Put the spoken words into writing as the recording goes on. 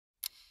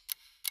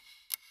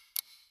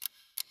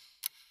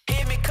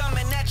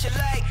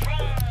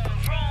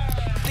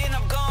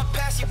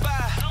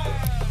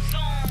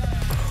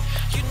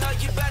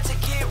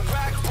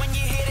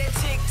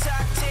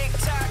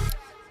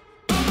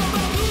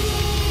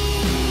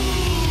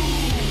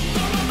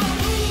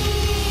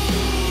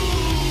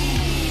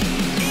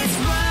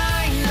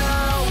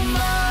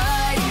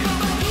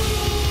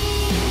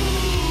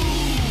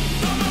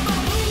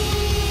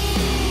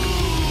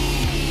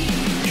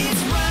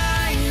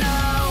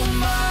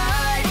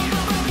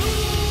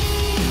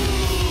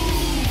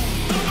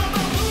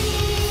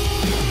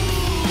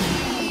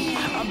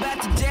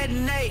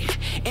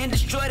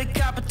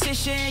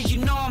mission.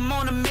 You know I'm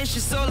on a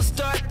mission, so let's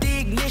start the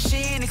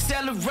ignition.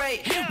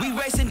 Accelerate, we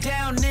racing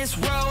down this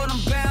road.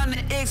 I'm bound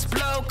to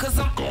explode, cause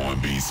I'm gonna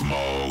beast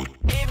mode.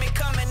 Hear me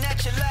coming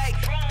at you like,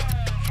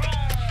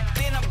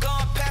 then I'm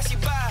gonna pass you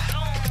by.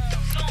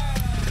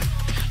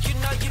 You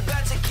know you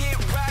about to get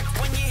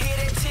rocked when you hear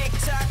that tick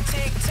tock,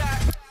 tick tock.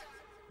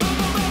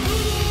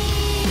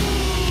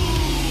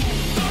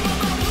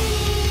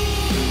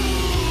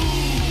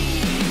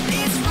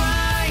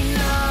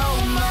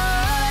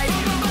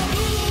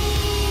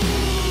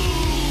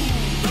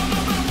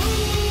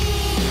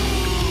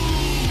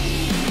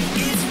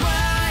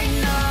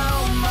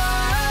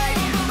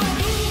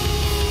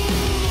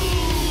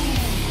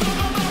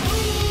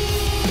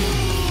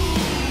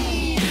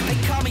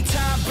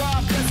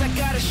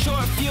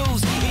 Short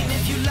fuse, and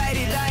if you light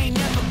it, I ain't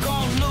never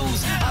gonna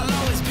lose. I'll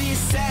always be a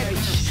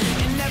savage,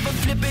 and never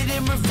flip it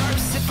in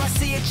reverse. If I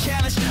see a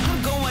challenge,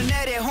 I'm going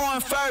at it horn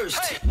first.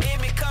 Hear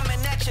me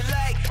coming at you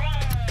like,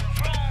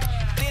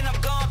 then I'm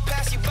gonna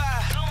pass you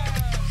by.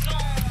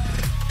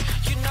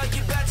 You know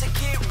you about to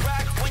get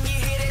rocked when you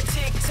hear that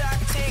tick tock,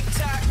 tick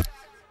tock.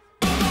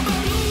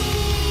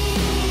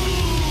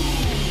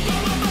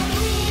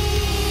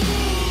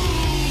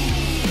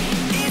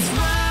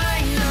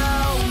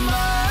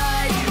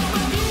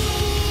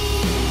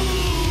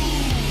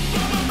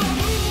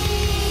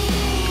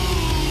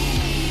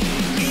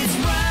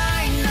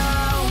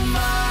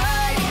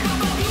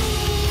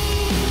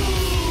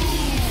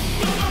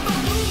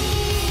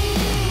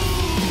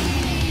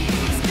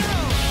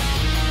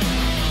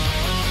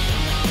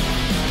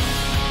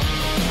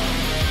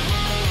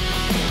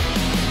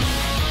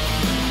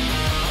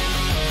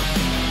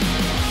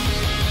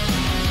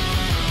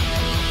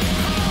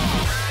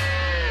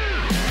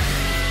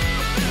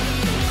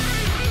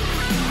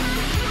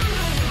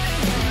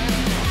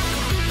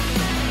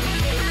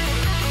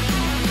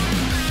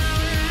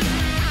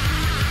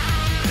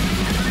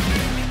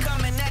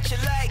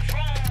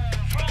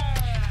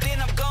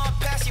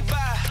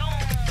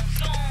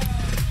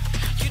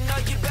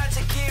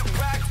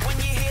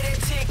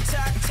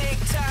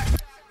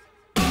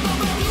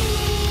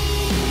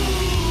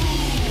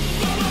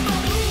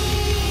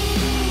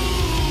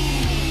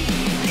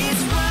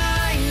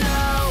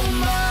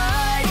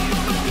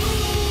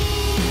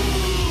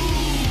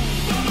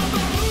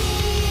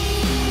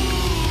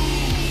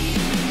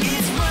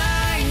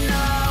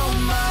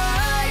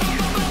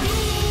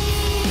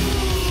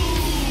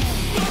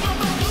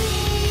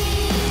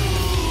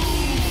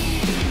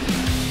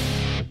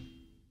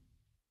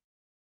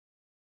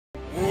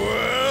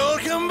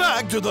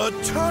 To the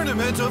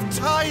Tournament of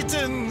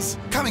Titans!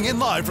 Coming in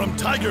live from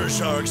Tiger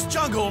Shark's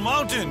Jungle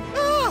Mountain,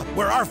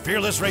 where our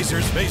fearless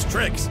racers face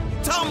tricks,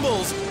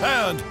 tumbles,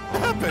 and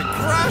epic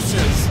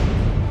crashes!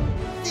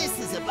 This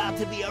is about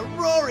to be a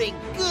roaring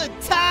good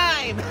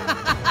time!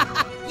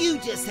 You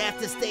just have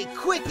to stay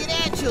quick and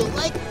agile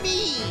like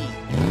me!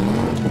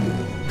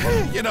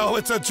 You know,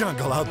 it's a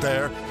jungle out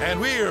there,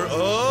 and we're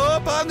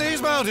up on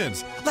these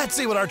mountains. Let's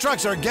see what our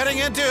trucks are getting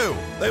into.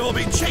 They will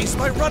be chased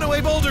by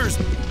runaway boulders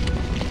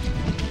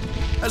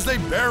as they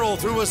barrel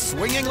through a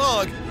swinging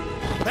log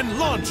and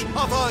launch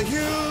off a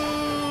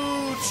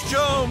huge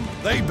jump.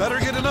 They better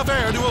get enough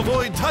air to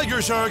avoid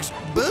Tiger Shark's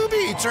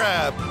booby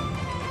trap.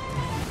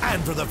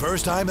 And for the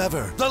first time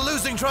ever, the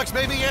losing trucks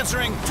may be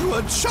answering to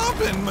a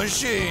chopping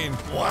machine.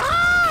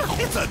 Wow!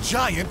 It's a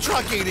giant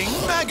truck-eating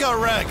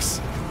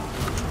MEGA-WREX.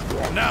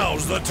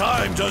 Now's the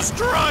time to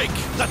strike!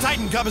 The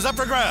Titan Cup is up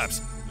for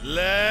grabs.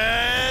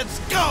 Let's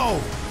go!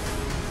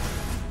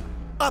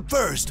 Up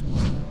first,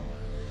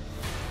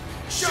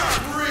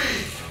 Shark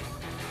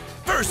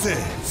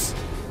versus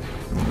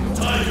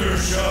Tiger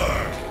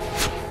Shark.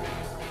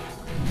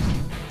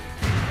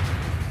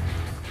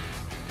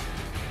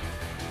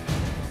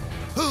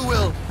 Who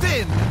will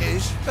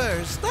finish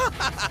first?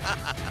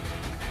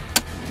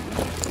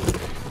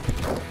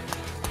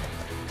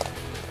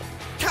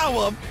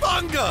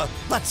 Cowabunga!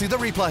 Let's see the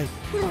replay.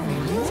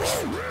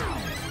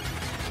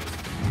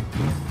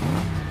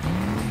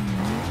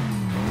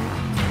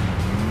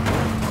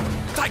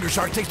 Tiger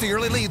Shark takes the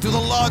early lead through the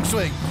log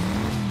swing,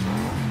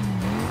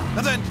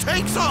 and then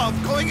takes off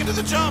going into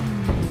the jump.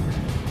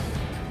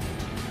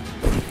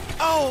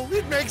 Oh,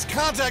 it makes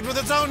contact with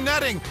its own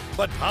netting,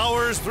 but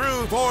powers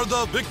through for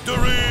the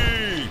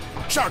victory.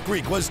 Shark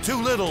Week was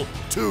too little,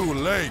 too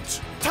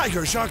late.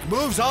 Tiger Shark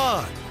moves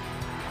on.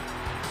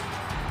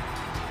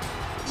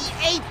 The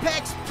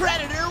Apex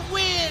Predator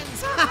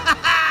wins!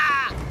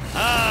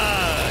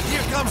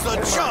 Here comes the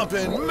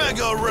chomping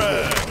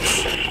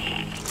MEGA-WREX.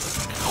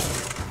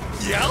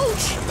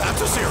 Youch!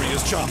 That's a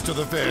serious chomp to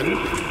the fin.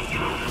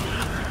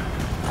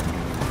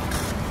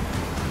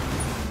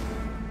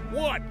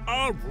 What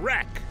a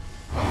wreck!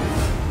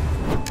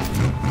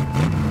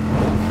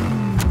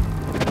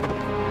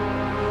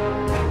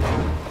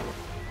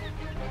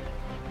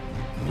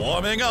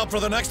 Warming up for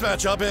the next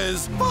matchup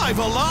is 5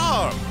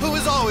 Alarm, who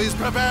is always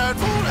prepared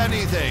for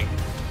anything.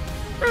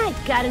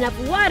 I've got enough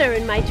water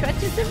in my truck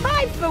to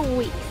survive for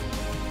weeks.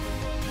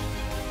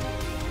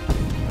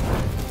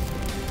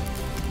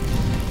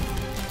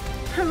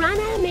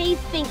 Piranha may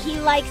think he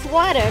likes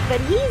water,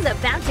 but he's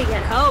about to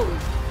get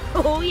hosed.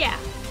 Oh, yeah.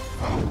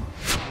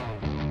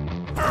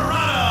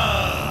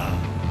 Piranha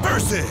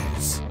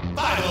versus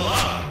 5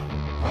 Alarm.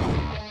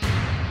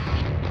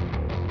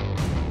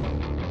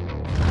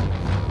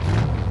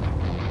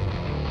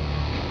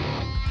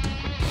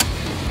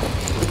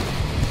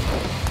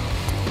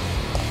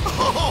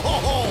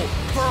 Oh,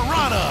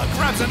 Piranha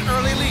grabs an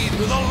early lead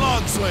with a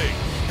long swing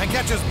and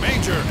catches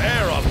major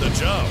air off the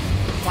jump.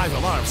 5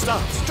 Alarm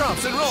stops,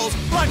 drops, and rolls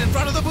right in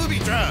front of the booby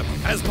trap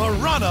as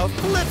Piranha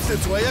flips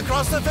its way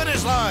across the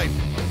finish line.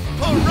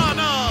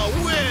 Piranha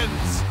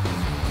wins!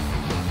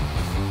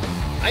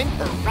 I'm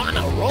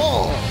Piranha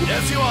Roll.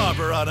 Yes, you are,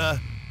 Piranha.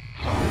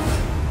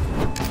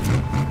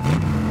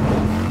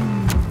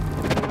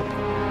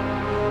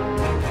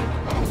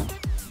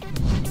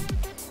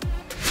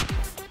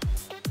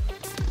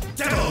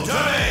 Demo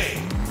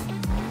Day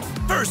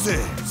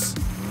versus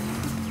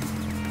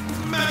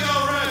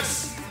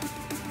MEGA-WREX.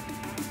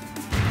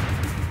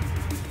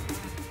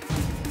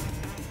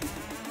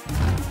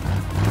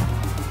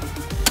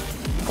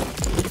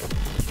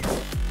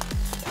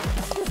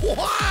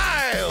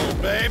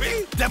 Wild,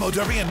 baby! Demo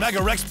Derby and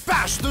MEGA-WREX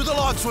bash through the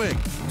log swing.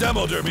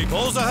 Demo Derby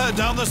pulls ahead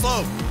down the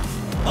slope.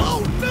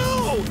 Oh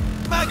no!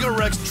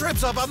 MEGA-WREX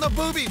trips up on the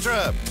booby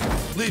trap,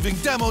 leaving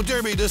Demo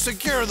Derby to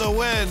secure the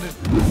win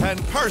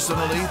and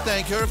personally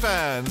thank her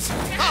fans.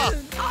 Ha!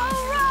 All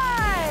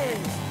right!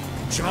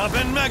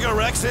 Chompin'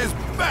 MEGA-WREX is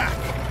back!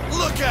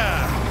 Look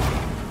out!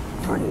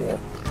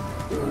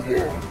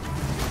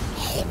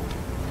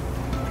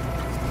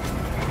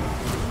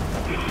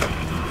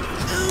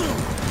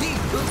 He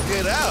pooped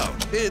it out.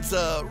 It's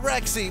a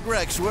Rexy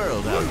Rex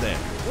world out there.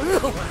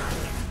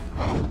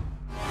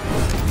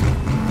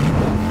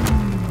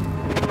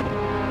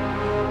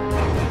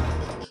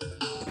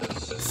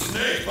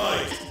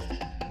 Snakebite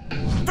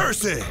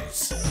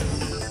versus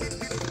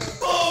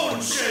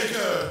Bone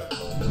Shaker.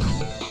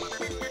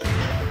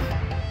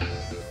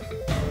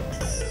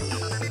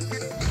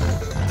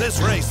 This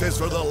race is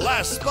for the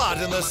last spot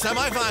in the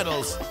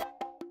semifinals.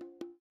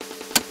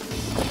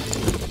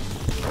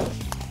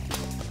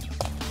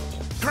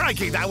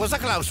 Crikey, that was a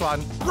close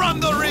one. Run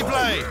the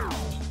replay!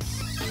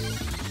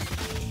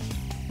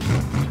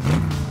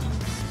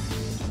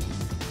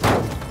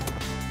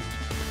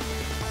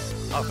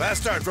 A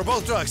fast start for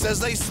both trucks as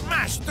they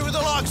smash through the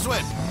log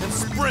swing and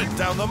sprint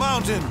down the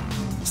mountain.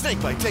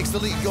 Snakebite takes the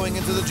lead going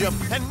into the jump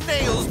and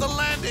nails the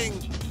landing.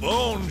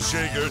 Bone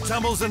Shaker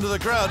tumbles into the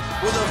crowd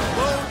with a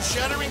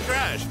bone-shattering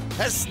crash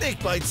as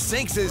Snakebite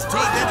sinks his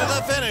teeth into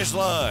the finish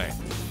line.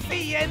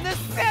 See you in the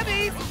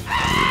semis.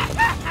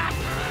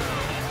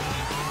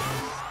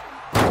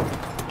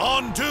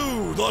 On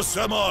to the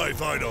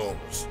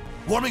semifinals.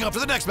 Warming up for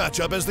the next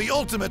matchup is the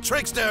ultimate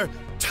trickster,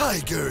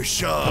 Tiger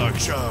Shark.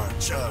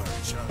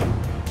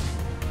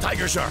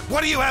 Tiger Shark,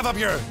 what do you have up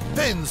your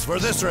fins for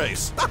this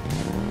race?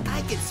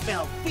 I can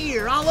smell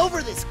fear all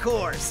over this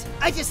course.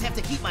 I just have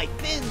to keep my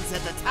fins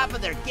at the top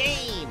of their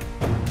game.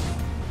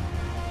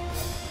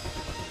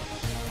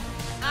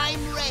 I'm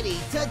ready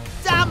to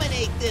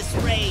dominate this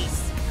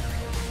race.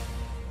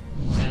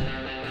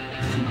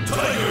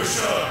 Tiger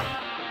Shark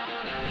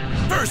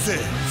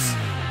versus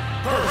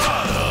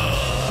Piranha.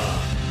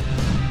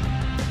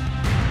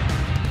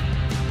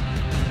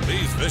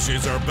 These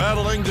fishies are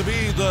battling to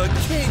be the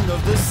king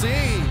of the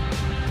sea.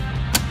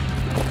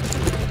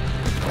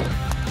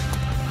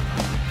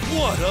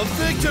 What a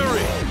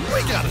victory!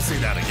 We gotta see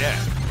that again.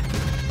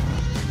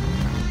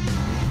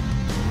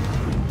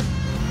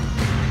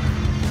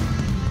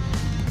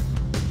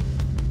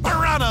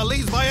 Piranha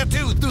leads by a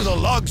tooth through the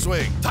log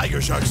swing.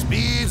 Tiger Shark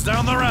speeds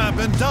down the ramp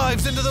and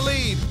dives into the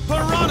lead.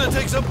 Piranha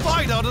takes a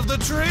bite out of the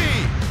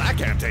tree. That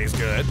can't taste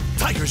good.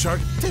 Tiger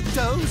Shark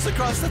tiptoes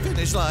across the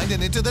finish line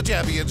and into the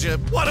championship.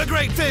 What a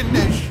great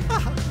finish!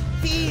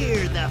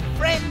 Fear the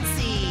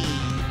frenzy.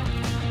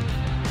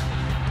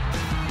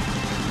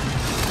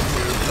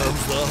 Here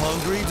comes the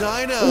hungry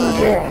dino.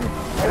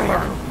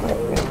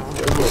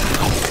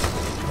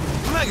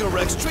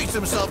 MEGA-WREX treats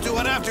himself to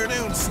an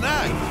afternoon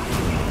snack.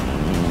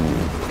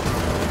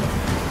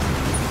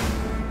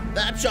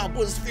 That jump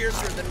was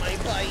fiercer than my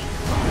bite.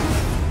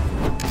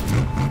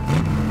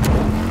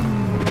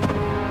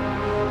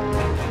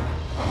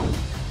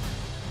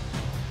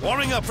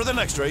 Warming up for the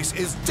next race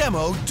is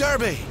Demo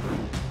Derby.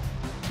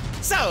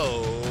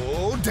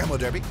 So, Demo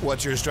Derby,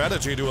 what's your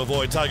strategy to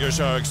avoid Tiger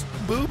Shark's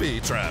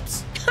booby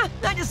traps?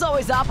 I just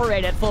always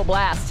operate at full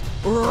blast.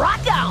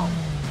 Rock on!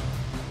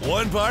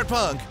 1 part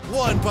punk,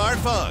 1 part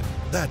funk.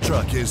 That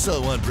truck is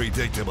so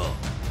unpredictable.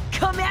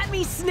 Come at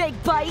me,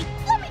 Snakebite.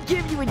 Let me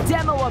give you a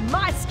demo of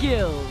my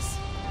skills.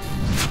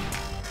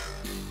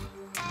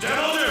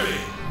 Demo Derby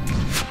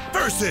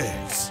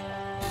versus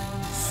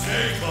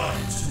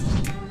Snakebite.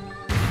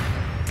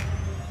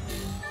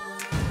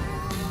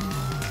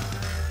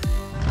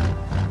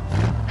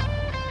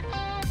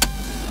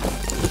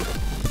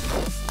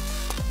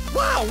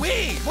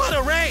 Wowee! What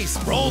a race!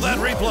 Roll that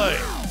replay.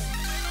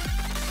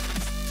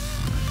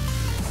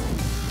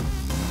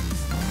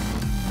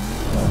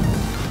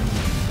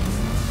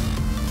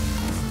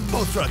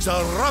 Both trucks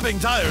are rubbing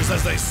tires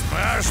as they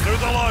smash through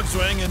the log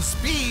swing and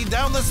speed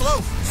down the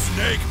slope.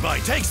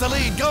 Snakebite takes the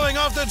lead going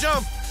off the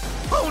jump.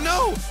 Oh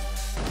no!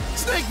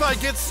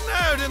 Snakebite gets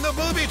snared in the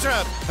booby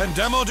trap, and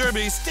Demo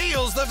Derby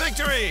steals the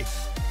victory.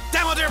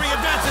 Demo Derby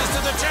advances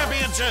to the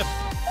championship.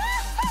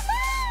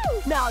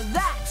 Now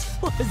that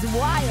was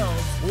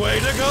wild. Way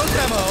to go,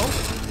 Demo.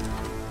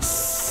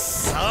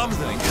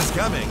 Something is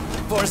coming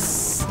for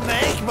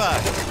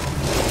Snakebite.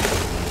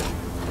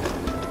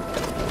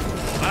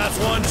 That's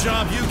one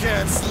jump you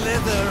can't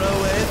slither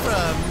away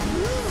from.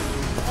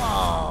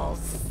 Oh,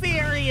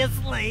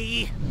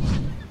 seriously?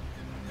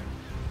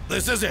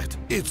 This is it.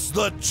 It's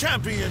the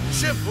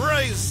championship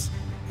race.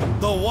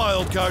 The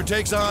wild card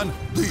takes on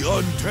the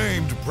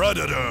untamed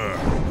predator.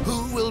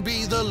 Who will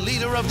be the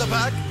leader of the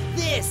pack?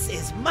 This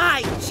is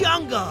my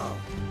jungle.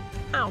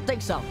 I don't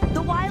think so.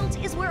 The wilds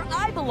is where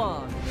I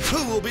belong.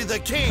 Who will be the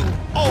king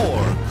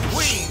or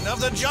queen of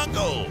the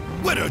jungle?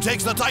 Winner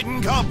takes the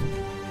Titan Cup.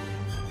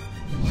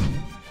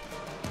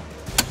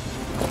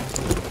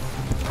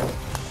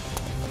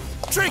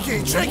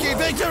 Tricky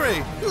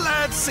victory!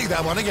 Let's see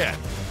that one again.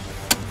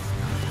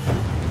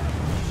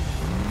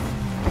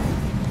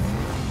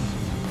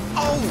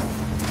 Oh!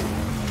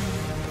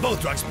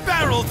 Both trucks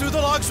barrel through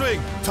the log swing.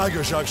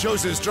 Tiger Shark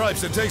shows his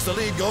stripes and takes the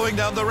lead going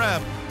down the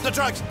ramp. The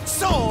trucks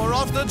soar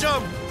off the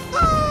jump.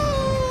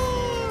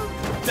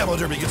 Ah! Demo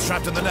Derby gets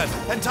trapped in the net,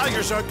 and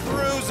Tiger Shark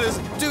cruises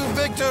to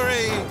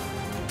victory.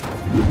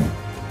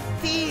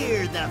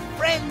 Fear the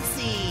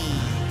frenzy.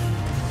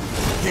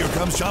 Here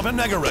comes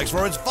MEGA-WREX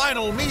for its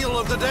final meal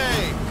of the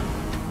day.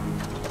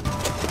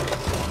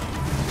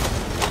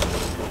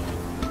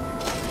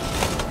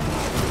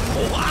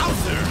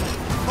 Wowzer!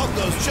 Hope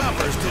those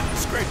choppers didn't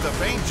scrape the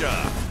paint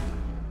job.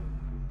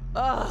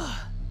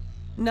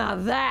 Now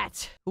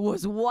that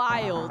was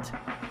wild.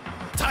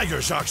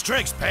 Tiger Shark's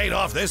tricks paid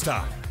off this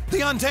time.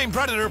 The untamed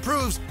predator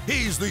proves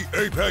he's the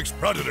apex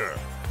predator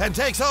and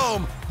takes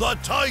home the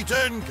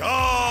Titan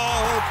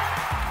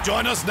Cup.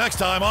 Join us next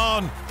time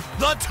on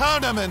the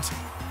Tournament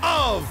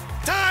of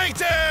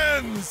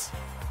Titans!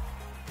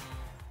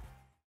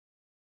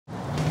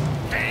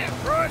 Camp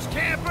Crush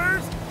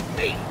campers,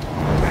 meet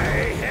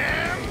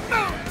Mayhem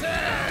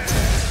Mountain!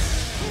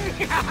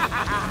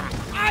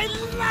 I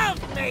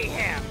love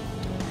Mayhem!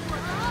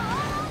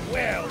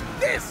 Well,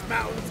 this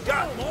mountain's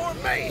got more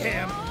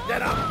mayhem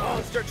than a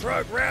monster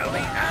truck rally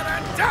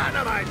at a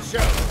dynamite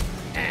show!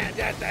 And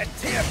at the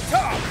tip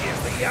top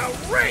is the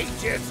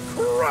outrageous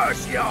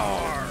Crush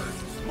Yard!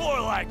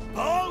 More like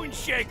Bone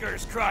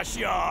Shaker's Crush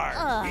Yard!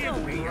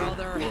 Give me a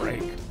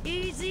break!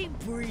 Easy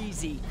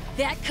breezy.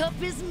 That cup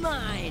is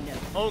mine.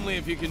 Only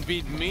if you can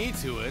beat me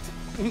to it,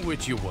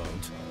 which you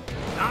won't.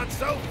 Not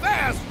so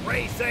fast,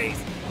 Race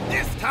Ace!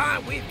 This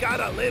time we've got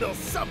a little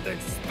something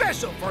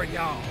special for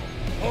y'all!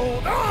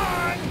 Hold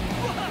on!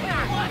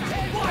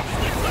 Watch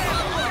this!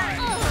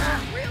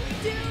 Really,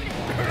 dude?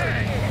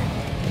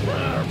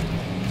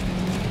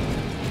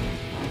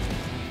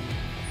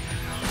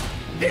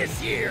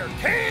 This year,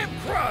 Camp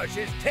Crush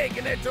is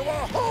taking it to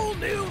a whole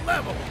new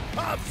level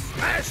of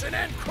smashing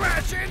and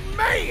crashing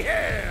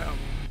mayhem!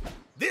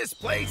 This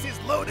place is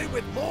loaded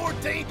with more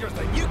dangers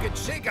than you can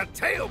shake a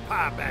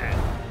tailpipe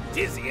at.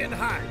 Dizzying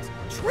heights,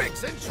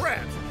 tricks and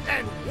traps,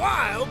 and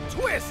wild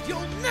twists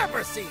you'll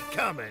never see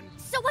coming.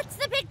 So what's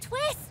the big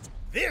twist?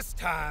 This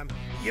time,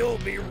 you'll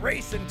be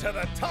racing to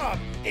the top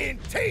in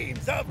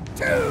teams of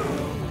 2.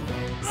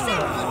 Say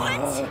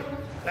what?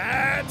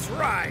 That's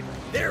right.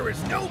 There is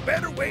no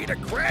better way to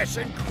crash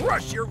and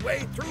crush your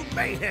way through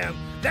mayhem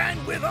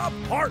than with a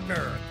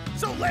partner.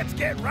 So let's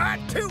get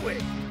right to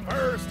it.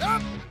 First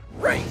up,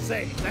 Race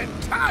Ace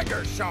and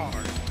Tiger Shark.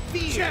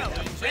 Fear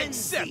the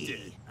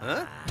frenzy.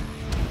 Huh?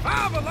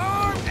 5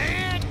 Alarm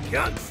and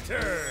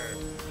Gunster.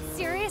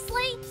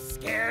 Seriously?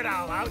 Scared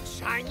I'll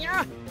outshine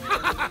ya?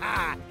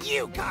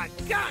 You got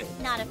guns.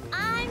 Not if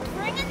I'm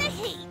bringing the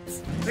heat.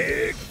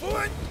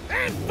 Bigfoot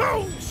and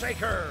Bone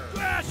Shaker.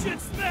 Crash and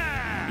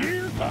smash!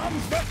 Here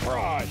comes the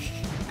crush!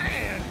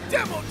 And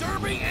Demo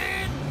Derby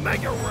and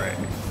MEGA-WREX.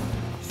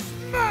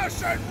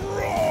 Smash and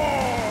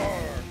roar!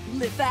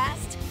 Live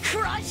fast,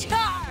 crush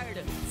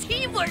hard.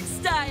 Teamwork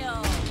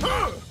style.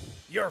 Huh.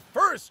 Your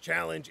first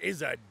challenge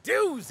is a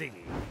doozy.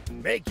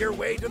 Make your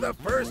way to the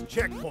first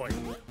checkpoint.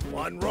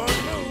 One wrong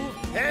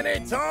move, and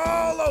it's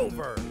all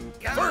over.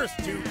 First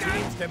 2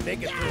 teams to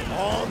make it through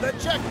all the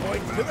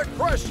checkpoints to the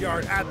Crush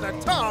Yard at the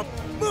top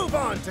move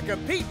on to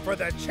compete for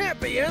the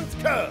Champions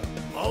Cup.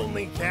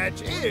 Only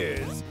catch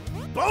is,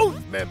 both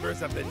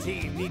members of the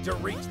team need to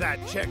reach that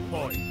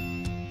checkpoint.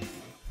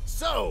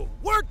 So,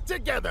 work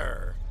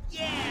together.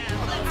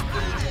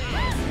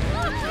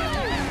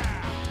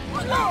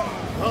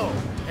 Oh,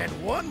 and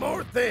one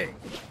more thing.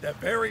 The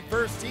very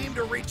first team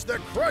to reach the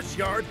Crush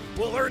Yard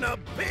will earn a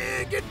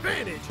big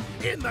advantage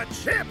in the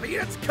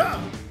Champions Cup.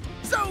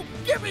 So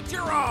give it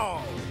your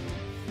all.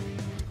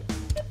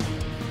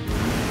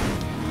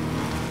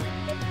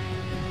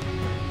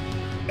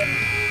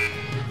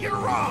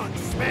 You're on,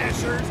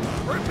 Smashers.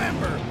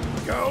 Remember,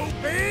 go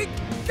big,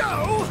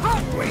 go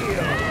Hot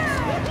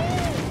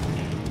Wheels.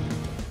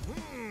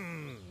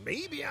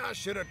 Maybe I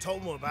should have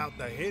told them about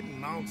the hidden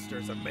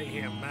monsters of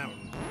Mayhem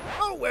Mountain.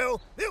 Oh well,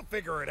 they'll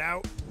figure it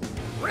out.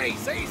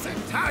 Race, Ace,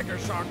 and Tiger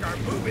Shark are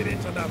moving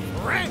into the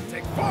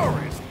Frantic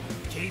forest.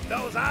 Keep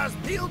those eyes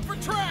peeled for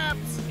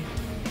traps.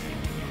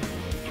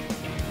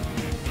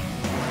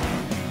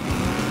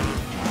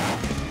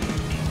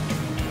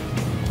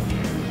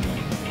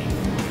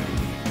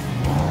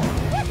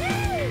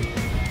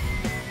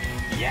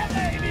 Yeah,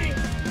 baby!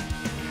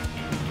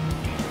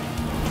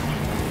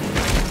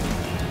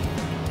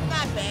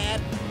 Not bad.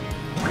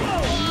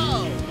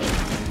 Whoa!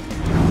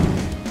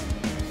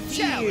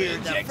 Dear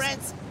the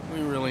friends.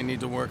 We really need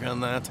to work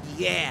on that.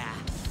 Yeah.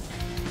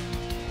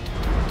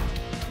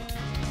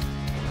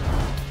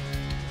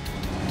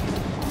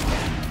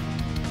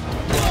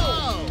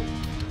 Whoa!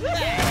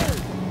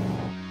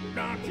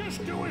 Now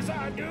just do as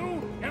I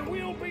do, and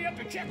we'll be at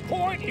the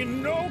checkpoint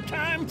in no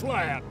time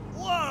flat.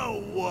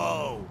 Whoa,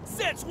 whoa!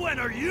 Since when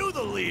are you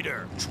the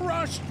leader?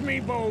 Trust me,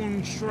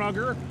 Bone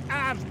Shrugger,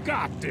 I've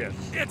got this.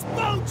 It's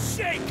Bone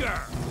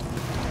Shaker!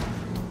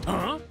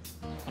 Huh?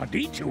 A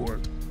detour?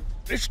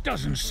 This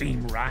doesn't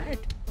seem right.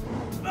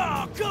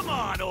 Oh, come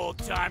on,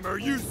 old-timer,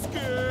 you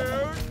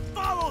scared?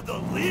 Follow the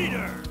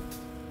leader!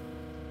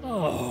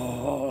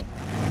 Oh,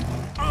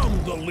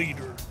 I'm the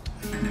leader.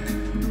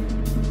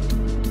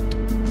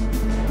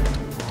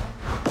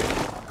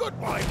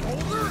 Goodbye,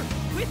 Boulder!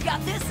 We've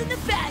got this in the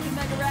bag,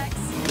 MEGA-WREX.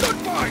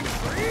 Goodbye,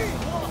 Tree!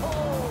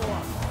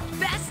 Whoa!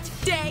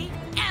 Best day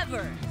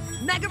ever!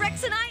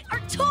 MEGA-WREX and I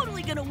are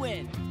totally gonna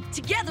win.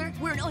 Together,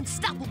 we're an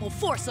unstoppable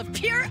force of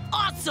pure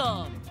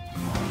awesome.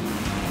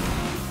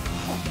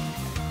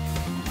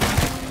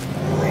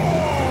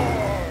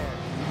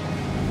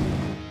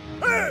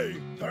 Hey,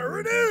 there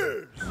it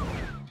is!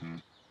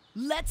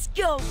 Let's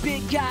go,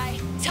 big guy.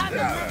 Time to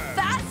live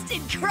fast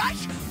and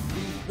crush.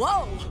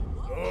 Whoa!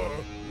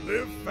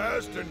 Live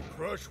fast and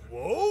crush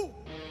whoa?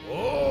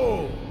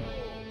 Whoa!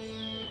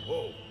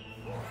 Whoa.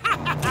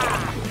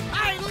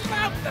 I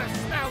love the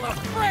smell of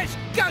fresh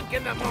gunk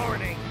in the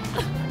morning!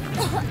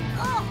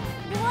 Oh,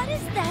 what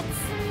is that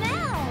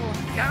smell?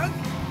 Gunk,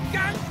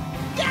 gunk,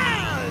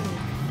 gunk!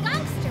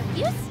 Gangster,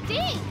 you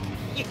stink!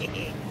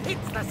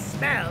 It's the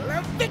smell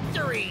of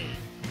victory!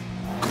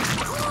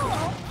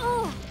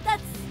 Oh, that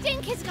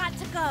stink has got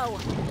to go.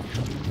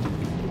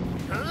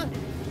 Huh?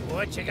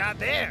 What you got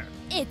there?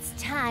 It's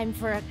time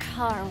for a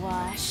car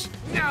wash.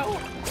 No!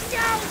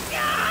 No!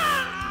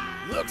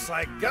 No! Looks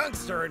like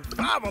Gunkster and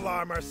 5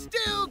 Alarm are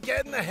still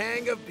getting the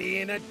hang of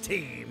being a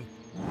team.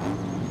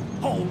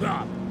 Hold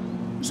up.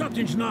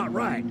 Something's not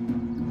right.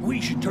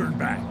 We should turn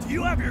back. Do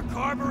you have your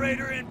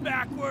carburetor in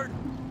backward?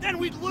 Then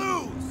we'd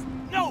lose!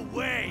 No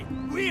way!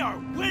 We are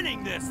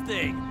winning this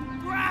thing!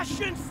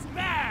 Crash and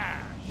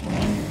smash!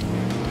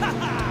 Ha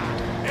ha!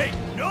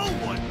 Ain't no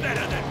one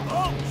better than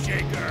Bone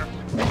Shaker!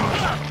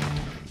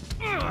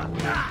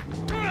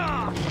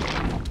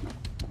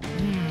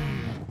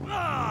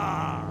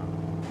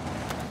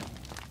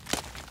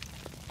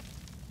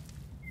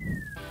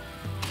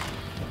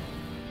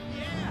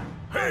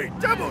 Hey,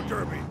 Demo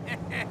Derby!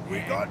 We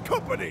got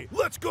company!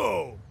 Let's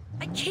go!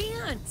 I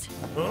can't.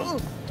 Huh?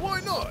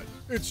 Why not?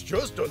 It's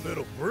just a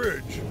little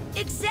bridge.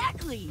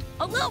 Exactly.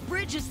 A little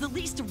bridge is the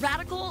least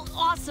radical,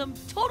 awesome,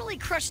 totally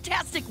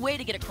crush-tastic way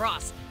to get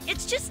across.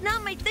 It's just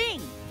not my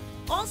thing.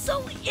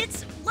 Also,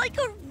 it's like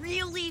a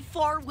really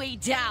far way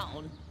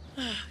down.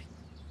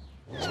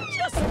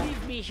 Just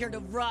leave me here to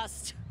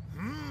rust.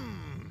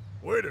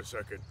 Wait a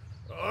second.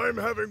 I'm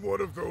having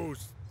one of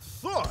those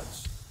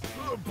thoughts,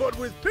 but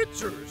with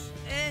pictures.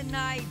 An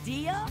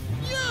idea?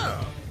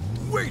 Yeah!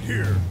 Wait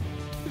here.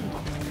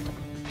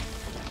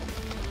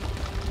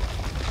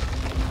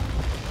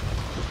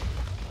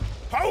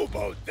 How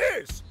about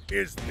this?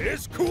 Is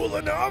this cool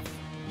enough?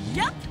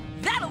 Yep,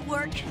 that'll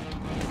work.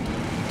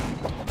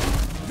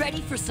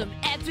 Ready for some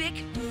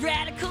epic,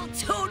 radical,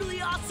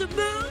 totally awesome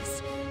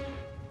moves?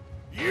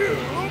 You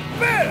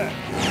bet!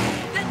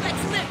 Then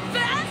let's live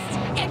fast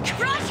and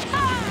crush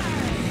hard!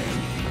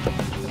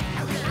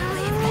 I'm gonna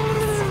live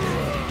fast.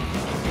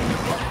 I'm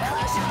gonna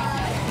crush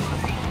hard.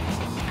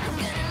 I'm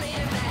gonna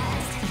live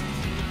fast.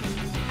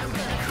 I'm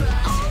gonna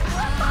crush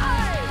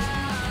hard.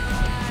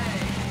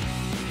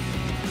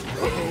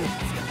 Uh-oh.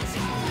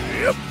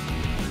 Yep.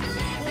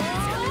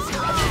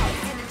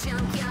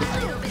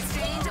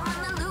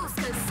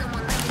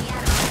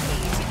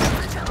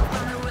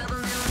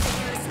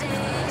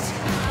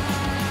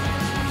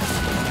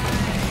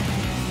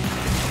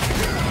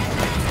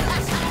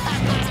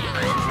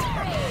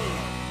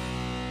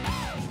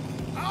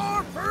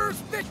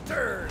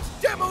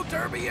 Demo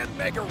Derby and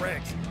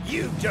MEGA-WREX,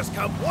 you've just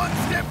come one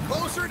step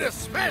closer to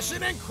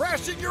smashing and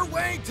crashing your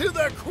way to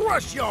the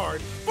Crush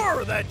Yard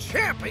for the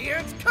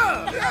Champions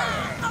Cup!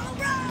 All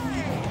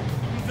right!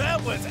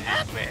 That was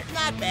epic!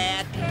 Not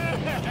bad.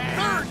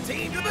 Third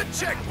team to the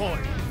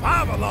checkpoint,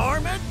 5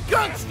 Alarm and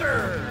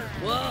Gunster!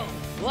 Whoa,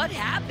 what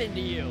happened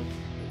to you?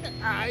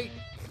 I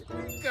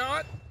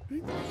got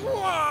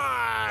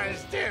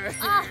washed!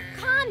 Oh,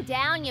 calm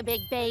down, you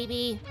big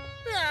baby.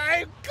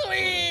 I'm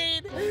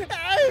clean!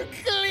 I'm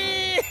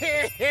clean!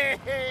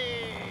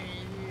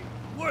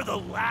 We're the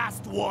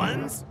last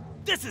ones?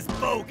 This is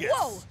bogus!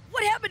 Whoa!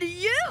 What happened to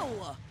you?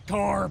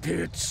 Tar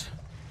pits.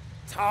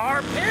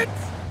 Tar pits?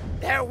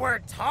 There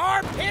were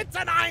tar pits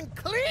and I'm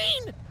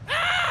clean?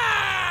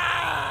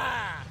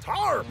 Ah!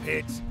 Tar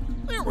pits?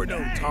 There were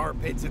no tar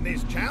pits in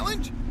this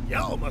challenge.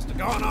 Y'all must have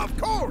gone off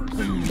course.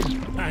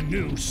 I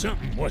knew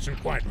something wasn't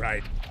quite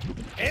right.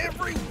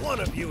 Every one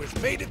of you has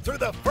made it through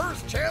the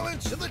first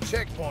challenge to the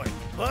checkpoint.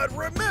 But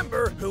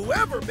remember,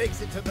 whoever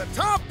makes it to the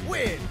top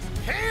wins.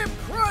 Camp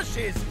Crush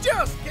is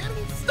just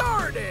getting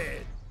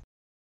started.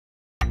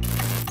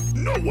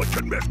 No one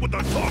can mess with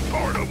the top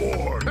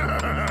carnivore!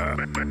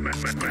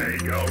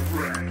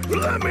 MEGA-WREX!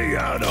 Let me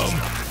at him!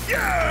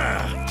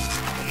 Yeah!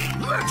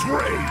 Let's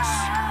race!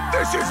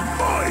 This is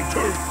my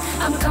turn!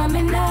 I'm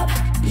coming up.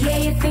 Yeah,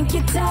 you think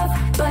you're tough,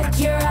 but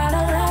you're out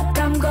of luck.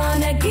 I'm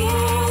gonna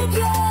get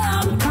ya.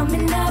 I'm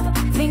coming up.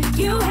 Think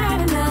you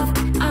had enough.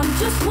 I'm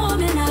just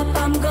warming up.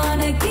 I'm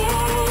gonna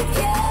get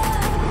ya.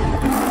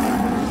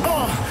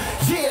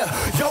 Yeah,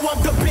 yo, I'm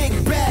the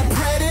big bad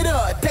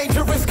predator,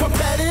 dangerous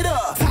competitor,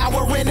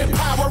 towering and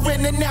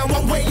powering, and now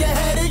I'm way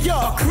ahead of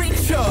ya.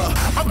 Creature,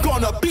 I'm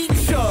gonna beat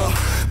ya.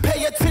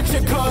 Pay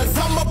attention, cause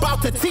I'm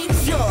about to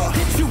teach ya.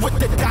 Hit you with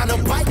the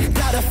dynamite,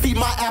 gotta feed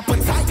my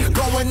appetite.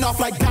 Going off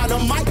like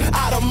dynamite,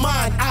 out of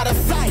mind, out of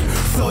sight.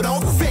 So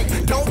don't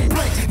think, don't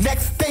blink.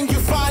 Next thing you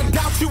find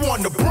out, you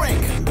on the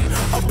brink.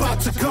 About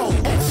to go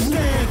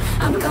extinct.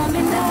 I'm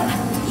coming up.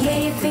 Yeah,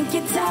 you think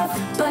you're tough,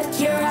 but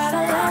you're out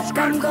of luck.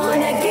 I'm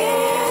gonna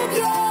get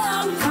ya.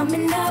 I'm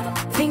coming up.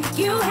 Think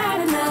you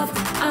had enough.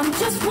 I'm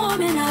just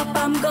warming up.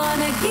 I'm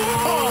gonna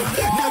get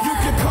ya. Now you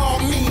can call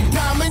me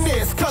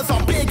Dominus, cause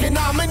I'm big and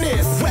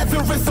ominous.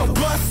 Whether it's a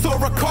bus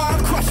or a car,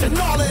 I'm crushing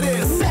all of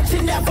this. Bet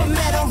you never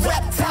met a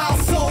reptile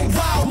so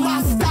wild.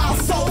 My style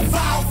so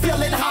vile,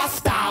 feeling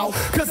hostile.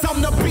 Cause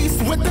I'm the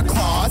beast with the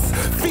claws,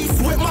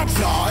 feast with my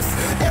jaws.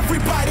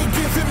 Everybody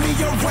giving me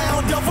a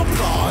round of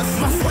applause.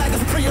 My swag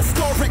is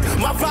prehistoric,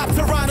 my vibe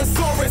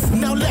Tyrannosaurus.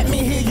 Now let me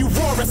hear you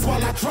chorus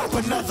while I drop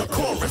another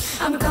chorus.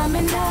 I'm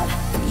coming up.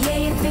 Yeah,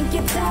 you think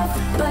you're tough,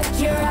 but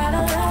you're out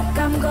of luck.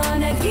 I'm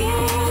gonna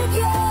get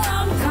ya.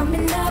 I'm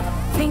coming up.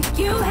 Think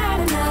you had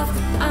enough.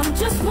 I'm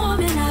just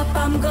warming up.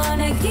 I'm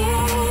gonna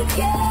get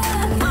ya.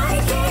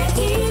 I can't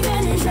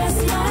even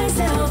trust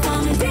myself.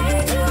 I'm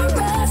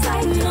dangerous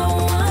like no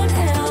one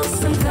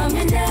else. I'm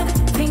coming up.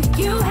 Think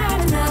you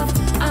had enough.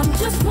 I'm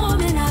just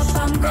warming up.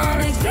 I'm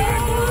gonna get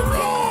ya.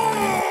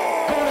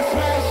 Gonna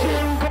smash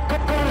him,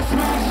 gonna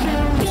smash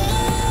him.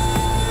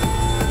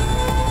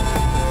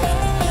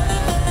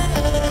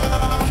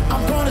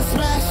 I'm gonna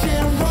smash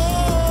and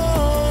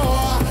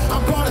roll.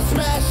 I'm gonna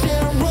smash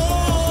and roll.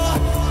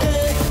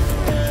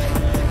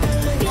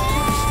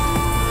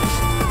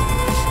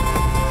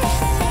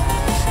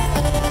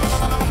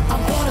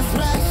 I'm gonna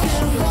smash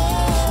and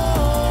roll.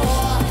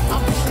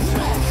 I'm gonna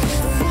smash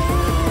and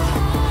roll.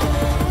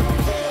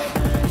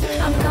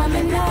 I'm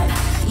coming up.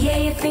 Yeah,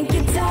 you think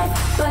you're tough,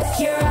 but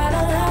you're out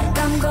of luck.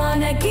 I'm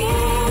gonna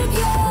get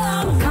ya.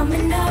 I'm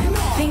coming up.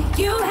 Think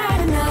you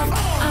had enough.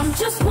 I'm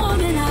just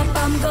warming up.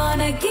 I'm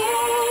gonna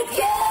get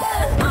ya.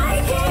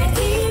 I can't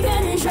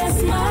even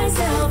trust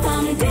myself.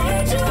 I'm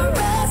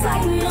dangerous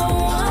like no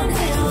one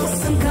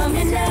else. I'm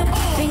coming up.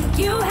 Think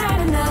you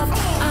had enough.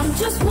 I'm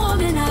just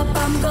warming up.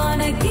 I'm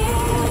gonna get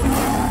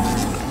ya.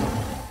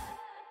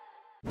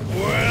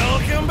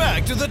 Welcome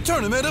back to the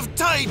Tournament of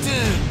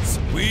Titans.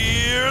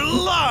 We're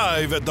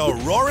live at the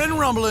Roaring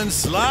Rumbling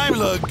Slime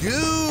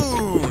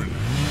Lagoon.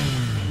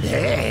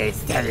 Yeah,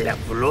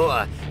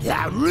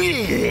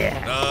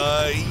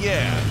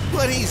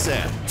 what he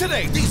said.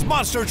 Today, these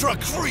monster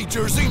truck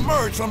creatures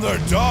emerge from their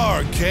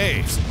dark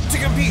caves to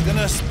compete in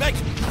a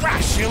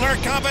spectacular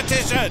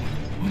competition.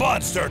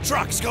 Monster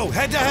trucks go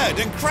head-to-head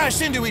and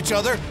crash into each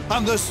other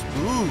on the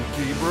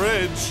spooky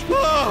bridge.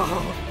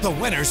 Oh, the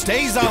winner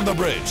stays on the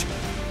bridge.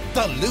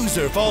 The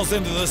loser falls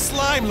into the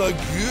Slime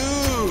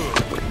Lagoon,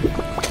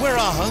 where a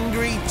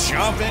hungry,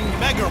 chomping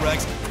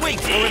MEGA-WREX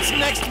waits for its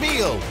next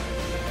meal.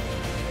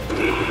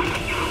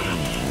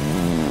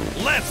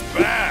 Let's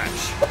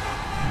bash!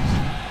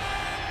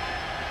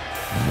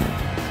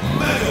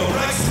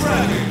 MEGA-WREX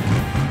Dragon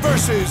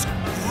versus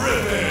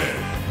Griffin.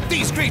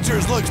 These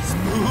creatures look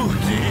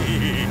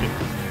spooky.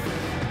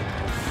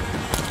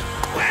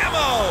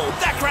 Whammo!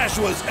 That crash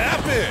was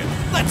epic!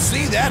 Let's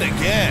see that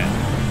again.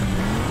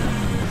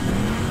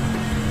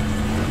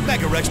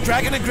 MEGA-WREX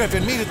Dragon and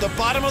Griffin meet at the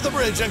bottom of the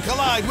bridge and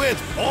collide with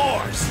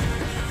force.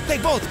 They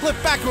both flip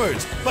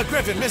backwards, but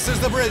Griffin misses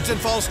the bridge and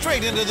falls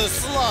straight into the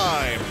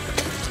slime.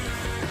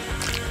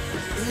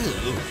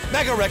 Ew.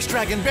 MEGA-WREX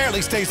Dragon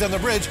barely stays on the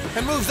bridge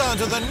and moves on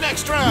to the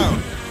next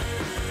round.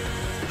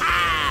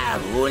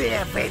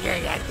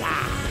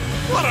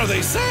 What are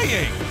they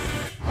saying?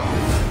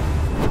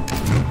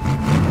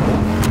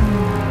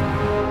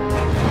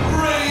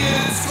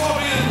 Radiant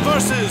Scorpion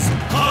versus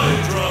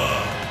Hydra.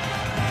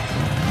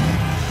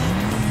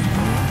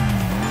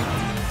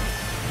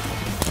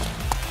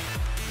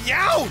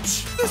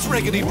 Ouch! This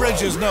rickety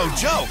bridge is no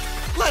joke.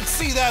 Let's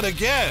see that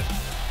again.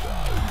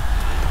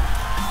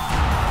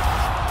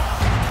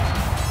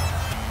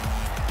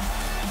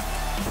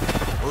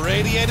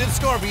 Radiated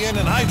Scorpion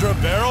and Hydra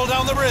barrel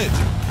down the bridge.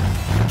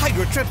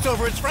 Hydra trips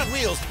over its front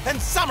wheels and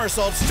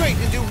somersaults straight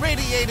into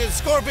Radiated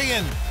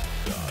Scorpion.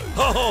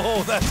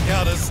 Oh, that's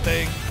gotta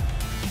sting.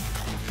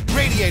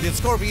 Radiated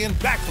Scorpion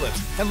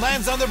backflips and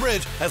lands on the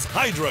bridge as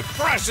Hydra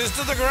crashes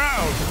to the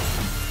ground.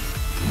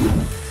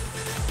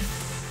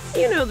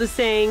 You know the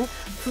saying,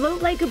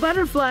 float like a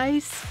butterfly,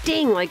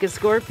 sting like a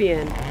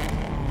scorpion.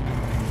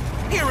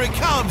 Here it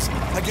comes!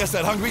 I guess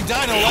that hungry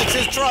dino likes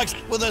his trucks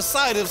with a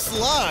side of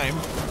slime.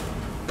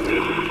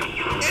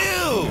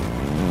 Ew!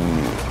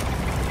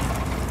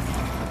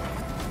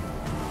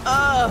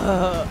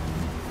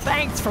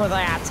 Thanks for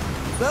that.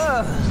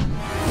 Ugh.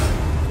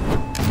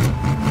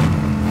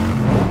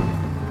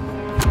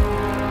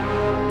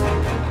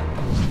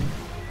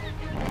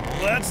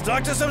 Let's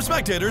talk to some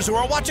spectators who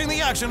are watching the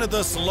action at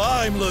the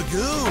Slime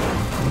Lagoon.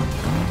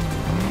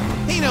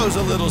 He knows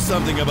a little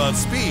something about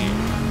speed.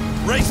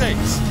 Race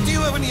Ace, do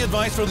you have any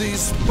advice for these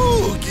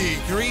spooky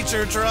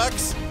creature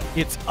trucks?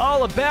 It's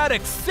all about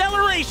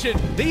acceleration.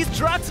 These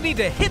trucks need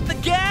to hit the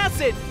gas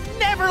and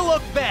never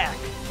look back.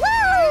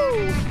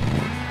 Woo!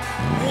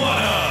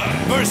 One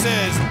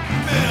versus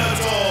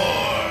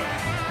Minotaur.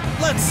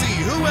 Let's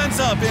see who ends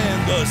up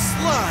in the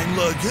Slime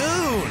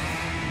Lagoon.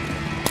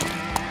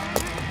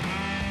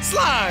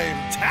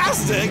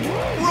 Slime-tastic!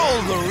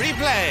 Roll the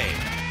replay.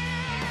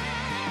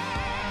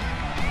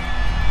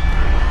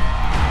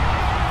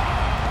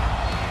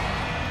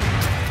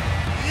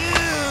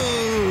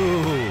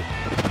 Ew!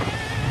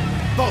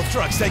 Both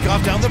trucks take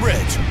off down the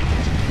bridge.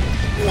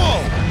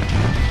 Whoa!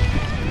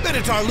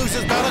 Minotaur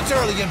loses balance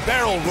early and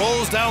barrel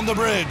rolls down the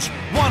bridge.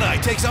 One Eye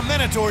takes a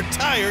Minotaur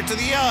tire to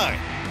the eye,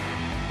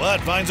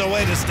 but finds a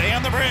way to stay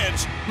on the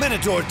bridge.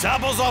 Minotaur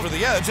topples off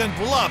the edge and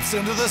plops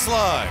into the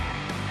slime.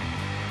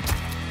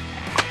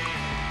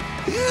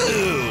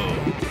 Ew!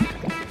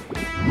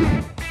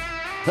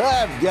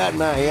 I've got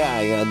my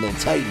eye on the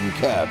Titan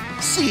Cub.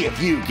 See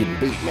if you can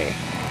beat me.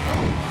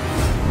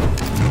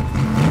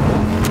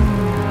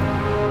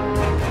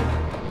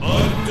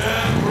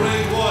 Undead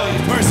Great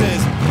White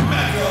versus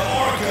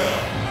MEGA-WREX.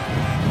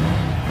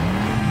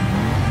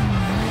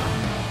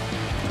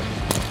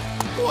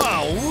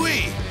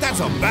 Wowee! That's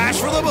a bash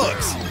for the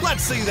books.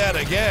 Let's see that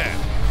again.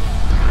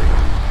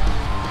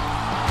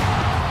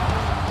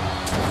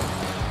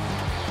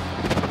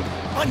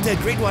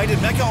 Undead Great White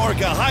and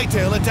MEGA-WREX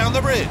hightail it down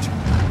the bridge.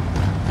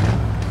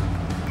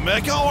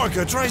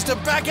 MEGA-WREX tries to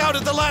back out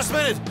at the last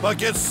minute, but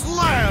gets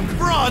slammed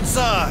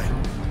broadside.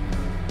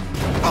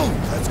 Oh,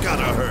 that's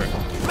gotta hurt.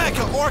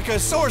 MEGA-WREX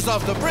soars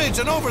off the bridge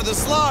and over the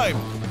slime.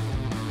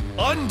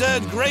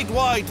 Undead Great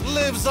White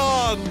lives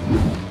on.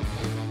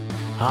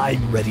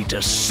 I'm ready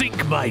to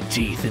sink my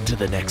teeth into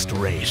the next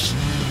race.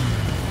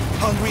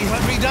 Hungry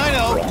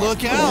Dino,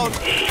 look out.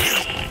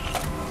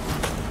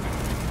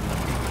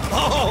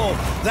 Oh,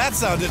 that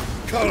sounded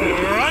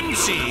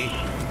crunchy.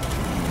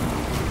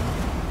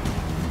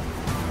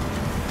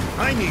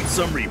 I need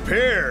some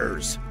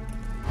repairs.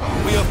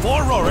 We have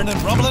 4 roaring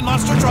and rumbling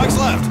monster trucks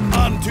left.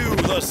 On to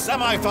the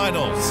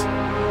semifinals.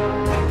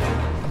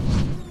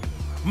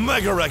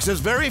 MEGA-WREX is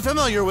very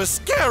familiar with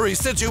scary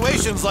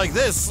situations like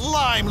this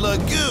Slime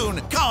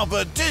Lagoon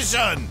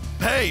competition.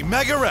 Hey,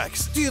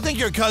 MEGA-WREX, do you think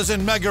your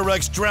cousin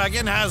MEGA-WREX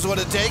Dragon has what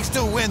it takes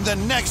to win the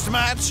next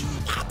match?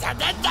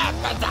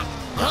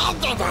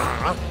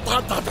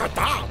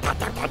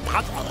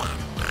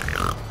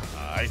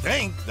 I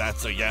think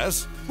that's a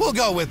yes. We'll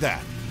go with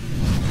that.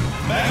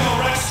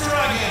 MEGA-WREX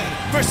Dragon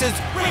versus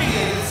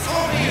Radiated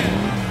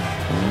Scorpion.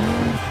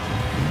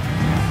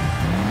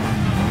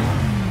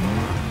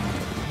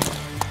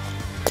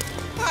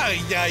 Ay,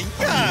 ay,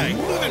 ay.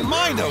 Even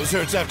my nose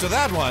hurts after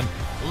that one.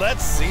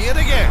 Let's see it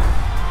again.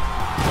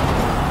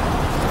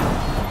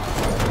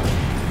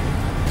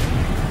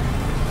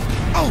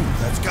 Oh,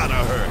 that's gotta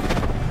hurt.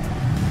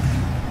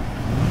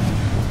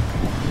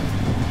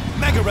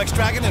 MEGA-WREX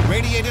Dragon and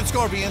Radiated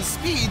Scorpion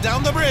speed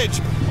down the bridge.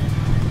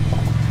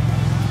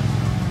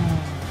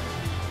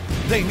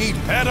 They meet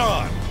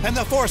head-on, and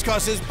the force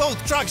causes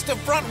both trucks to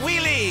front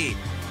wheelie.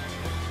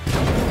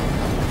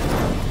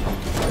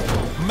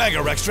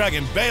 MEGA-WREX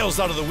Dragon bails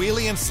out of the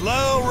wheelie and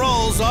slow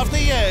rolls off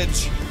the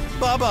edge.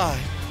 Bye-bye.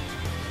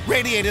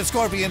 Radiated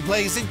Scorpion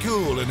plays it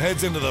cool and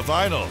heads into the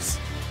finals.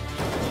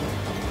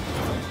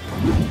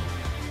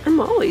 I'm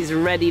always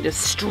ready to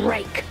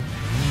strike.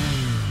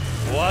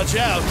 Watch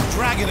out,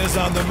 Dragon is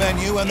on the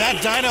menu and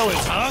that dino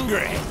is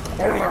hungry.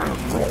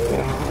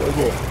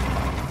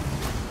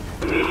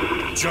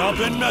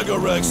 Chompin'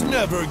 MEGA-WREX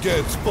never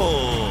gets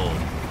full.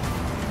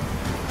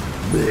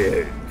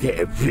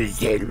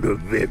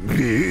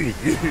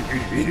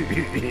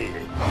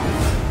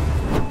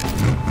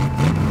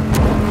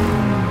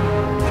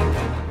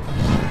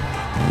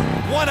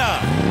 One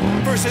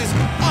Eye versus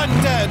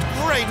Undead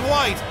Great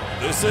White.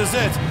 This is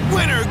it.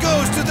 Winner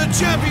goes to the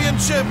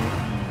championship.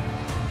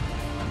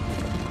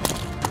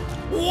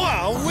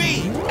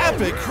 Wowee!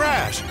 Epic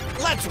crash.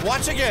 Let's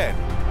watch again.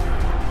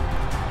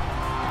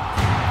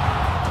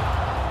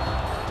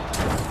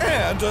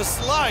 And a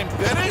slime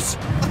finish.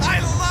 I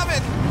love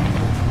it.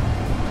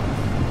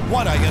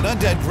 One-Eye and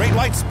Undead Great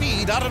White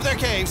speed out of their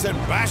caves and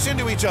bash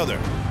into each other.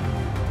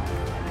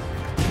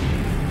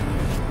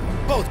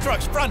 Both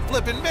trucks front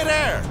flip in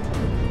midair.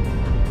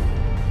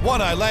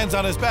 One-Eye lands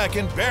on his back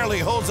and barely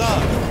holds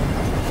on,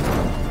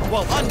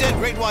 while Undead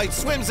Great White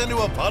swims into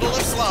a puddle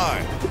of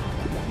slime.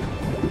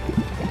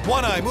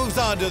 One-Eye moves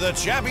on to the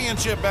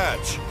championship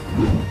match.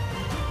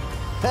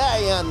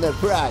 High on the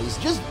prize,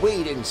 just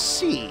wait and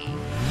see.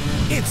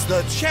 It's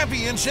the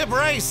championship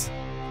race.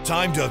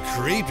 Time to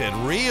creep it,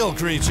 real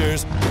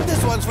creatures.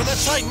 This one's for the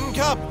Titan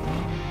Cup.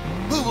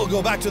 Who will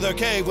go back to their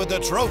cave with the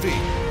trophy?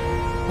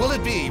 Will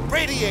it be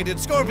Radiated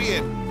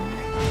Scorpion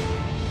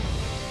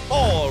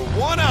or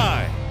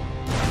One-Eye?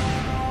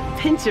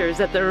 Pinchers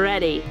at the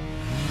ready.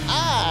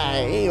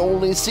 I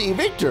only see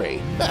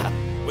victory.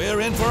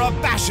 We're in for a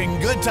bashing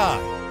good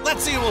time.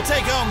 Let's see who will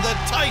take home the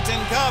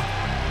Titan Cup.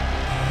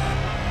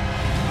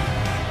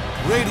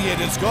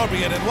 Radiated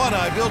Scorpion and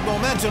One-Eye build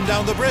momentum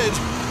down the bridge.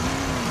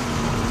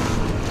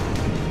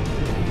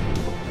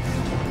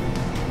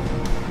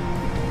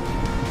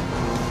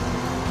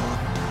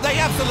 They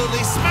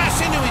absolutely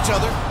smash into each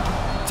other.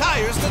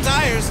 Tires to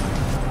tires.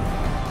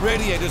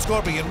 Radiated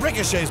Scorpion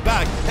ricochets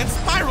back and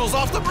spirals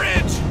off the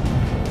bridge.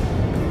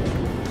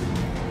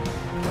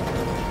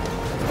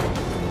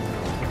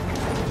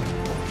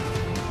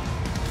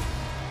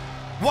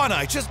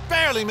 One-Eye just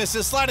barely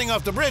misses sliding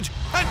off the bridge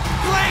and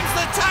claims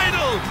the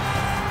title!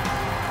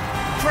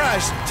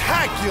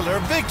 Crash-tacular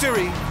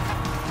victory!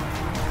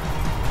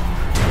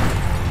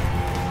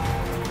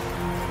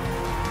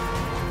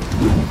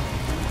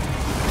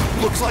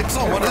 Looks like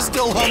someone is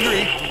still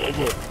hungry.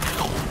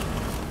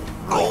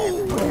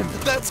 Oh,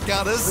 that's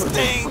gotta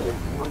sting!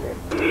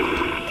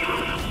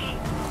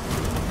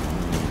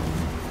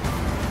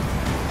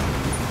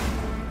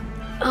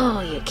 Oh,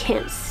 you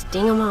can't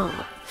sting them all.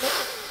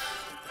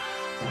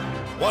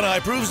 One-Eye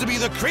proves to be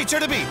the creature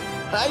to beat.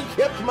 I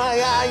kept my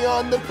eye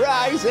on the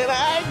prize and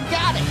I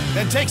got it!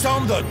 And takes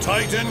home the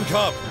Titan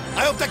Cup.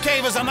 I hope the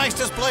cave is a nice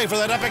display for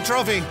that epic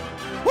trophy.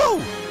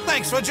 Woo!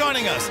 Thanks for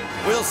joining us.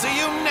 We'll see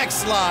you next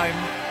slime.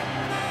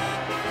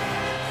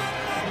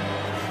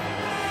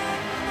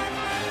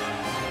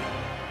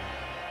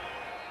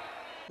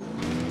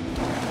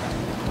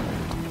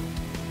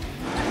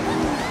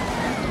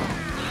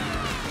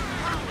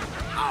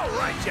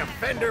 You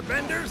fender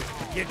benders,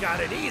 you got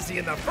it easy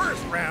in the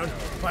first round,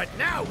 but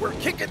now we're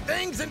kicking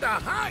things into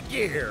high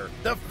gear.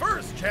 The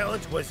first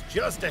challenge was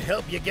just to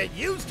help you get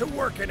used to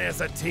working as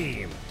a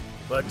team.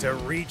 But to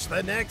reach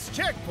the next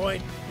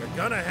checkpoint, you're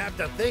gonna have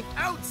to think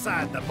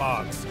outside the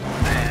box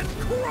and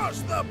crush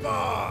the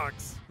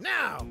box.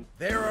 Now,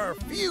 there are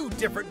a few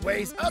different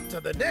ways up to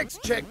the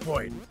next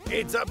checkpoint.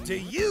 It's up to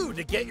you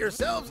to get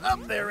yourselves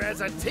up there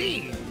as a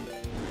team.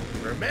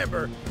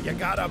 Remember, you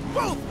gotta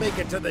both make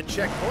it to the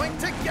checkpoint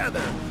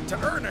together to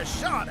earn a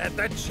shot at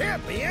the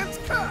Champions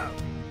Cup.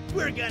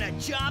 We're gonna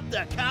chop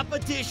the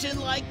competition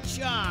like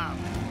chop.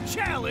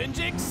 Challenge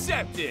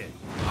accepted.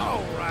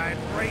 All right,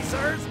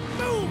 racers,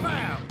 move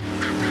out.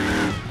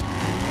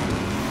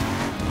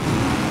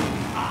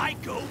 I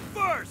go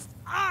first.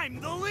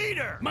 I'm the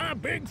leader. My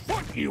big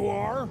foot you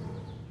are.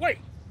 Wait,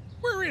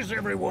 where is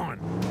everyone?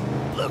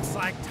 Looks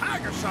like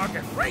Tiger Shark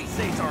and Race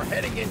Ace are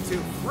heading into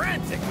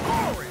Frantic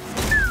Forest.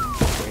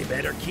 They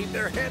better keep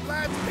their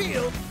headlights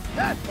peeled.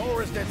 That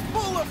forest is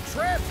full of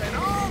traps and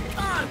all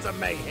kinds of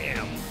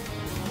mayhem.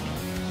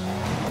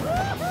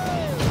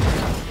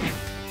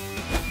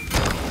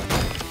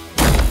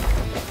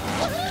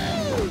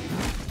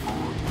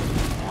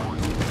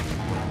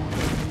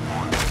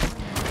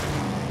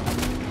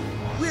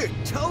 We're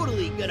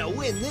totally gonna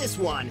win this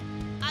one.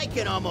 I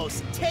can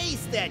almost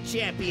taste that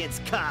Champions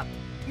Cup.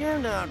 You're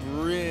not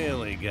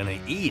really gonna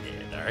eat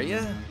it, are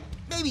you?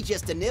 Maybe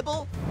just a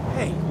nibble.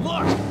 Hey,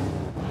 look!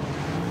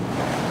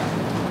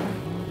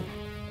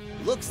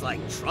 Looks like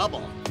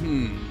trouble.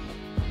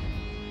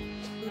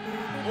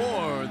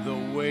 Or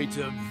the way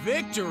to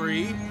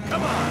victory.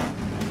 Come on!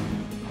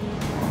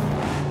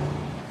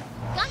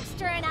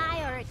 Gungster and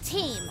I are a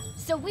team,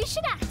 so we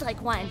should act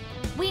like one.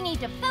 We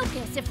need to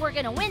focus if we're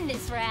gonna win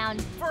this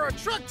round. For a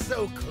truck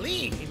so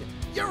clean,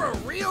 you're a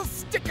real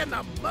stick in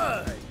the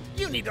mud.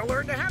 You need to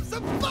learn to have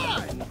some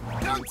fun.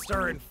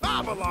 Gungster and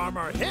 5 Alarm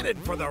are headed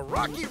for the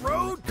Rocky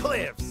Road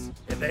Cliffs.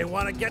 If they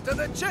want to get to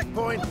the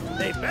checkpoint,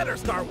 they better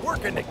start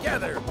working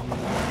together.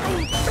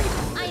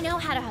 I know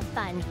how to have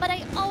fun, but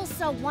I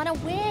also want to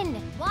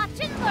win. Watch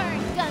and learn,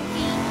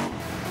 Gunky.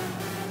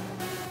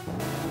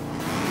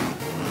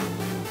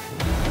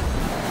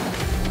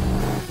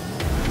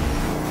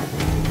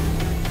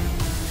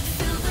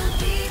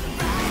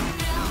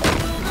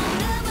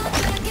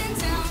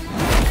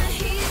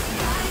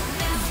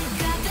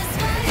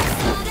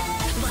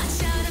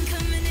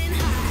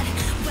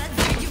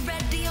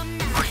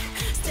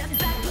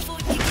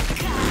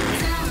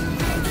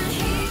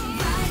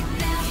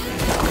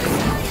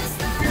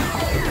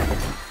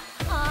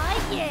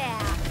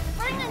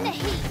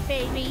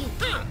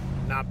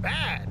 Not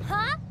bad.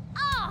 Huh?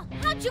 Oh,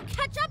 how'd you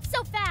catch up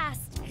so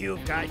fast?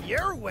 You've got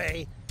your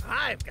way,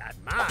 I've got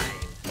mine.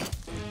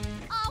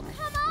 Oh,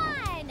 come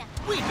on!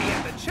 We'd be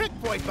at the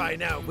checkpoint by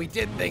now if we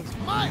did things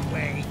my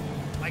way.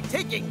 Like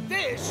taking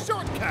this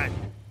shortcut.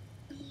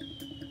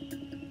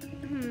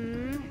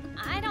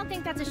 I don't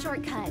think that's a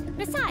shortcut.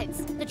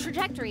 Besides, the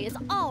trajectory is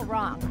all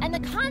wrong, and the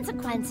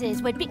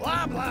consequences would be—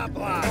 Blah, blah,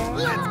 blah.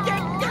 Let's get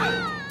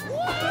going!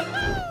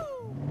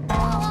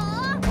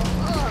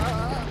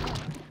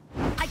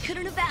 I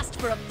couldn't have asked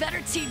for a better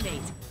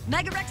teammate.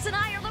 MEGA-WREX and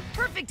I are the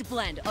perfect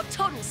blend of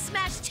total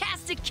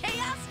smash-tastic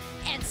chaos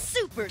and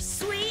super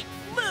sweet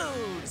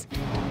moves.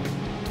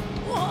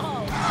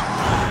 Whoa!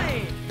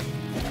 Alright!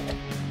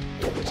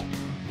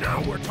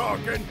 Now we're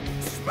talking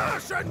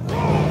smash and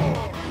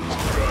roar!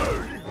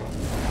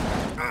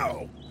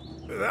 Ow!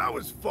 That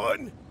was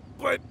fun,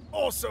 but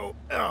also,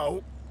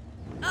 ow.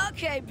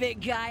 Okay,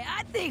 big guy,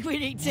 I think we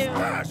need to—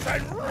 Smash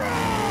and roar!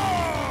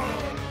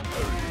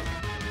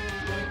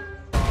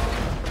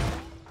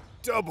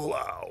 Double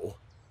ow.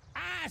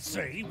 I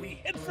say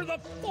we head for the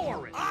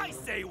forest. I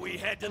say we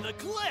head to the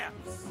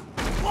cliffs.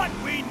 What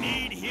we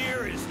need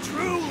here is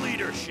true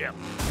leadership.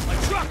 A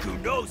truck who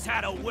knows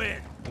how to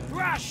win.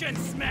 Thrash and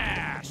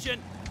smash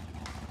and...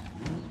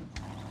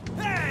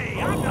 Hey,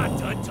 I'm not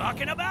done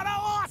talking about how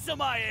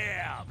awesome I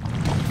am.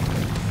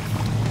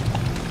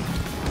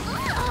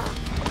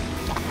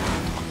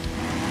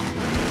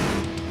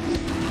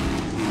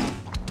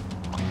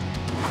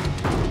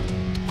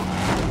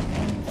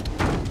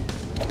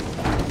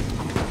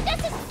 This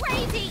is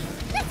crazy!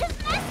 This is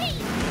messy!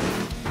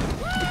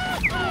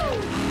 Woo-hoo!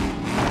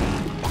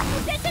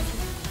 This is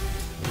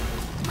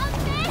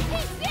amazing!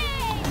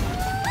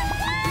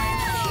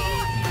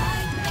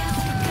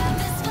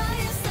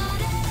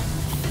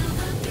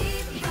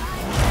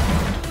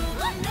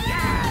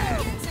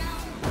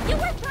 You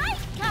were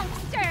right,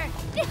 Gangster!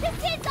 This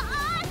is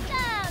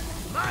awesome!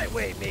 My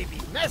way may be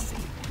messy,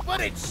 but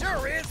it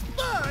sure is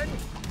fun!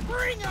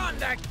 Bring on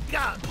the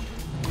gunk!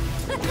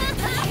 Bring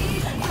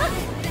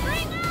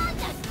on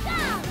the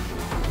stuff!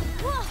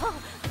 Whoa!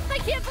 I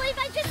can't believe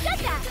I just did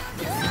that!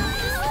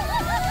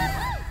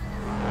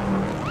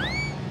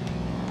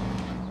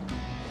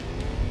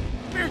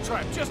 Beer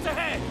trap just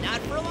ahead.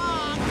 Not for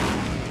long.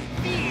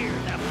 Fear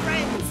the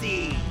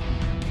frenzy.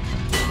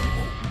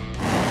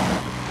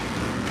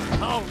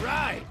 All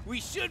right, we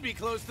should be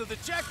close to the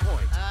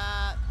checkpoint.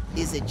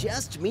 Is it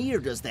just me, or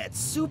does that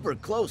super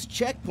close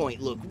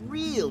checkpoint look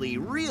really,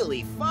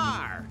 really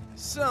far?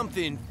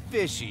 Something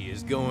fishy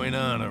is going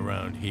on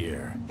around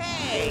here.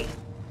 Hey!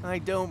 I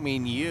don't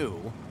mean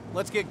you.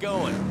 Let's get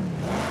going.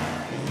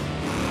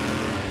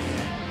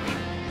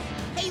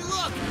 Hey,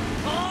 look!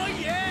 Oh,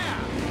 yeah!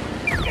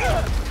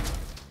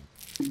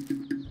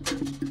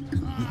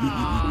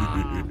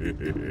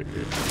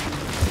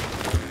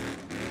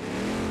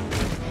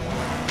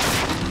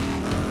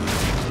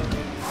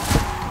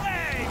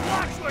 Hey,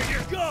 watch where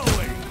you're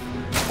going!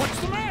 What's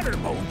the matter,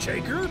 Bone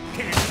Shaker?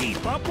 Can't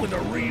keep up with a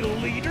real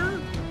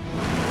leader?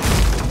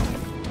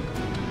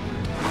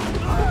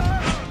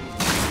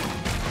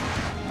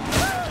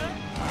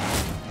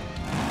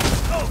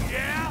 Oh,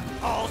 yeah?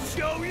 I'll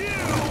show you!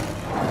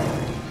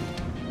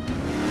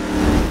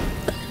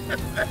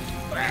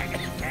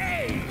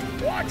 Hey,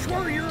 watch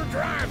where you're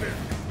driving.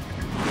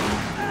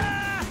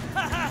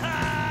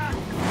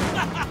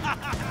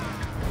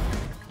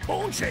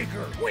 Bone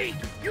Shaker, wait!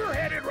 You're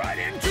headed right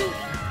into...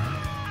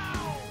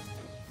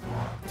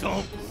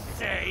 Don't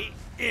say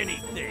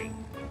anything.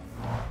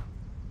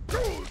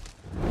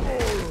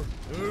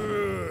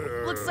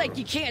 Looks like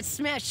you can't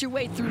smash your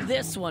way through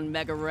this one,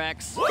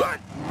 MEGA-WREX. What?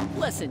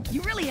 Listen,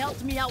 you really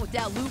helped me out with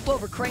that loop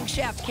over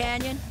Crankshaft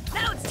Canyon.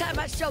 Now it's time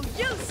I show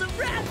you some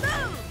rad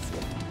moves!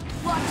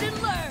 Watch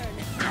and learn!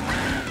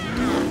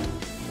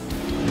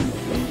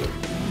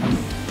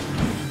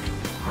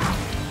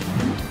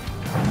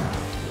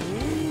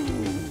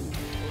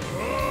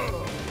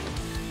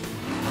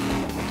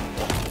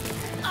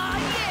 Oh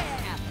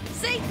yeah!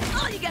 See?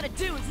 All you gotta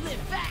do is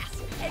live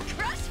fast and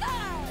crush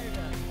hard!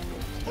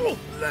 Oh,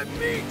 let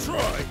me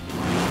try.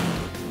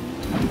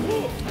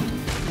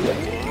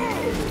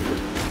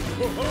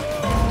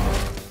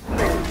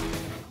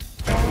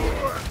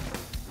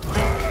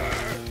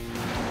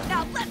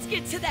 Now let's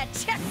get to that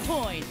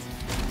checkpoint!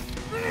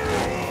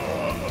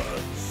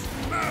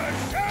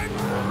 Smash and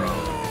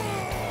roll!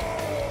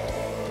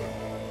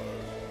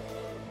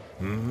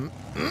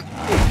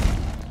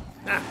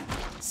 Ah,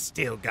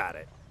 still got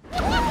it.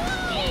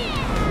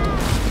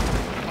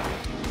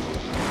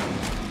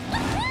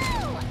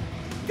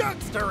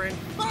 Gangster and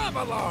Bomb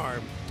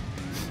Alarm!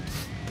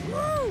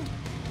 Woo!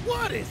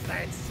 What is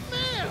that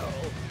smell?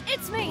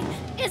 It's me!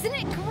 Isn't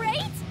it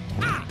great?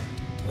 Ah!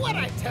 What'd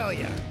I tell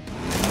ya?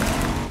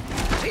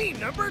 Team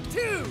number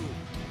 2!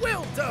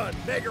 Well done,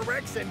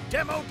 MEGA-WREX and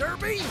Demo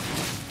Derby!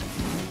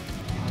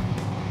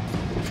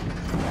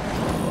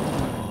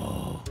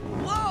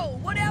 Whoa!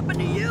 What happened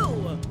to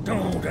you?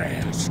 Don't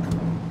ask.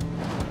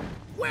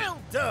 Well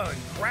done,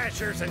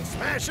 Crashers and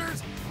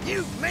Smashers!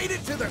 You've made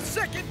it to the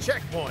second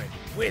checkpoint,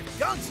 with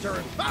Gangster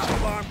and Foul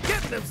Alarm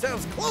getting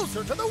themselves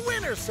closer to the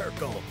winner's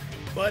circle.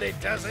 But it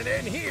doesn't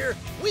end here.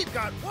 We've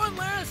got one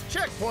last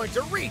checkpoint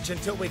to reach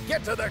until we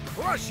get to the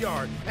Crush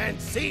Yard and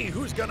see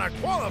who's gonna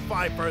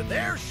qualify for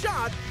their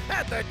shot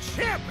at the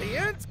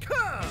Champions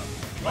Cup.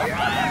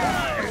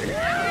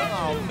 Yeah!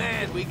 Oh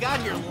man, we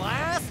got here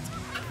last?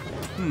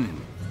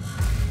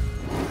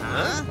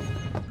 Huh?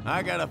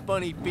 I got a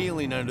funny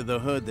feeling under the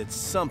hood that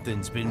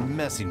something's been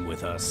messing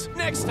with us.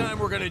 Next time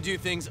we're gonna do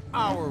things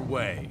our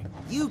way.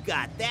 You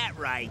got that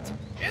right.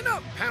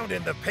 Enough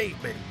pounding the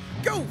pavement.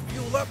 Go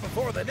fuel up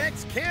before the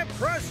next Camp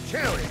Crush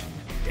Challenge.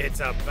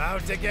 It's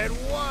about to get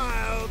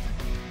wild.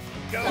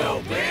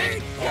 Go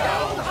big, go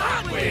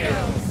Hot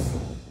Wheels!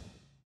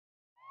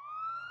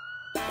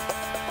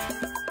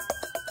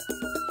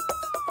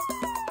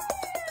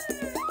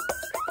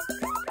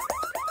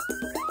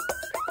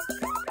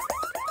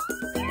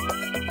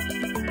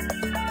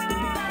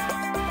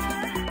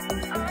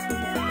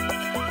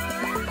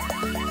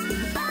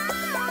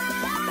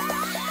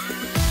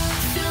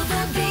 Feel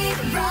the beat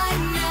right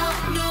now.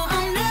 No,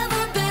 I'm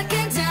never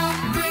backing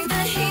down. Bring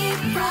the heat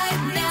right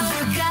now.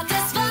 You got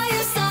this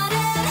fire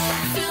started.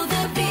 Feel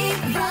the beat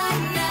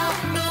right now.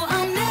 No,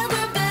 I'm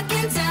never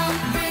backing down.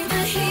 Bring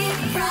the heat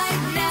right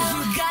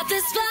now. You got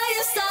this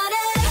fire started.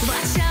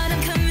 Watch out,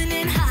 I'm coming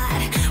in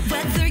hot.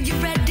 Whether you're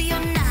ready or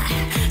not,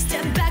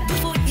 step back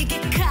before you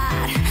get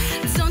caught.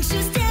 Don't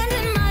you stand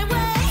in my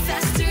way.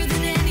 Faster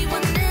than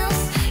anyone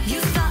else. You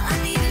thought I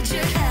needed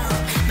your help,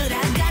 but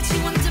I got you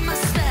under my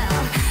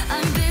spell.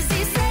 I'm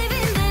busy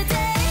saving the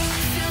day.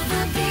 Feel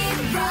the beat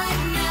right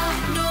now.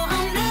 No,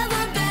 I'm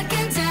never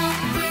backing down.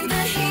 Bring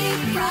the heat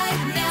right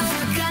now.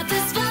 You got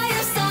this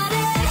fire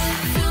started.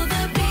 Feel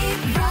the beat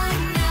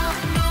right now.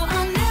 No,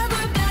 I'm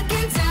never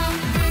backing down.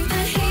 Bring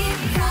the heat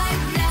right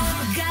now.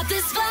 You got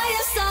this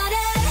fire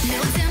started. No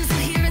damsel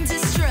here in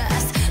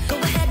distress. Go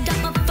ahead,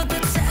 I'm up for the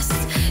test.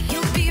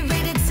 You'll be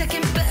rated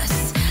second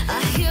best. I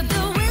hear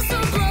the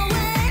whistle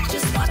blowing.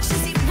 Just watch and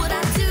see what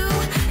I do.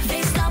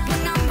 They stop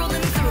when I'm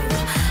rolling through.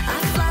 I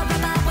fly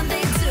right by when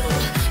they do.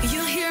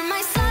 You hear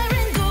my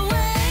siren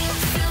going.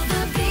 Feel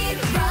the beat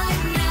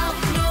right now.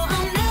 No,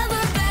 I'm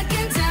never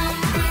backing down.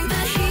 Bring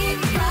the heat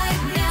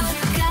right now.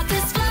 You got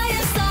this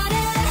fire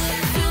started.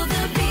 Feel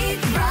the beat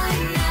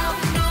right now.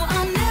 No,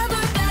 I'm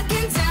never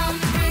backing down.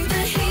 Bring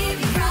the heat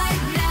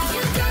right now.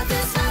 You got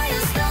this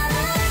fire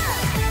started.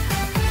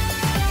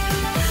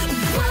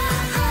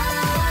 Whoa.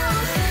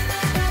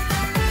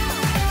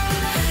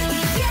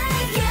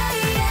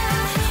 Yeah.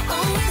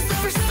 Always the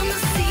first on the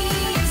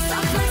scene.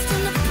 Stop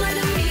wasting the play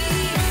to me.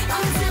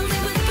 I'm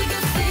dealing with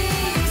bigger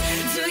things.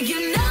 Do you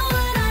know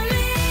what I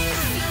mean?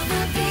 Feel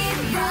the beat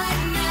right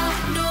now.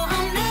 No,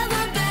 I'm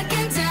never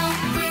backing down.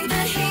 Bring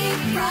the heat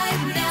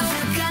right now.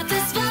 You got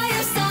this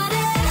fire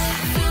started.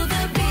 Feel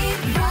the beat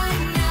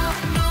right now.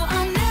 No,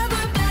 I'm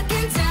never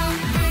backing down.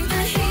 Bring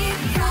the heat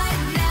right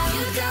now.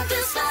 You got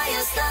this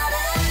fire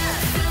started.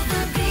 Feel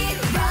the beat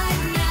right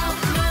now.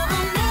 No,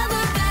 I'm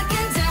never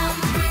backing down.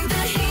 Bring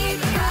the heat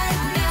right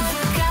now.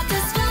 You got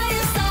this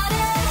fire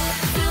started.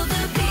 Feel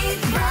the beat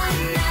right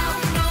now.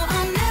 No,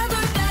 I'm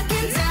never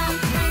backing down.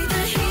 Bring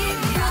the heat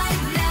right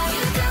now.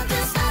 You got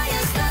this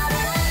fire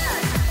started.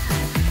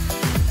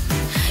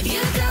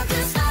 You got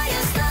this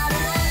fire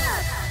started.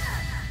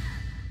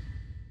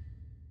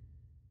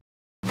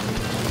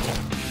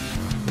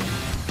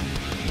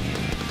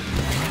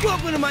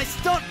 Welcome to my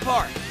stunt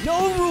park.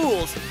 No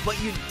rules,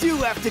 but you do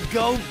have to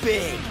go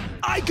big.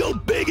 I go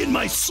big in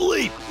my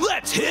sleep.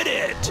 Let's hit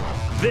it.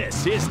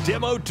 This is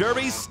Demo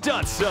Derby's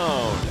Stunt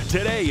Zone.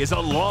 Today is a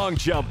long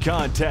jump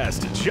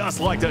contest, just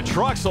like the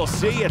trucks we'll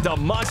see at the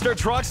Monster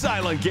Trucks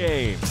Island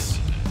Games.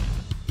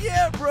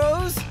 Yeah,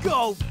 bros,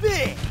 go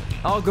big.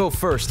 I'll go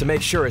first to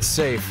make sure it's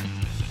safe.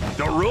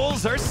 The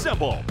rules are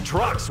simple.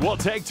 Trucks will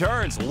take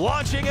turns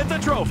launching at the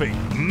trophy.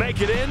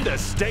 Make it in to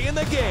stay in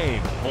the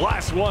game.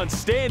 Last one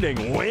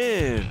standing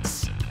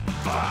wins.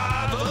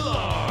 5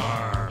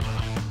 alarm.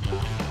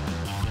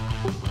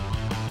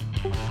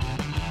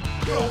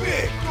 Go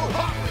big, go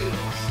Hot Wheels.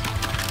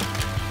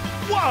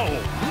 Whoa!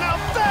 Now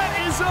that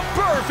is a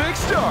perfect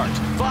start.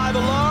 5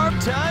 alarm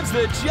times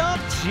the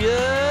jump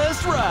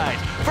just right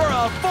for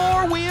a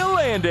 4-wheel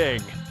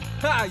landing.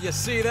 Ha, you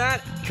see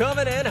that?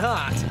 Coming in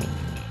hot.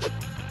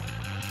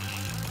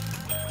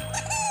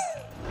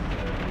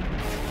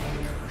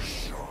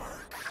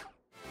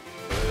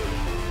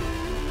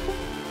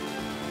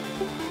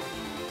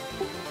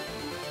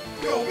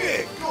 Go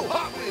big, go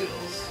Hot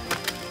Wheels.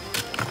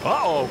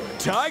 Uh-oh,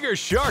 Tiger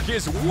Shark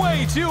is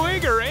way too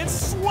eager and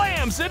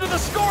slams into the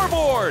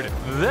scoreboard.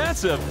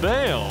 That's a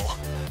fail.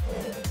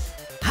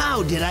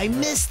 How did I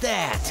miss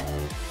that?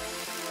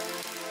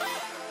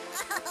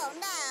 Oh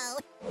no.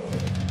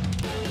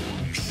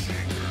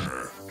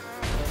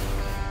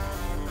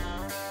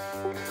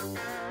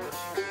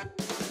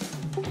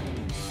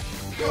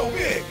 Go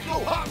big, go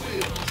Hot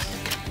Wheels.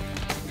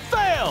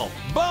 Fail!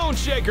 Bone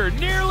Shaker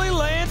nearly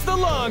lands the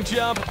long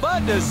jump, but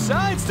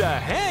decides to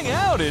hang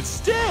out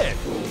instead.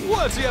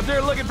 What's he up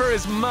there looking for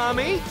his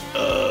mommy?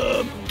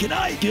 Can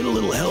I get a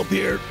little help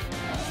here?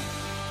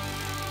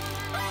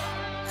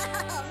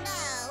 Oh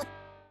no.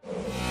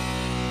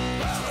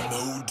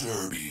 Demo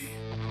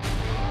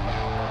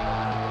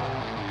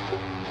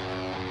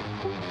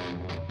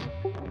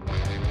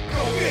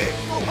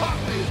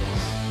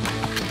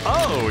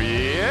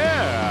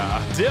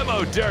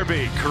Demo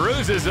Derby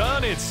cruises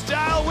on in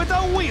style with a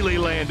wheelie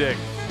landing.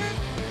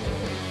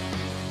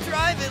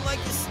 Drive it like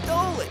you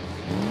stole it.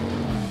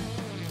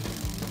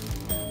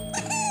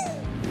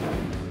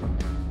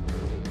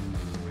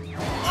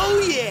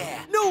 Oh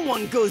yeah! No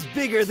one goes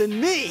bigger than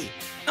me!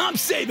 I'm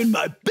saving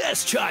my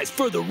best tries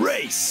for the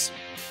race.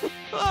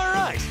 All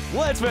right,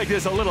 let's make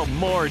this a little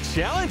more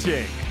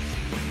challenging.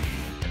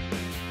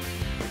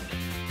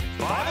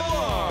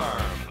 5-alarm.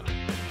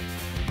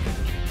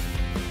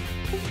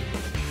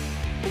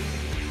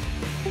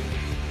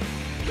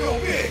 Go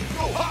big,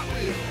 go Hot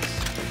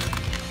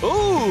Wheels.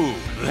 Ooh,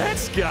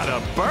 that's gotta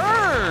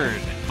burn.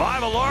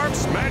 5-alarm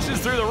smashes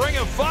through the ring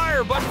of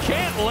fire but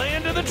can't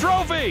land to the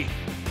trophy.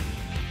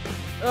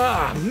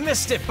 Ah,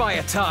 missed it by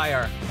a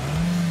tire.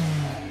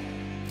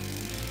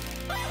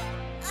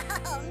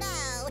 Oh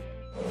no!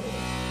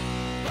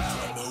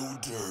 Demo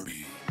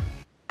Derby.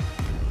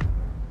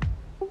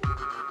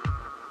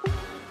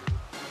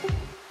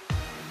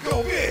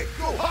 Go big,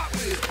 go Hot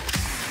Wheels.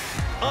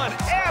 An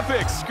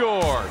epic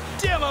score!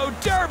 Demo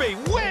Derby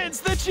wins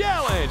the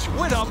challenge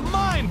with a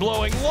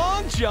mind-blowing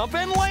long jump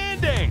and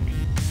landing.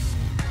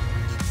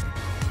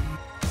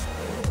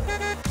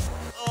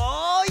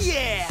 Oh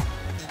yeah!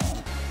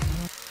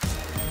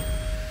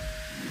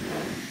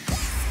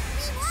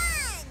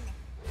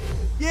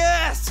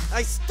 Yes!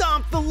 I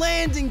stomped the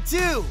landing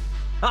too!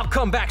 I'll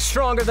come back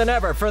stronger than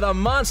ever for the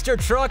Monster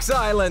Trucks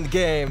Island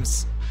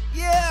games.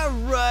 Yeah,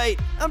 right.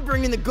 I'm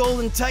bringing the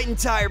Golden Titan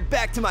tire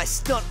back to my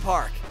stunt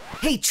park.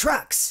 Hey,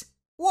 Trucks,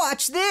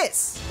 watch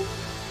this.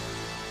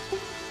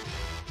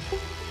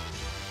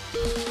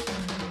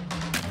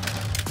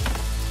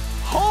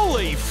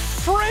 Holy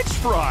French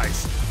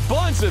fries!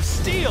 Buns of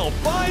Steel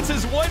finds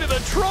his way to the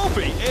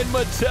trophy, and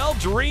Mattel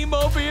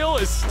Dreammobile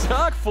is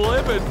stuck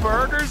flipping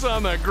burgers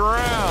on the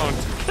ground.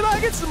 Can I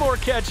get some more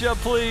ketchup,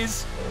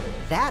 please?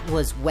 That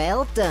was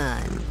well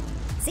done.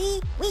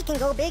 See, we can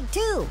go big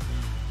too.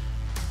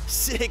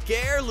 Sick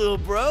air, little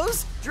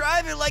bros.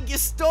 Drive it like you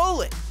stole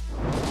it.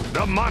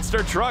 The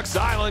Monster Trucks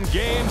Island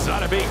games ought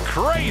to be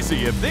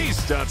crazy if these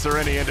stunts are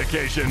any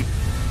indication.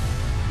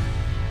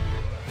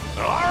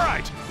 All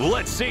right,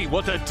 let's see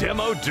what the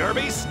Demo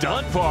Derby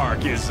Stunt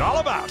Park is all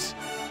about.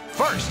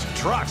 First,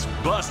 trucks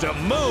bust a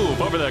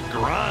move over the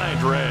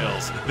grind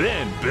rails,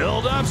 then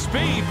build up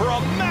speed for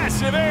a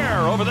massive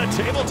air over the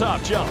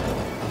tabletop jump.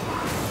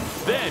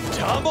 Then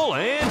tumble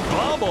and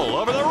bumble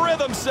over the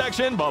rhythm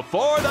section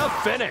before the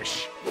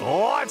finish.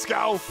 Let's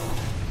go.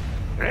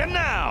 And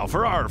now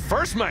for our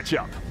first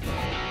matchup.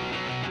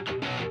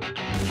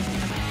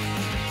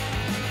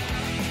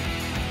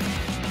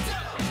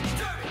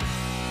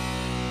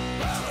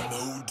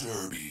 Demo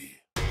Derby.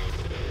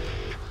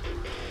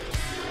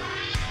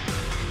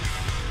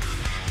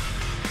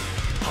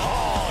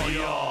 Oh,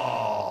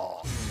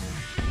 y'all.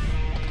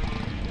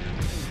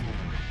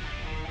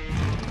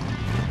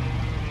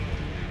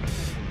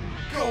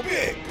 Go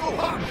big, go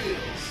Hot Wheels.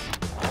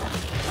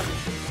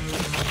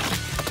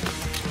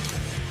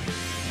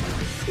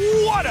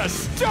 What a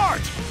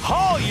start!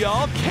 All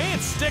y'all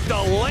can't stick the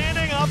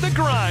landing off the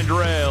grind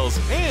rails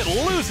and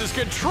loses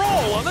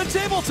control on the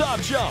tabletop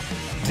jump.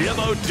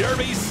 Demo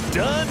Derby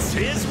stunts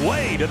his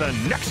way to the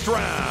next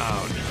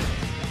round.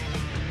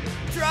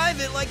 Drive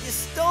it like you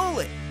stole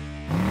it.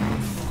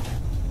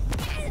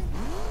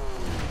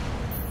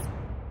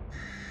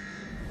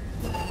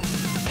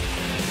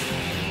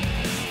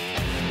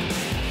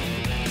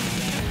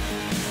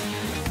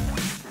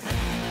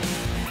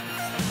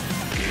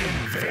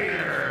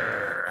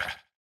 Invader.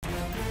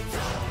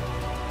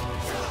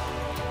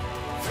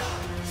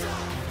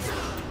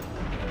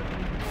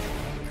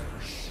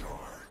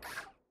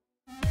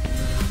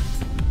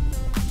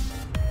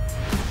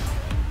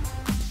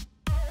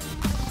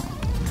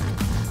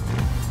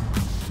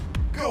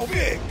 Go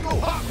big, go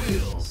Hot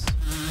Wheels.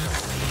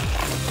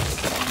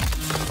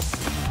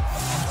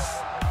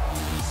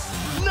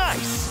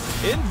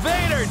 Nice!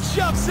 Invader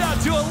jumps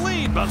out to a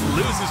lead, but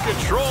loses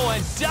control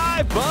and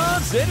dive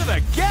bombs into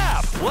the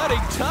gap, letting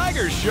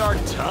Tiger Shark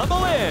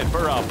tumble in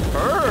for a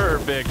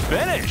perfect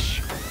finish.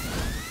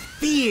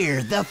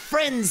 Fear the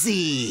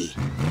frenzy.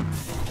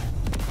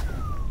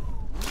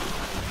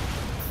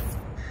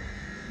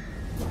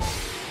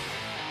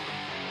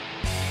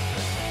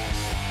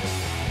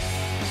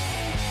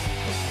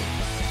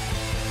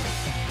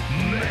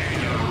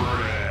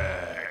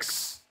 MEGA-WREX.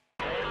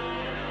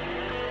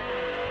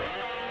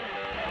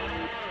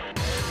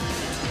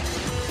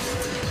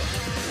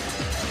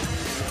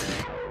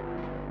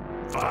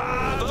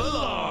 Five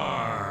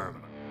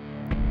alarm.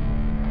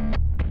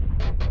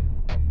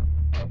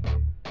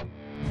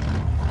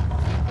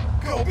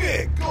 Go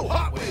big, go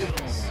Hot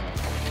Wheels.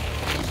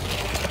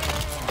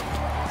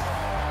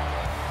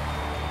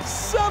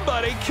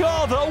 Somebody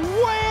call the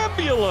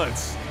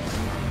ambulance.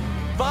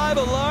 5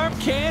 alarm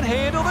can't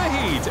handle the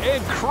heat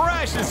and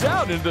crashes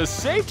out into the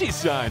safety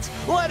signs,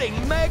 letting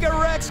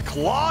MEGA-WREX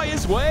claw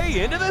his way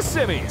into the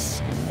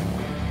semis.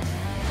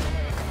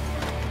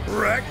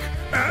 Wreck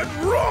and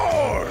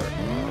roar.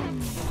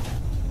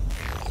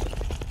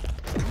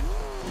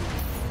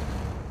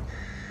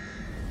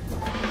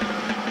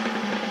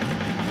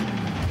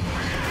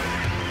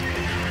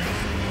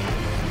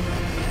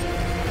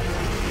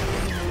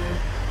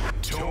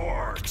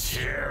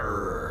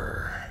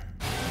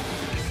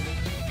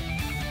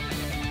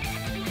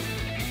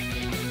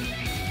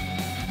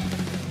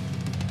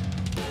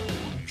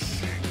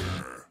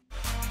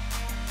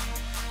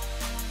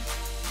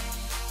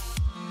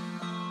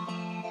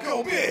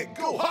 Go big,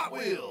 go Hot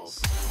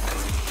Wheels!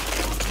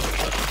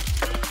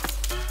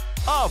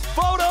 A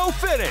photo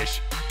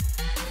finish!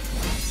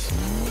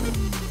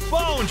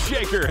 Bone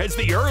Shaker has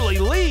the early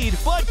lead,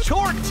 but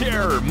Torque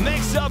Terror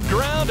makes up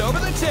ground over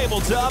the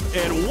tabletop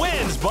and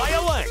wins by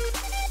a length.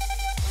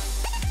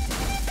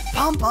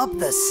 Pump up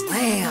the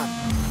slam.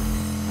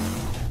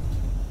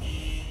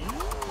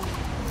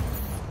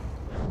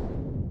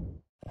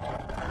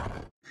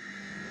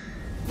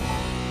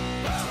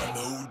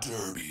 No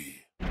derby.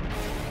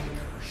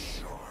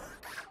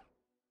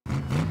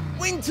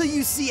 Wait until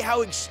you see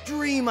how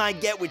extreme I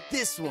get with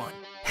this one.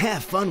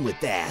 Have fun with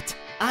that.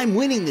 I'm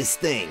winning this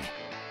thing.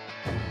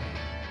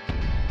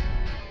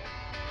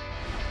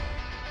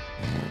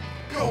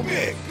 Go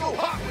big, go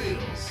Hot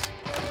Wheels!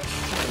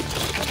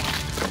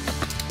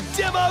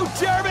 Demo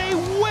Derby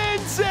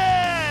wins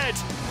it!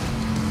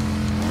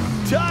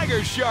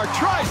 Tiger Shark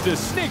tries to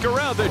sneak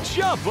around the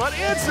jump, but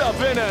ends up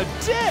in a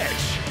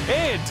ditch.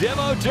 And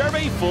Demo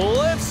Derby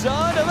flips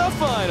on to the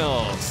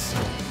finals.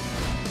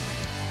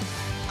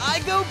 I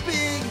go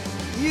big,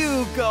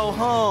 you go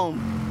home.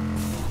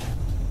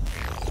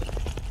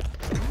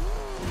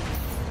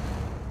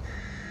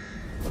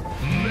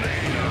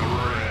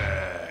 MEGA-WREX.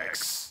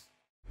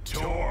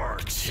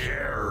 Torque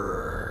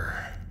Terror.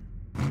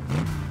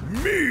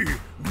 Me,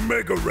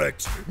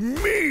 MEGA-WREX.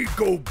 Me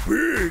go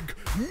big.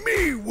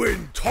 Me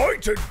win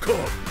Titan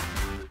Cup.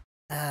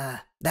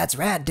 That's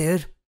rad,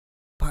 dude.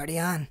 Party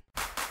on.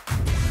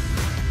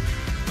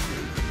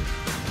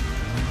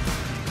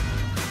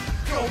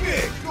 Go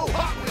big, go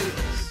Hot Wheels.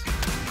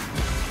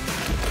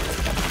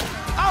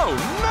 Oh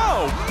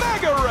no,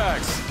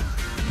 MEGA-WREX!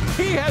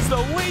 He has the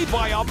lead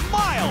by a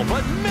mile,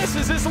 but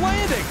misses his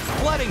landing,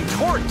 letting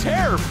Torque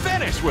Terror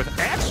finish with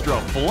extra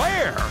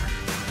flair.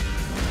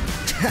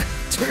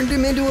 Turned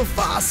him into a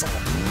fossil.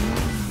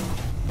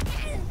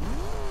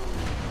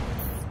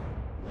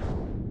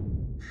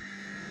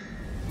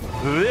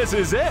 This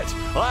is it.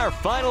 Our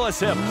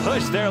finalists have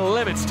pushed their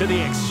limits to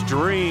the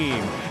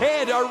extreme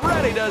and are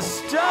ready to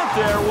stunt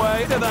their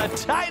way to the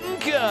Titan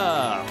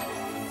Cup.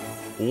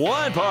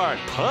 One part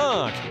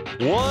punk,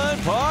 one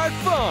part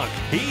funk.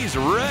 He's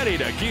ready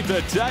to keep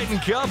the Titan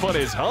Cup on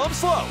his home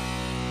slope.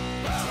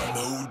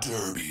 No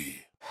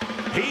derby.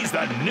 He's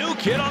the new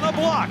kid on the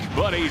block,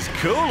 but he's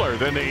cooler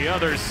than the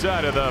other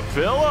side of the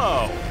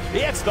pillow.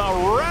 It's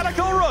the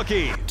radical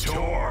rookie,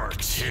 Torque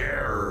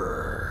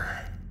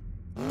Terror.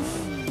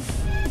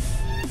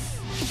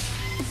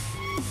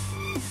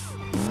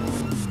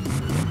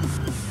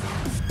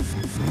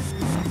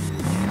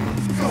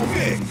 Go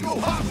big, go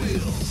Hot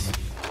Wheels.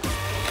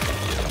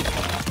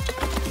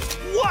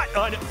 What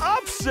an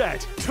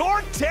upset!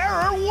 Torque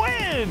Terror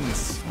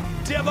wins!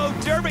 Demo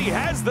Derby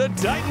has the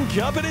Titan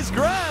Cup in his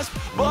grasp,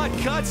 but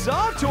cuts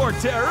off Torque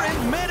Terror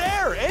in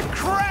midair and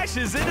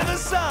crashes into the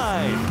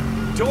side.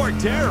 Torque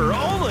Terror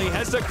only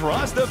has to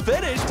cross the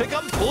finish to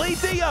complete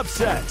the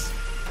upset.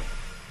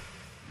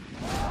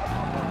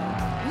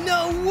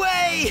 No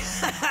way!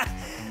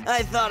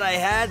 I thought I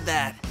had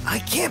that. I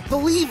can't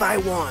believe I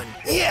won.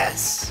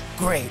 Yes!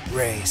 Great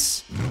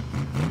race.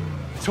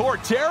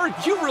 Torque Terror,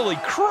 you really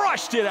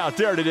crushed it out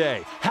there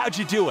today. How'd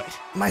you do it?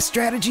 My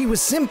strategy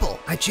was simple.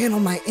 I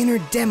channeled my inner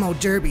Demo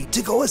Derby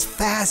to go as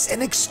fast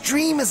and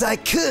extreme as I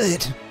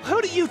could.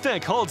 Who do you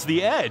think holds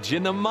the edge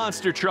in the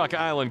Monster Truck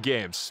Island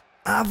games?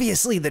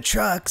 Obviously the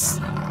trucks.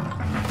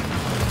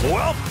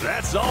 Well,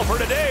 that's all for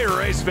today,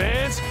 race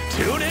fans.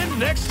 Tune in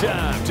next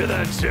time to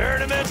the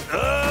Tournament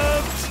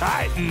of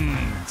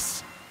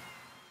Titans.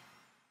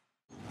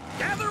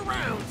 Gather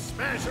round,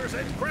 Smashers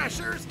and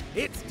Crashers.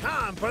 It's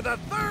time for the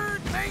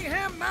third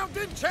Mayhem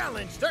Mountain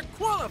Challenge to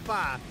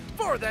qualify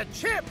for the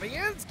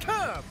Champions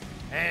Cup.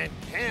 And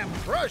Camp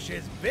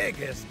Crush's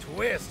biggest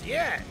twist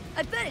yet.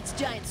 I bet it's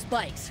giant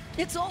spikes.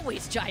 It's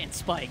always giant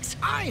spikes.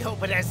 I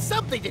hope it has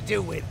something to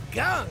do with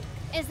gunk.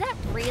 Is that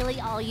really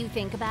all you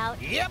think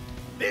about? Yep,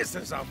 this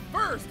is a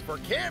first for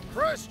Camp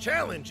Crush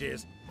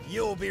challenges.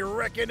 You'll be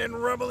wrecking and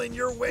rumbling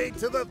your way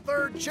to the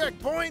third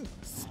checkpoint,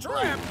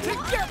 strapped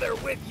together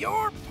with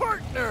your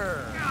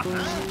partner.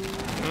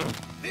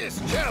 This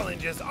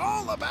challenge is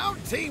all about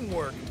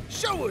teamwork.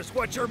 Show us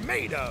what you're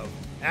made of.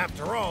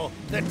 After all,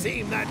 the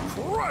team that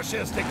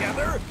crushes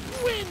together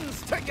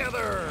wins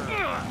together.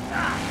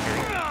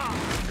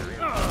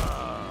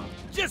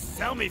 Just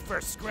sell me for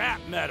scrap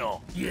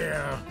metal.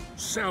 Yeah,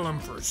 sell them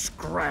for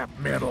scrap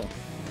metal.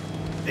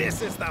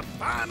 This is the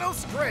final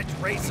stretch,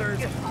 racers.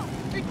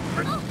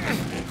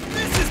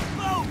 This is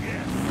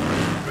bogus.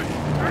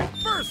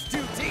 First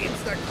two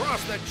teams that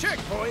cross the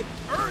checkpoint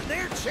earn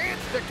their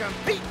chance to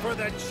compete for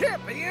the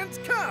Champions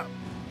Cup.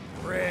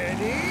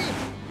 Ready?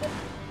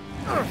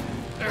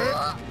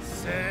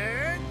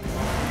 Set,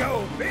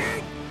 go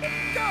big,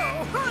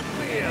 go Hot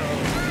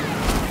Wheels!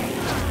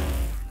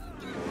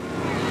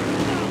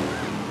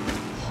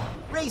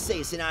 Race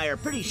Ace and I are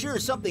pretty sure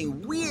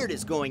something weird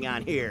is going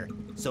on here,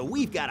 so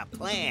we've got a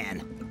plan.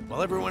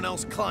 While everyone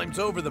else climbs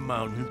over the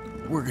mountain,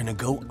 we're gonna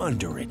go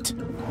under it.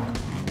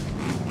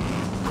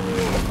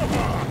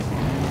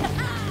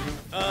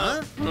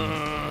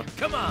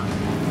 Come on.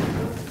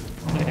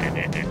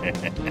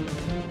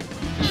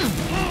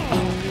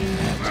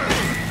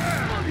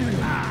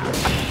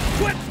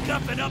 Quit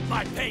scuffing up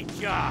my paint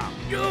job!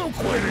 You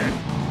quit it!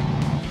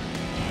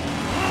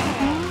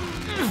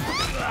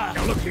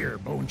 Now look here,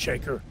 Bone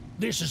Shaker.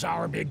 This is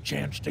our big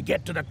chance to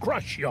get to the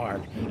crush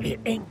yard. It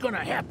ain't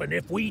gonna happen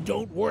if we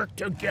don't work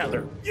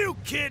together. You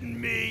kidding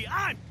me?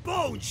 I'm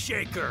Bone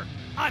Shaker.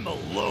 I'm a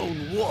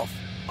lone wolf.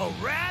 A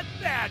rad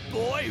bad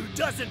boy who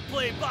doesn't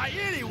play by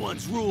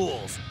anyone's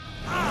rules.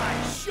 I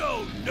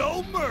show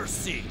no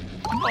mercy.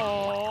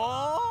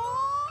 Aww.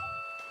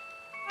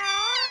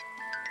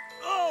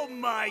 Oh,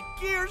 my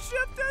gear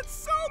shift, that's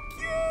so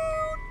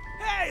cute!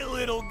 Hey,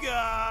 little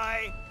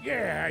guy!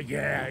 Yeah,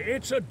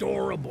 it's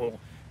adorable.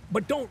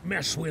 But don't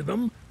mess with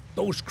them.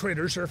 Those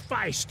critters are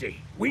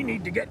feisty. We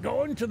need to get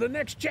going to the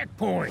next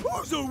checkpoint.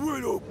 Who's a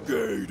little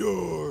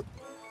gator?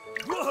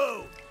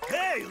 Whoa!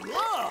 Hey,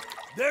 look!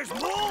 There's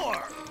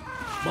more!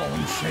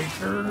 Bone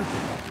Shaker,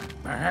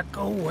 back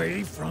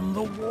away from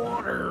the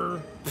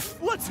water.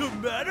 What's the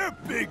matter,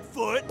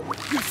 Bigfoot?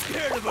 You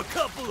scared of a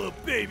couple of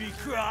baby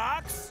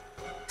crocs?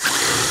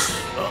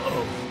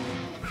 Uh-oh.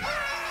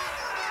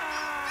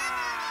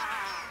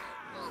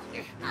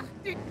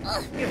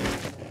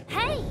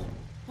 Hey,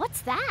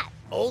 what's that?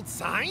 Old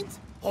signs?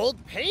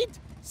 Old paint?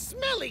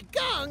 Smelly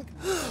gunk?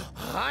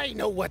 I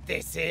know what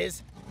this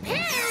is.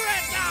 Paradise!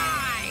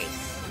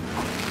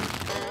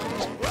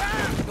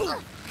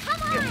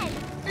 Come on!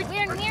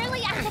 We're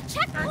nearly at the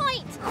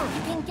checkpoint!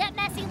 You can get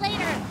messy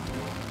later.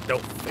 No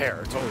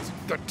fair. It's always a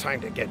good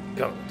time to get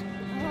gunked.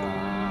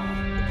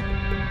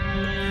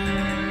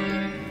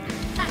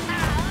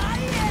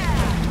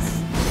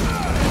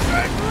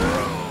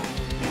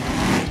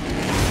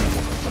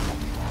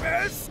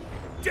 Best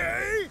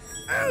day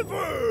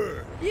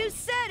ever! You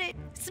said it!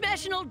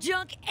 Smashing old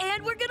junk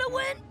and we're gonna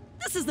win?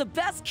 This is the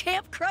best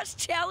Camp Crush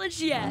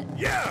challenge yet!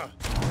 Yeah!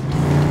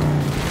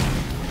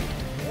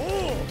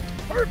 Oh,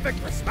 perfect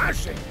for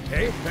smashing!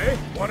 Hey,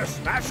 wanna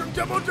smash some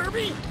Demo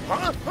Derby?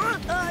 Huh?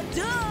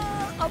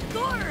 Duh! Of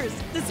course!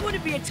 This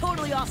wouldn't be a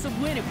totally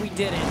awesome win if we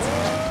didn't!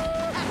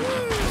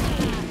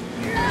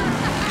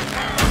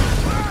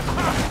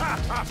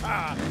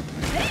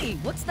 Hey,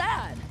 what's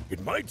that?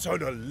 It might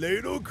sound a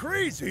little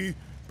crazy,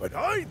 but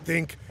I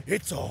think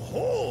it's a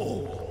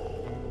hole.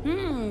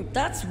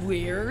 That's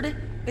weird.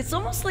 It's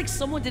almost like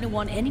someone didn't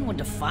want anyone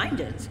to find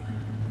it.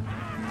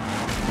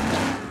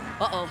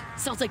 Uh-oh,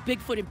 sounds like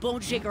Bigfoot and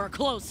Bone Shaker are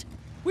close.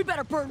 We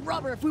better burn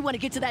rubber if we want to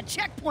get to that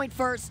checkpoint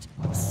first.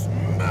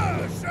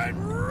 Smash and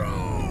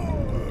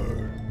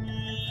roar!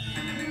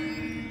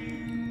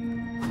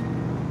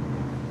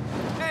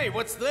 Hey,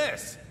 what's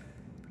this?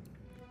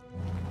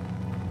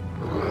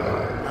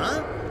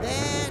 Huh?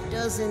 That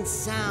doesn't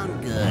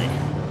sound good.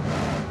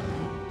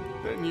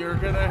 Then you're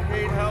gonna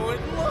hate how it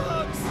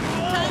looks.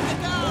 Time to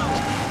go!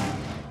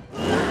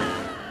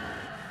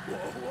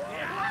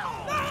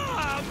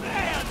 Ah,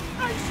 man!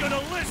 I should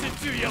have listened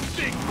to you,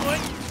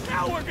 Bigfoot!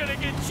 Now we're gonna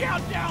get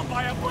chowed down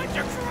by a bunch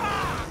of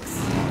crocs!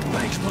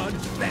 Thanks, bud.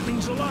 That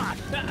means a lot.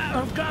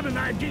 I've got an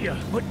idea,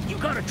 but you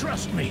gotta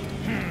trust me.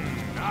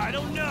 I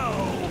don't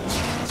know.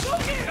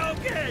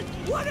 Okay.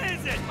 What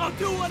is it? I'll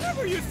do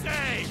whatever you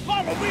say.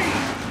 Follow me!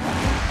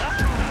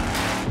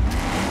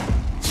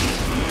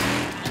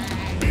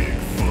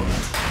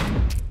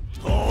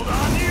 Hold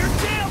on to your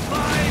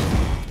tailpipe.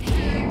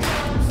 Here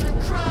comes the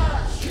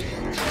crush.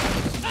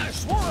 I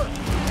swore!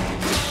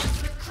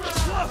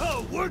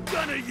 Whoa, we're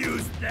gonna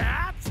use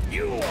that?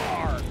 You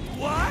are!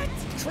 What?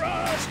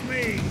 Trust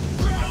me!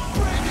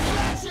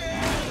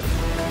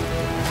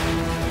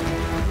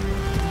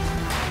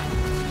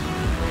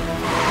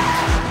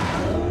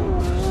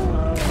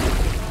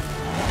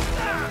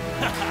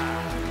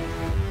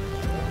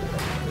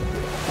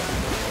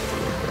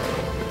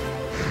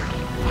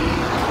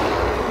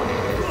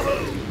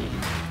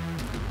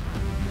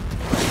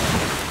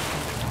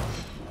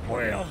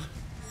 Well,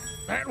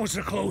 that was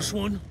a close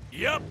one.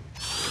 Yep.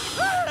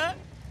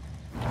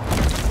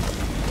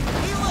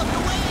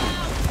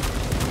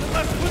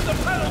 Let's put the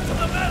pedal to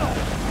the metal!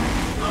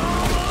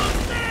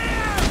 Almost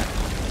there!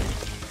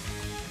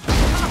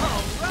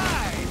 All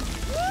right!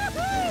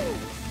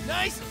 Woohoo!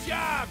 Nice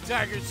job,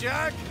 Tiger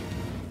Shark!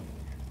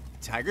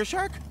 Tiger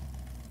Shark?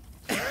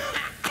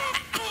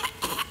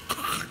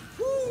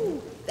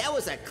 Whew, that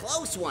was a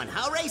close one,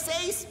 huh, Race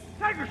Ace?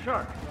 Tiger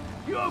Shark,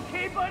 you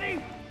okay,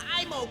 buddy?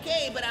 I'm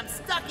okay, but I'm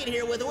stuck in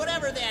here with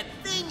whatever that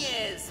thing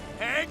is.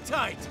 Hang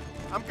tight.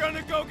 I'm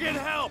gonna go get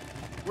help.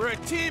 We're a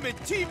team and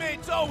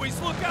teammates always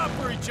look out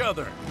for each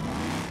other.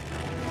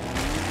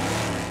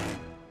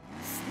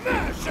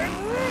 Smash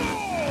and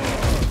roar!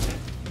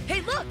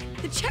 Hey, look!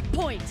 The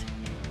checkpoint!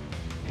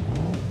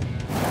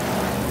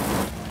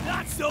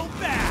 Not so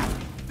bad.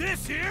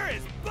 This here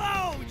is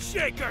Bone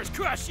Shaker's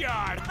Crush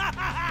Yard. Ha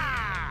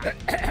ha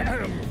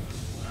ha!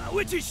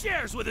 Which he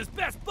shares with his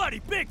best buddy,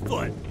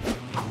 Bigfoot.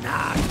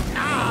 Knock,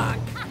 knock!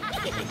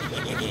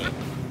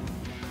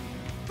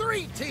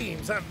 3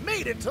 teams have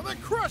made it to the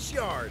crush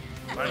yard,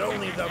 but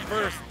only the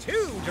first 2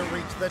 to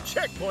reach the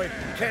checkpoint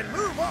can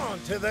move on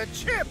to the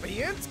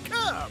Champions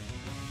Cup.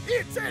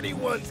 It's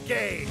anyone's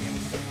game.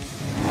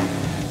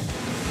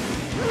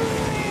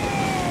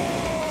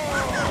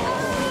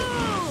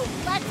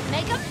 Let's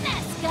make a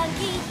mess,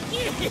 Gunky!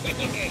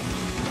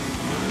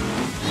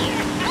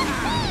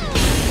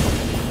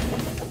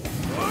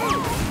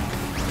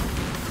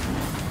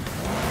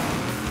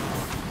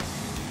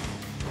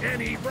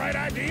 Any bright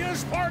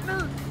ideas,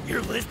 partner?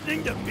 You're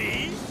listening to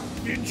me?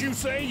 Didn't you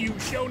say you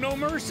show no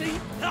mercy?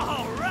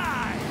 All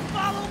right,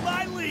 follow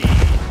my lead.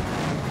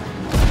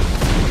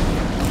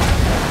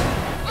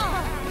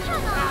 Oh,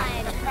 come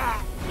on!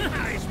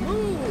 Nice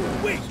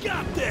move! We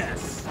got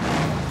this.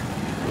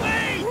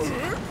 Wait!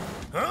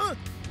 Huh?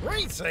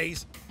 Race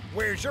Ace?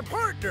 Where's your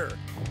partner?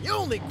 You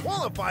only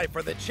qualify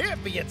for the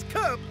Champions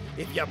Cup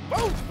if you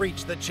both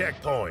reach the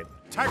checkpoint.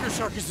 Tiger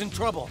Shark is in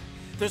trouble.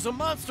 There's a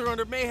monster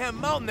under Mayhem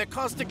Mountain that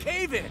caused a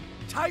cave-in.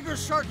 Tiger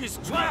Shark is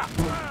trapped.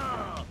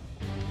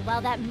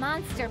 Well, that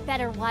monster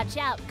better watch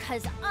out,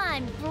 cause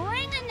I'm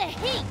bringing the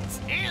heat!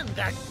 And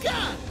the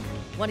gun!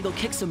 Wanna go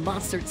kick some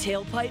monster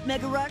tailpipe,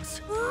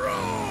 MEGA-WREX?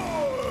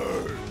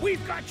 Roar!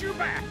 We've got your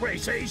back,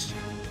 Race Ace.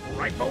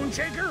 Right, Bone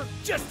Shaker?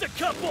 Just a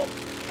couple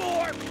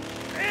more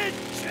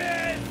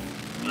inches.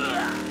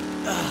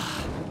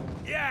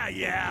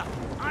 Yeah,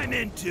 I'm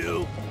in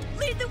too.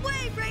 Lead the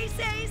way, Race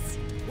Ace!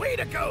 Way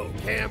to go,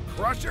 Camp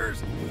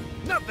Crushers!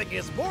 Nothing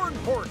is more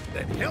important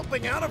than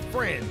helping out a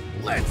friend.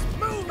 Let's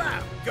move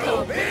out!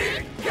 Go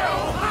big, go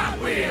Hot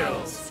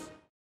Wheels!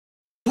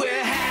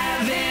 We're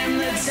having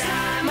the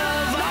time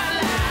of our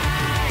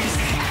lives.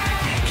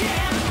 I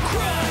can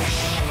crush.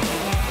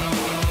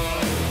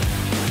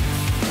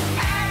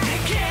 I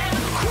can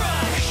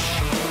crush.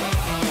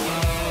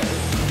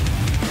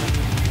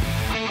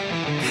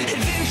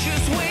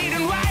 Adventures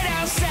waiting right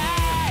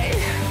outside.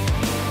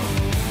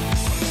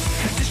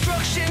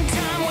 Destruction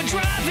time, we're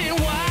driving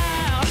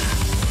wild.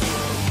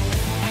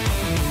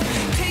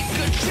 Take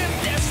a trip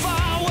that's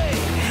far away.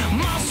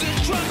 Monster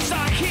trucks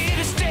are here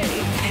to stay.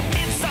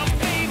 It's our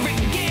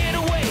favorite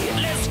getaway.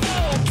 Let's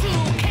go to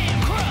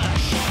Camp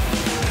Crush.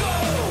 Go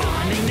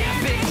on an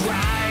epic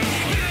ride.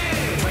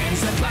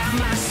 Friends are by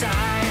my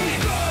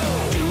side. Go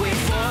do it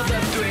for the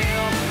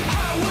thrill.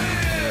 Hot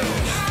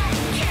Wheels.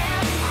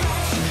 Camp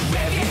Crush.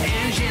 Rev your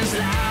engines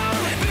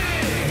loud.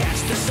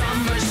 That's the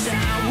summer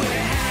sound.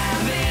 We're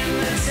having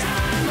the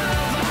time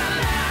of our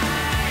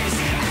lives.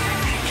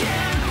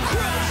 Camp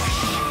Crush.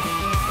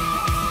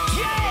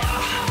 Yeah.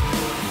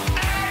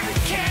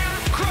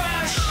 Camp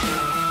Crush.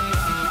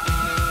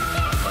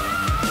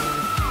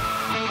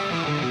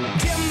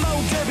 Demo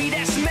derby,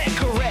 that's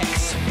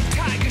MEGA-WREX.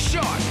 Tiger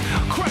Shark,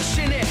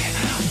 crushing it.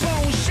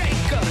 Bone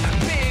Shaker,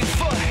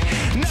 Bigfoot.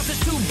 Nothing's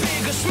too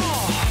big or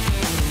small.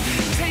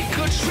 Take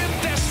a trip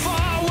that's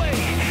far away.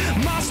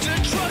 Monster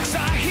trucks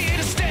are here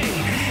to stay.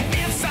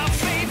 It's our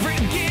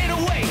favorite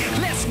getaway.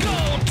 Let's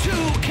go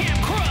to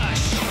Camp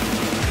Crush.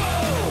 Go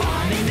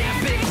on an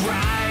epic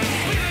ride.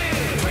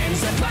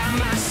 Friends are by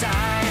my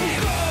side.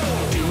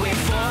 Do it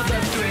for the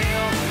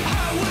thrill.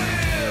 Hot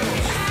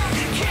Wheels.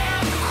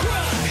 Camp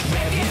Crush.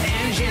 Rev your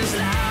engines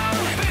loud.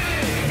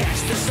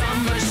 That's the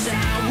summer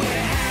sound.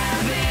 We're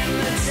having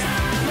the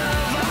time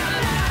of our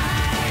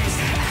lives.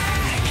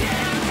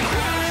 Camp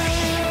Crush.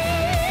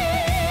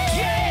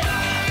 Yeah.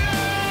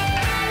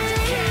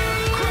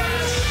 Camp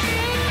Crush.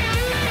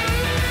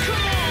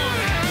 Come on.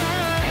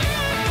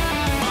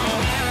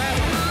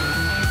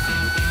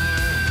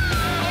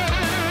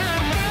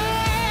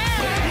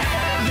 We're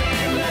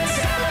having the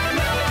time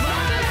of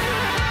our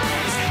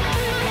lives.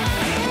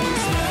 We're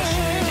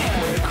smashing,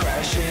 we're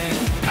crashing.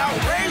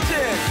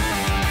 Outrageous!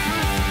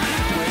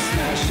 We're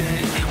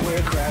smashing,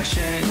 we're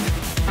crashing.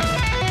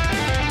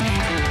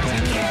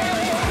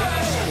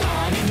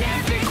 On an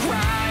epic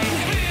ride.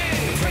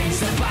 Friends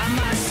are by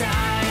my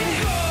side.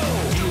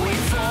 Do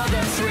it for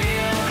the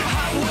thrill.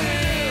 Hot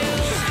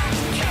Wheels.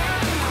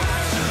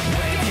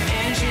 Wave your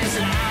engines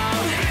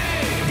loud.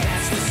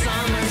 That's the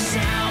summer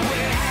sound.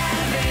 We're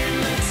having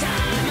the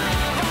time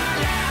of our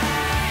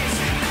lives.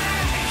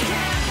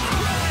 Camp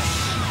Crush.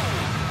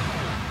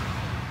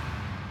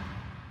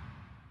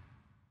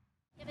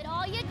 Give it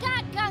all you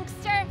got,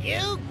 Gunkster!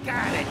 You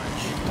got it!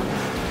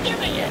 Give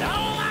me it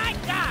all I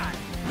got!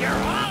 You're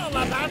all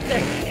about to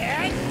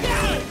get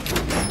done!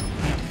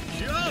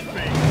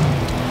 Jumping!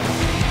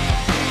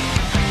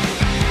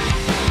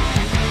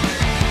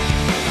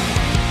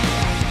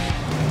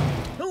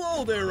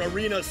 Hello there,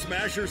 Arena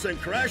Smashers and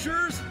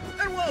Crashers,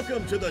 and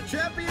welcome to the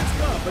Champions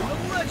Cup in the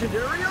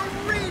legendary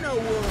Arena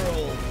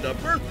World, the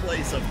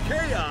birthplace of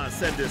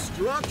chaos and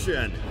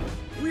destruction.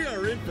 We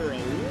are in for a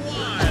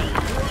wild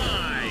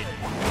ride.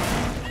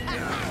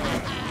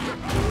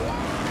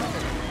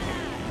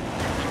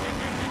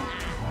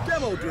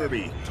 Demo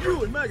Derby,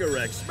 you and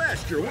MEGA-WREX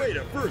smashed your way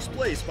to first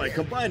place by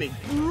combining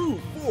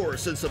brute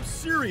force and some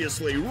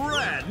seriously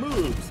rad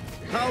moves.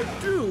 How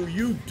do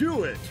you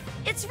do it?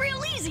 It's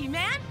real easy,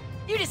 man.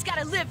 You just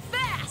gotta live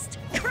fast.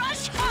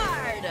 Crush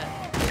hard.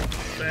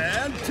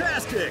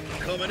 Fantastic!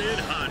 Coming in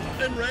hot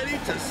and ready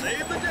to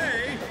save the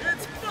day,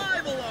 it's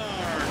 5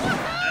 Alarm!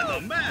 And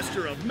the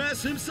master of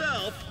badass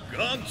himself,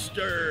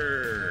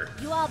 Gungster.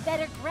 You all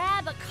better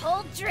grab a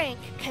cold drink,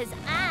 cause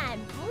I'm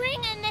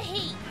bringing the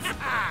heat.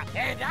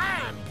 And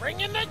I'm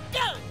bringing the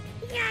gunk.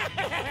 Yeah!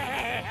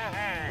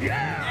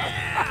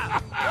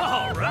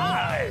 All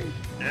right!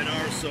 And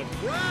our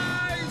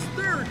surprise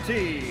third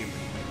team,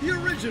 the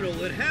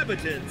original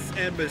inhabitants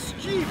and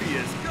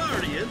mischievous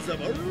guardians of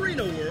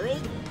Arena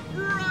World,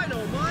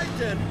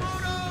 Rhinomite and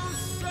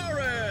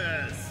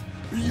Motosaurus!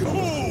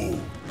 Yo!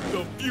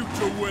 The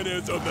future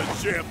winners of the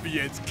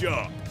Champions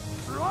Cup!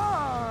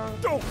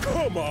 Oh,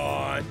 come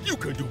on! You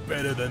can do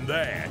better than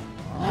that!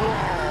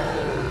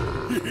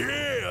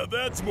 Yeah,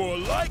 that's more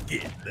like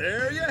it!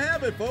 There you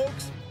have it,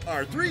 folks!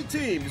 Our three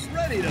teams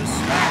ready to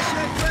smash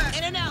and crash!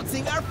 And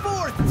announcing our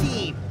fourth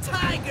team,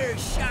 Tiger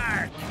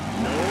Shark!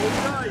 No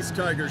dice,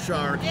 Tiger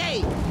Shark!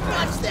 Hey,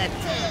 watch that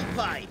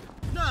tailpipe!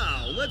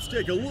 Now, let's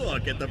take a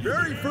look at the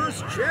very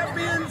first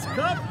Champions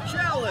Cup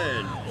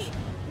Challenge!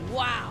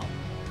 Wow,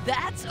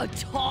 that's a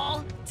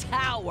tall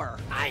tower.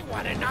 I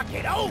want to knock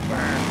it over!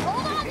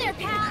 Hold on there,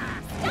 pal!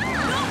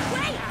 Stop! No,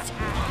 wait!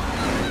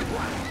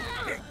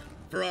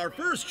 For our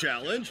first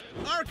challenge,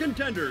 our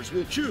contenders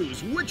will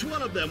choose which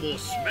one of them will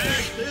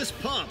smash this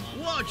pump,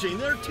 launching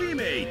their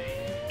teammate.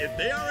 If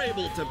they are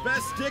able to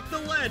best stick the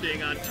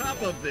landing on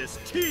top of this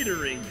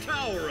teetering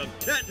tower of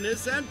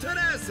tetanus and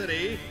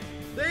tenacity,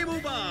 they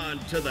move on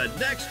to the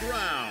next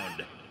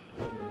round.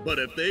 But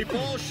if they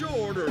fall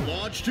short or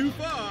launch too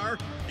far,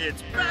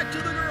 it's back to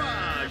the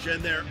garage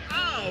and they're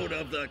out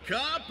of the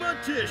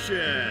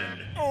competition.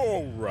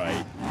 All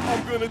right,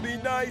 I'm gonna be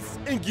nice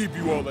and give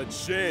you all a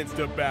chance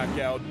to back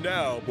out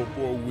now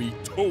before we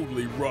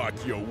totally rock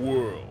your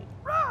world.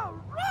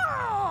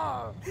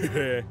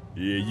 Yeah,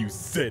 you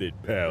said it,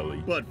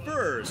 Pally. But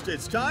first,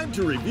 it's time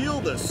to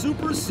reveal the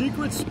super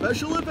secret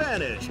special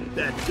advantage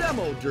that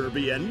Demo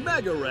Derby and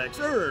MEGA-WREX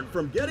earned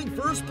from getting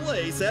first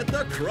place at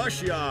the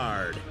Crush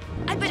Yard.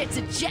 I bet it's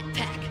a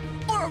jetpack,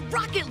 or a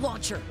rocket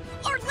launcher,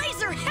 or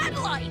laser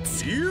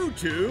headlights! You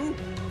two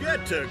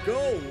get to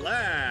go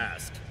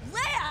last.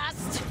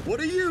 Last? What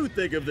do you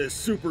think of this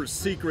super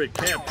secret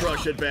Camp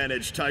Crush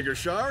advantage, Tiger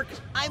Shark?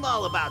 I'm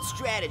all about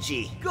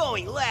strategy.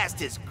 Going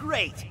last is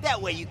great. That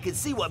way you can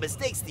see what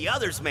mistakes the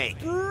others make.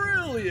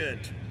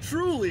 Brilliant!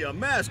 Truly a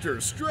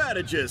master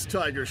strategist,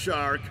 Tiger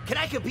Shark. Can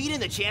I compete in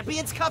the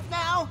Champions Cup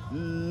now?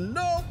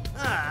 Nope.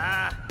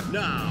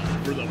 Now,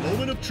 for the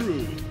moment of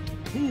truth.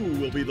 Who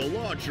will be the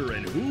launcher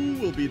and who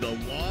will be the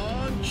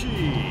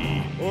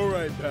launchee? All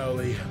right,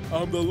 Pally.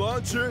 I'm the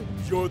launcher,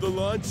 you're the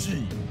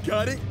launchee.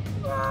 Got it?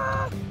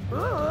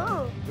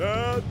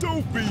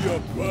 Don't be a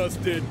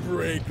busted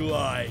brake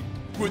light.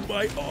 With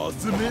my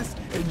awesomeness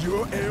and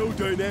your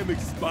aerodynamic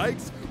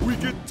spikes, we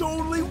can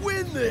totally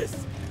win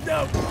this.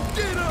 Now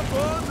get up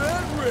on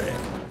that red.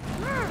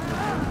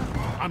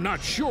 I'm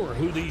not sure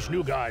who these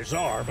new guys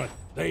are, but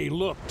they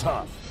look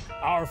tough.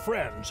 Our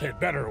friends had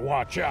better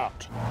watch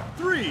out.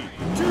 3, 2,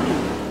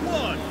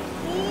 1,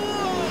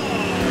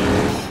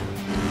 launch!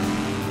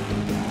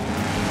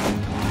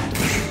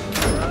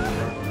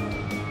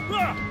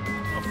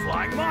 A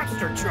flying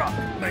monster truck.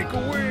 Make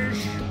a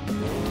wish.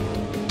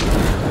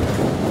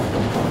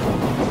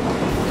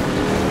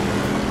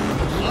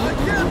 I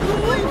can't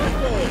believe it,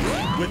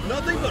 folks! With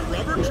nothing but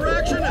rubber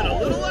traction and a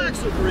little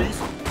axle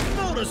grease,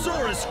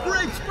 Motosaurus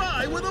scrapes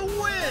by with a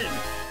win!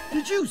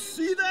 Did you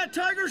see that,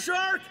 Tiger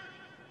Shark?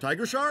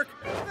 Tiger Shark?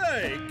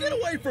 Hey, get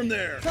away from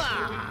there!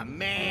 Ah,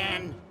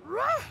 man!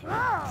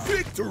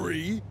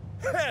 Victory?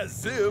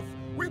 As if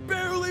we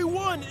barely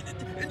won,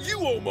 and you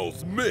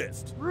almost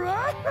missed.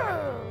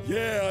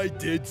 Yeah, I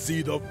did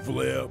see the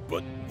flare,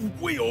 but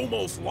we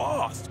almost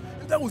lost.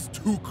 That was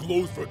too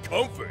close for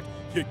comfort.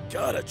 You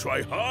gotta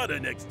try harder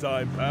next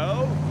time,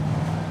 pal.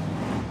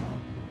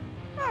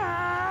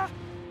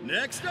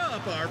 Next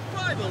up, our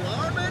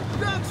 5-alarm and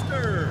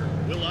Gungster!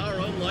 Will our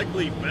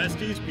unlikely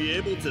besties be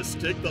able to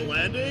stick the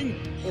landing?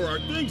 Or are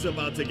things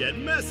about to get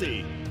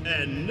messy?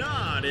 And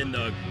not in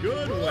the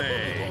good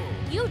way.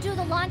 You do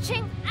the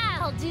launching,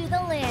 I'll do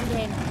the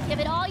landing. Give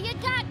it all you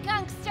got,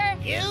 Gungster.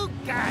 You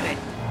got it.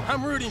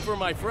 I'm rooting for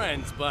my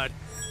friends, but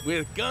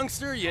with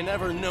Gungster, you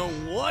never know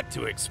what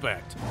to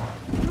expect.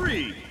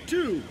 3,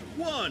 2,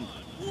 1,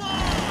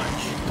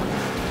 launch!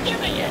 Give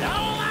me it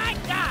all I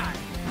got.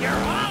 You're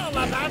all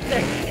about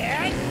to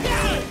get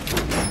done.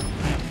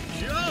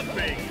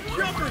 Jumping!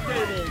 Jumper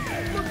cables!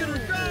 Look at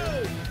her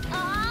go!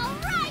 All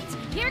right,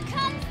 here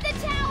comes the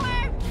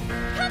tower.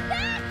 Come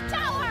back,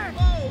 tower.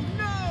 Oh,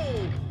 no!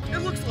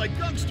 It looks like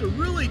Gungster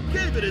really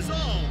gave it his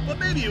all, but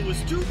maybe it was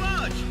too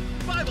much.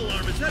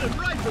 5-alarm is headed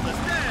right for the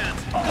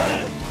stands.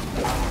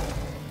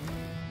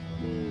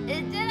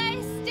 Did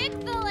I stick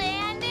the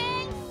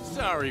landing?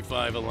 Sorry,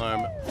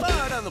 5-alarm.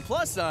 But on the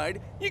plus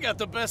side, you got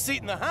the best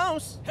seat in the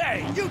house.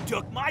 Hey, you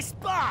took my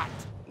spot!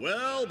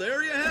 Well,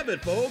 there you have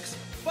it, folks.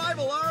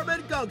 5-alarm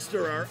and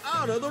Gungster are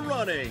out of the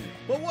running.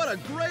 But what a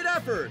great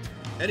effort!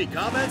 Any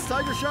comments,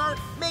 Tiger Shark?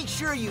 Make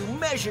sure you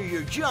measure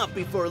your jump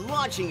before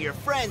launching your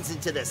friends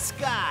into the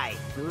sky.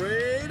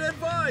 Great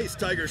advice,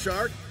 Tiger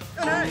Shark.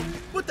 And hey,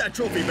 put that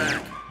trophy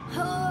back.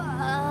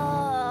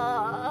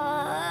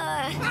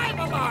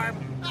 Alarm!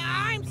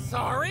 I'm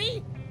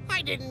sorry.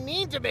 I didn't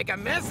mean to make a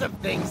mess of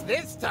things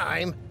this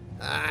time.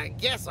 I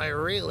guess I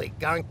really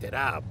gunked it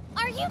up.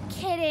 Are you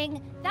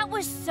kidding? That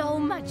was so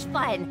much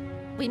fun.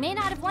 We may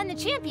not have won the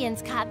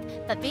Champions Cup,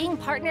 but being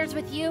partners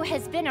with you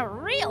has been a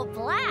real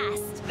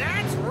blast.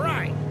 That's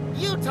right.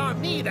 You taught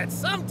me that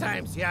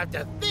sometimes you have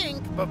to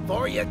think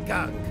before you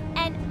gunk.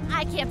 And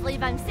I can't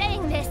believe I'm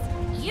saying this.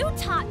 You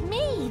taught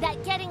me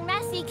that getting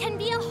messy can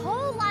be a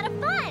whole lot of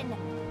fun.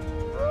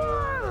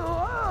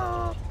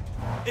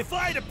 If I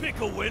had to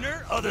pick a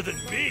winner other than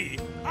me,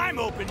 I'm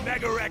hoping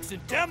MEGA-WREX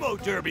and Demo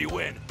Derby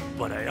win.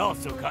 But I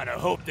also kinda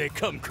hope they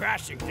come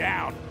crashing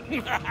down.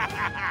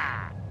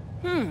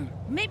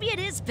 Maybe it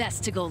is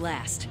best to go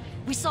last.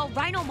 We saw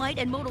Rhinomite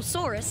and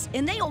Motosaurus,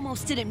 and they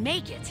almost didn't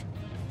make it.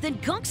 Then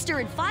Gunkster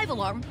and 5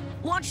 Alarm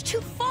launched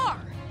too far,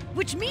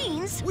 which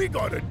means... We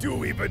gotta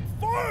do even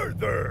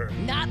farther!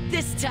 Not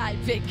this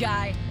time, big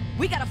guy.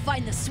 We gotta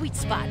find the sweet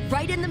spot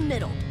right in the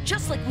middle,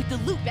 just like with the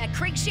loop at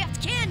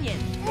Crankshaft Canyon.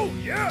 Oh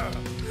yeah!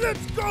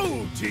 Let's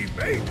go,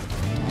 teammate!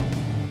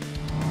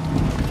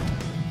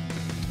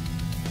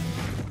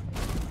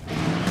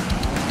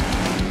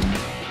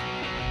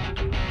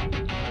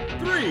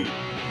 Three, 2, 1,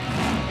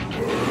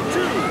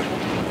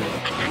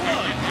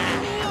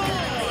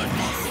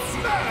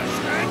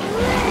 smash and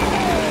roll!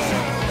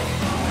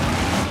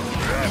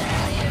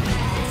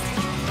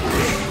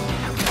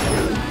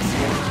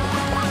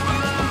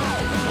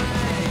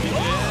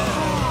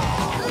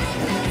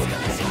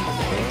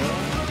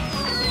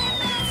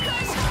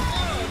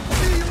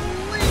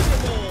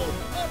 Unbelievable!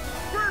 A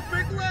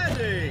perfect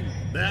landing!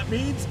 That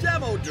means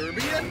Demo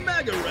Derby and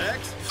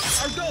MEGA-WREX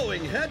are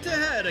going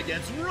head-to-head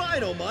against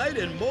Rhinomite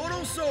and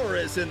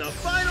Motosaurus in the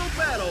final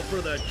battle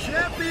for the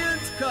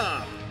Champions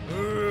Cup.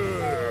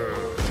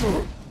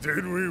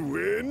 Did we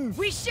win?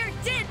 We sure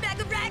did,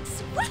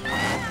 MEGA-WREX!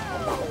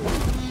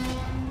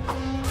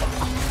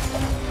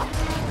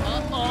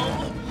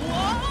 Uh-oh!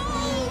 Whoa!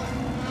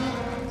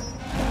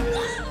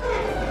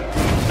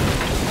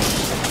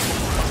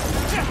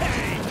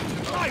 Hey!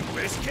 My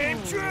wish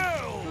came true!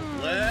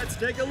 Let's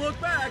take a look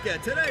back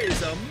at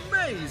today's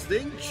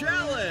amazing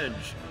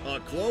challenge. A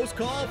close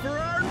call for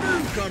our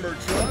newcomer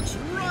trucks,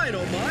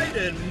 Rhinomite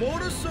and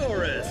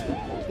Motosaurus.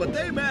 But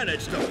they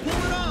managed to pull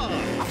it off.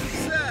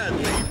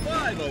 Sadly,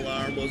 5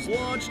 Alarm was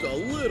launched a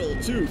little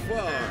too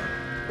far.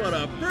 But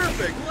a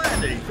perfect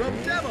landing from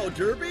Demo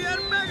Derby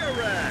and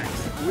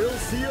MEGA-WREX. We'll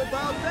see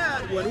about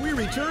that when we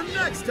return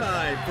next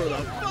time for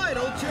the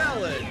final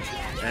challenge.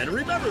 And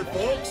remember,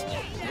 folks,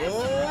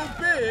 go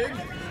big,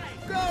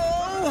 go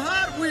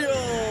Hot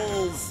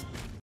Wheels!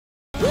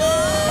 Here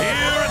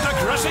at the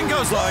crushing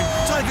coastline,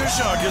 Tiger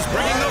Shark is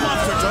bringing the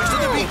monster trucks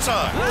to the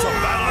beachside to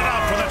battle it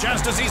out for the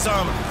chance to see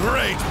some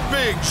great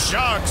big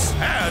sharks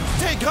and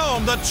take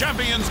home the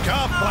Champions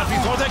Cup. But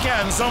before they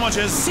can so much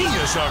as see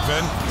a shark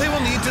fin, they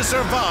will need to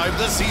survive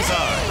the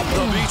seaside.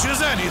 The beach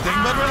is anything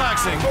but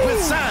relaxing,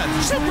 with sand,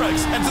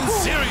 shipwrecks, and some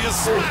serious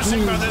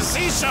splashing by the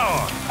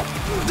seashore.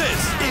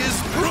 This is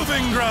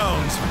Proving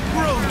Grounds,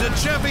 Road to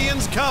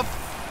Champions Cup.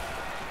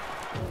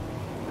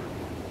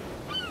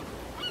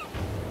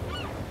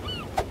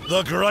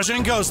 The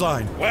crushing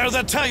coastline, where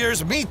the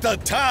tigers meet the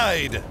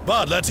tide.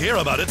 But let's hear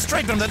about it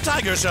straight from the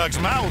Tiger Shark's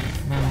mouth.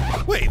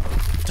 Wait,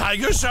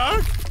 Tiger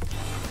Shark?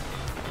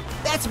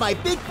 That's my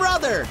big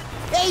brother.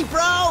 Hey,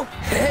 bro.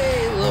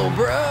 Hey, little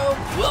bro.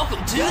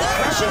 Welcome to the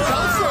crushing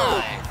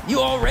coastline. You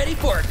all ready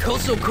for a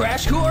coastal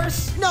crash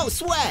course? No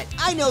sweat.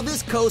 I know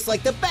this coast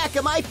like the back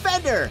of my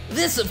fender.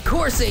 This, of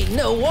course, ain't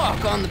no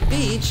walk on the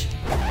beach.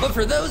 But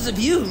for those of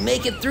you who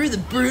make it through the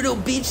brutal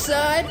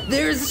beachside,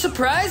 there is a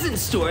surprise in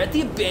store at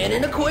the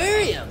abandoned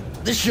aquarium.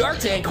 The shark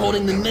tank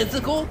holding the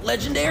mythical,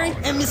 legendary,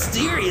 and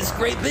mysterious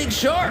great big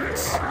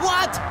sharks.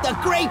 What? The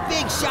great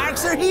big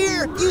sharks are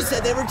here? You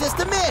said they were just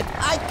a myth.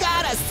 I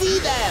gotta see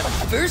them.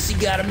 First, you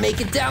gotta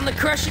make it down the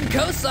crushing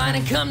coastline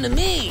and come to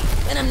me.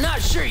 And I'm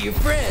not sure your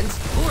friends,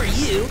 or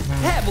you,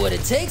 have what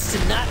it takes to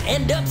not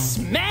end up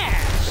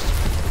smashed.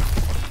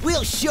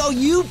 We'll show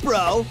you,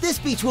 bro. This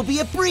beach will be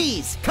a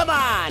breeze. Come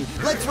on,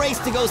 let's race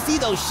to go see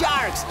those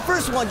sharks.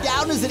 First one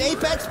down is an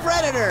apex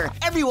predator.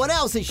 Everyone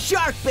else is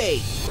shark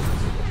bait.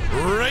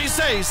 Race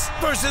Ace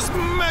versus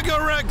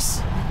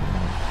MEGA-WREX.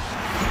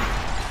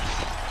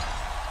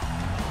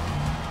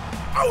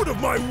 Out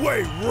of my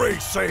way,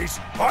 Race Ace!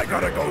 I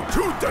gotta go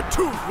tooth to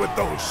tooth with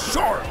those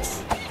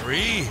sharks!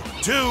 3,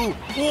 2,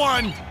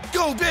 1,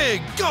 go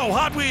big, go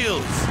Hot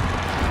Wheels!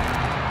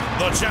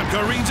 The champ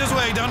careens his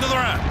way down to the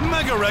ramp.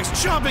 MEGA-WREX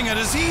chomping at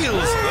his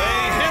heels.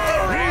 They hit the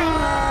ramp.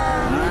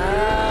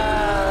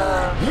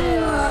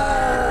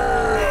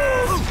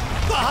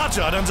 The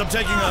hotshot ends up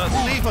taking a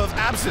leaf of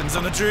absence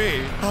in the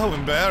tree. How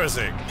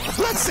embarrassing.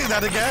 Let's see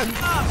that again.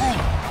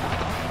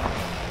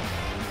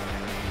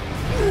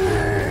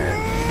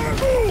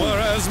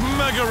 Whereas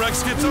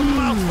MEGA-WREX gets a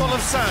mouthful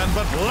of sand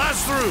but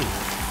blasts through.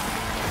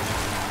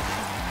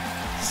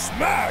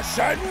 Smash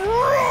and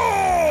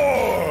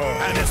roar!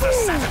 And it's the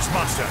savage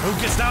monster who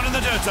gets down in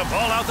the dirt to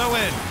ball out the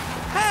win.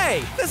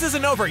 Hey, this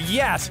isn't over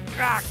yet.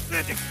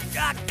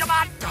 Come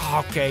on.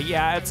 Okay,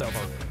 yeah, it's over.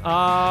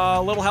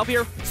 A little help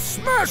here?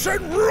 Smash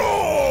and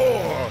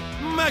roar!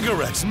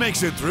 MEGA-WREX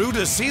makes it through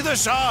to see the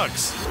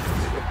Sharks.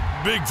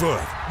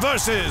 Bigfoot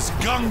versus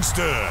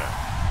Gangster.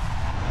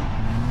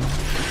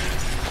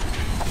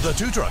 The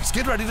two trucks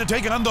get ready to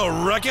take on the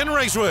Wreckin'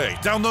 Raceway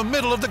down the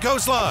middle of the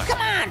coastline. Come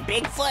on,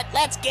 Bigfoot,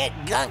 let's get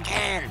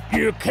gunkin'.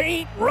 You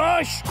can't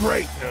rush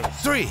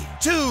greatness. 3,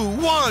 2,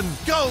 1,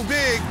 go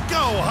big,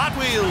 go Hot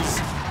Wheels.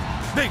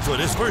 Bigfoot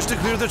is first to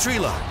clear the tree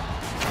line,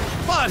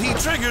 but he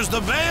triggers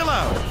the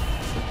bailout.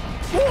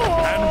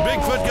 And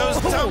Bigfoot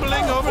goes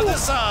tumbling over the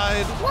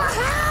side.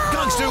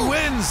 Gangster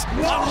wins,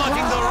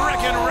 unlocking the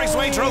Wreckin'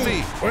 Raceway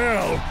trophy.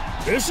 Well,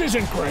 this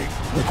isn't great.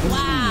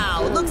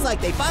 Wow, looks like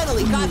they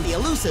finally caught the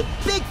elusive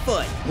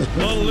Bigfoot.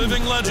 The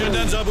living legend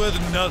ends up with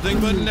nothing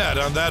but net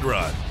on that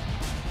run.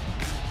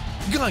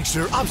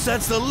 Gangster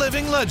upsets the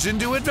living legend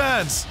to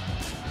advance.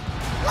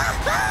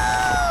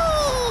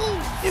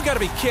 You gotta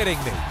be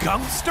kidding me.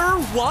 Gangster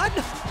won?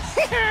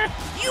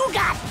 You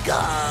got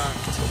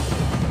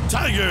gunked.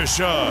 Tiger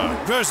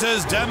Shark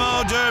versus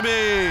Demo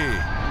Derby.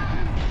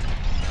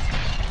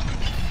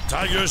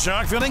 Tiger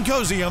Shark feeling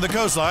cozy on the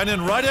coastline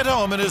and right at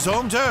home in his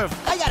home turf.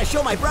 I gotta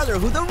show my brother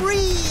who the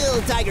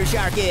real Tiger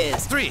Shark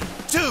is. 3,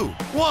 2,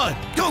 1,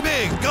 go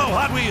big, go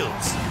Hot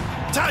Wheels.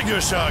 Tiger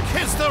Shark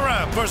hits the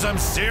ramp for some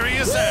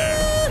serious air.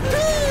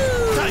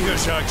 Tiger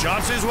Shark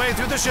chops his way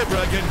through the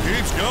shipwreck and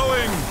keeps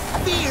going.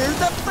 Fear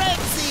the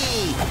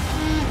frenzy.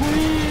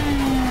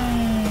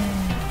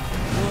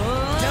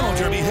 Demo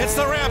Derby hits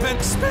the ramp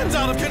and spins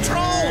out of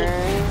control.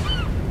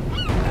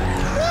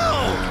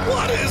 Whoa,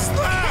 what is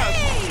that?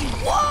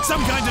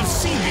 Some kind of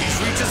sea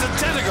beast reaches a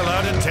tentacle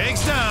out and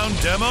takes down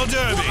Demo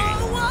Derby.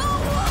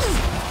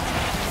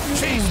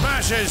 She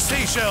smashes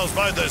seashells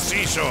by the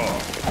seashore.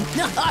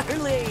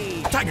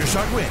 Gnarly! Tiger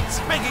Shark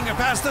wins, making it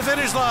past the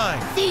finish line.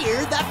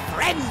 Fear the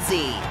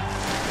frenzy.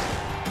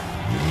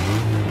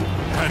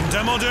 And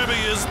Demo Derby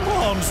is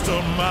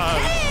monster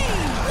mad.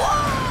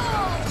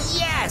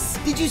 Yes!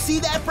 Did you see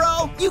that,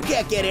 bro? You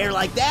can't get air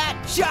like that.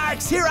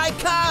 Sharks, here I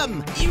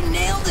come! You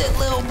nailed it,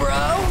 little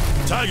bro.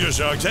 Tiger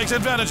Shark takes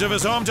advantage of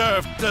his home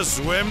turf to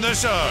swim the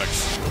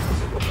Sharks.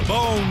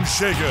 Bone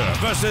Shaker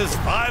versus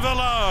 5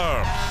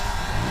 Alarm.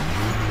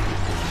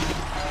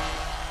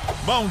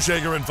 Bone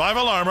Shaker and 5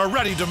 Alarm are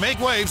ready to make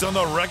waves on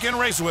the Wreckin'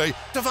 Raceway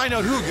to find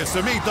out who gets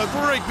to meet the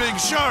great big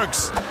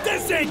sharks.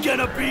 This ain't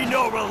gonna be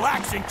no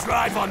relaxing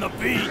drive on the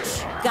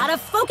beach. Gotta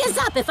focus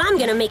up if I'm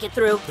gonna make it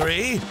through.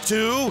 3,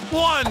 2,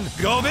 1,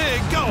 go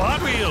big, go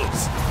Hot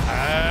Wheels.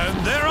 And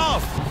they're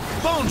off.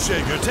 Bone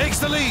Shaker takes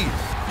the lead.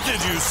 Did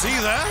you see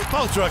that?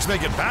 Both trucks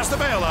make it past the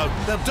bailout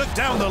that took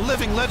down the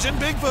living legend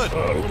Bigfoot.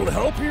 A little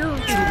help here? It'll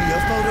be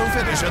a photo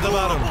finish at the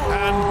bottom.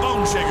 And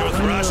Bone Shaker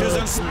thrashes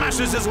and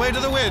smashes his way to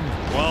the win,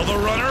 while the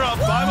runner-up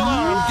 5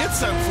 Alarm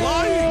gets them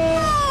flying.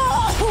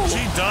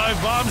 She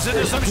dive bombs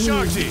into some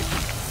shark teeth.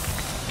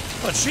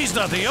 But she's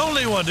not the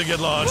only one to get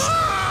launched.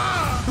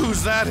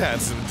 Who's that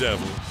handsome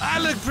devil? I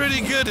look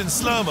pretty good in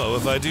slow-mo,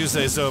 if I do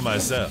say so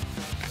myself.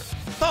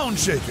 Bone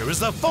Shaker is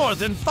the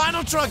 4th and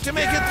final truck to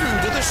make it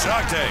through to the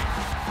Shark Tank.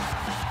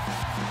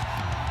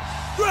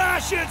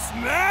 Crash and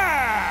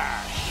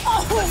smash!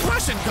 The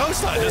Russian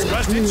coastline has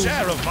crushed its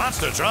share of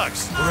monster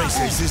trucks.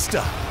 Races is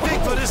stuck,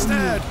 Bigfoot is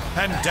snared,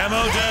 and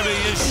Demo Derby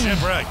is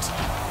shipwrecked.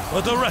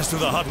 But the rest of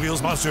the Hot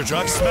Wheels monster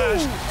trucks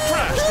smashed,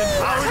 crashed,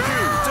 and powered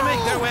through to make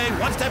their way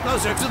one step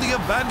closer to the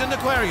abandoned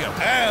aquarium.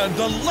 And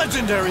the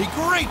legendary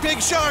Great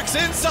Big Sharks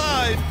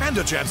inside, and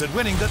a chance at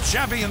winning the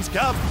Champions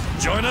Cup.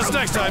 Join us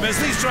next time as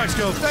these trucks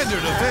go fender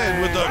to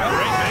fin with the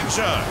Great Big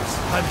Sharks.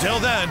 Until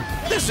then,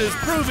 this is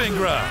Proving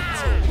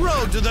Grounds.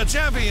 Road to the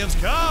Champions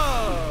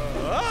Cup.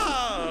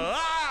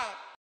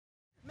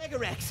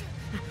 MEGA-WREX,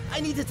 I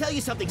need to tell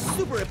you something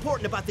super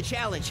important about the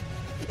challenge.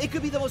 It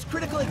could be the most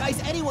critical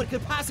advice anyone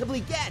could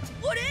possibly get.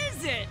 What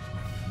is it?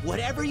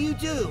 Whatever you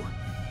do,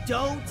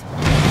 don't...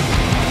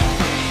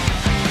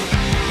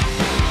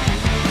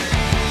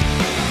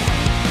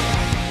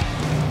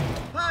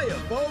 Hiya,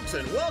 folks,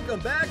 and welcome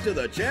back to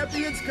the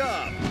Champions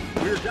Cup.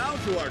 We're down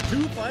to our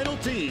 2 final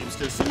teams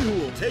to see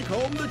who will take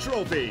home the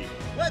trophy.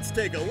 Let's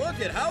take a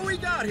look at how we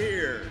got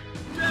here.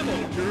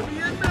 Demo Derby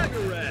and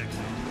MEGA-WREX.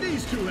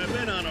 These two have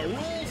been on a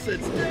roll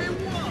since day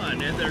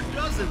 1, and there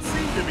doesn't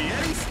seem to be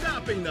any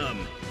stopping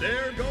them.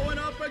 They're going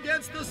up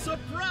against the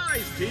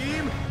surprise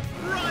team,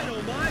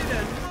 Rhinomite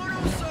and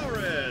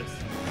Motosaurus.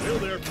 Will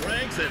their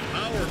pranks and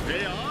power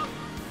pay off?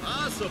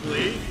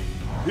 Possibly.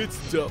 It's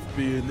tough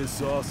being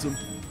this awesome,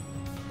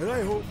 and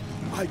I hope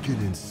I can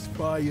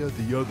inspire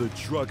the other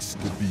trucks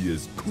to be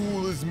as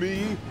cool as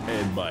me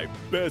and my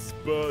best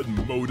bud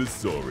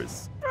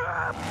Motosaurus.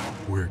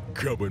 We're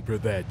coming for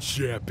that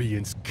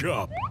Champions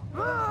Cup.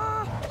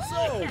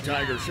 So,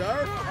 Tiger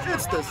Shark,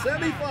 it's the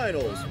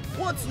semifinals.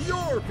 What's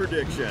your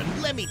prediction?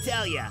 Let me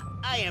tell ya,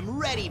 I am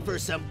ready for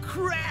some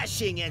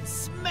crashing and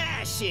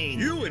smashing.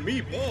 You and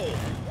me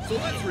both. So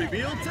let's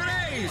reveal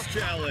today's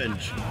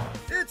challenge.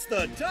 It's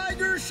the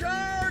Tiger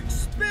Shark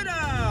Spin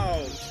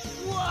Out.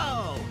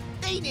 Whoa!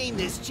 They named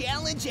this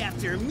challenge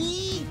after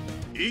me?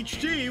 Each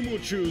team will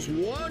choose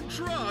one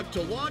truck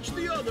to launch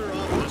the other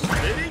off the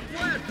spinning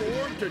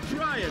platform to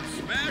try and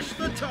smash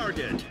the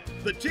target.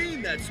 The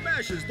team that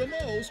smashes the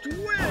most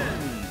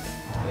wins.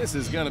 This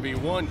is gonna be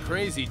one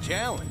crazy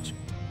challenge.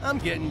 I'm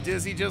getting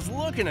dizzy just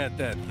looking at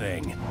that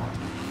thing.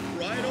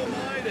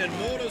 Rhinomite and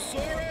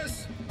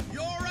Motosaurus,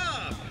 you're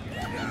up!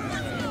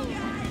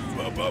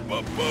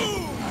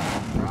 Boom!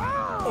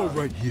 All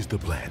right, here's the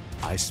plan.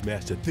 I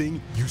smash the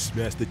thing, you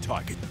smash the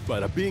target.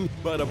 Bada bing,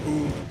 bada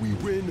boom, we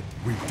win,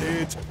 we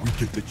dance, we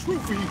get the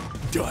trophy,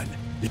 done.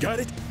 You got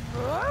it?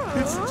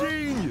 It's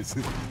genius!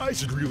 I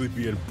should really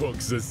be in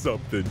books or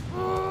something.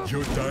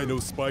 Your dino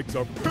spikes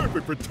are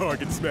perfect for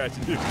target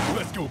smashing.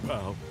 Let's go,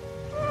 pal.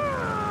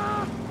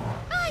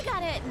 I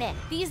gotta admit,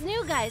 these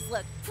new guys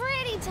look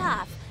pretty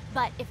tough.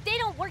 But if they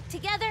don't work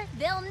together,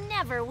 they'll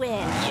never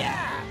win.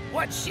 Yeah,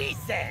 what she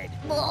said.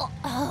 Oh,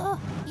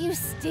 you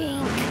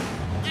stink.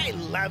 I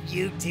love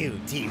you too,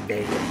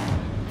 teammate.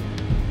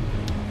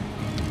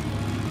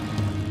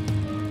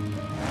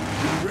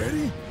 You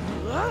ready?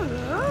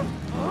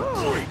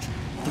 Great!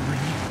 3,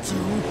 2,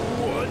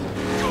 1,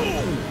 go!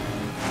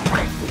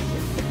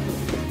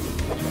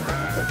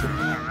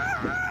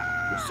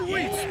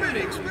 Sweet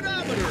spinning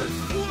speedometer!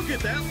 Look at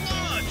that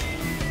launch!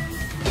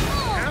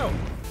 Ow!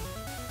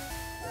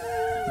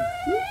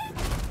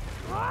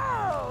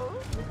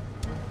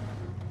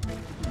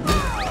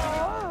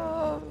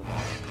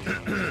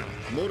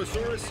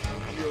 Motosaurus,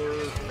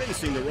 you're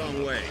facing the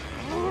wrong way.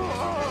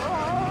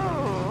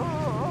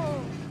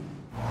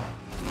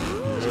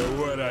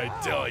 What I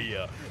tell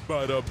ya?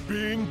 Bada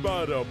bing,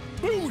 bada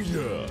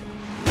booyah!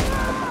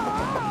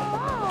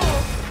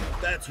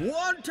 That's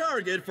one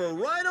target for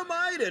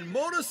Rhinomite and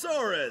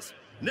Motosaurus.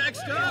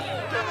 Next up,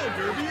 Demo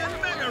Derby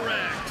and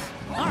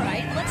MEGA-WREX. All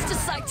right, let's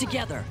decide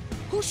together.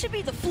 Who should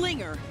be the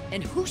flinger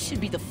and who should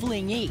be the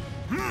flingee?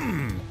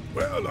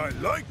 Well, I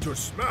like to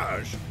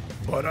smash,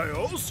 but I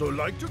also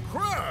like to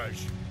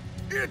crash.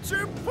 It's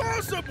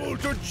impossible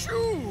to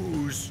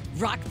choose.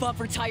 Rock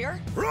bumper tire?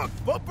 Rock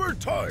bumper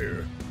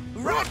tire.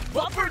 Rock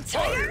bumper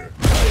tire?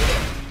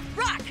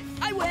 Rock!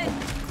 I win!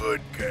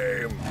 Good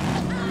game.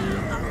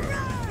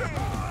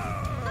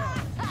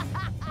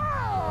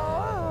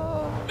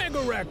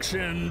 MEGA-WREX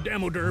and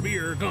Demo Derby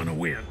are gonna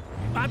win.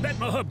 I bet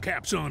my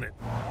hubcaps on it.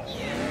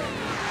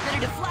 Ready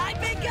to fly,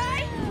 big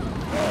guy?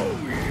 Oh,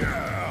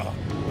 yeah.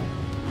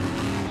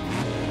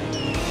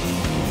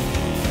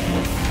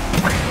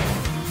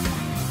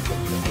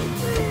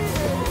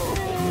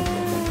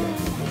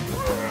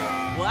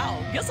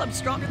 Wow, guess I'm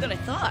stronger than I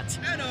thought.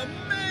 An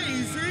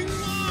amazing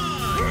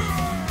launch!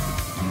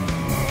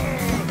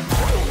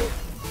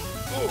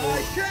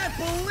 I can't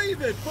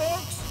believe it,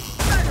 folks!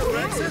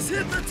 MEGA-WREX has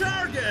hit the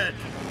target!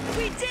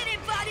 We did it,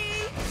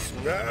 buddy!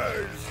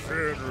 Smash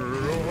it.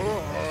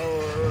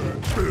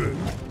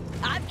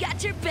 I've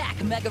got your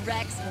back,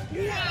 MEGA-WREX.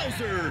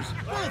 Wowzers!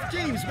 Both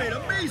teams made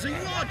amazing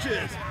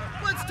launches!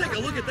 Let's take a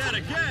look at that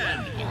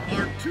again!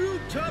 Our two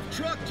tough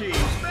truck teams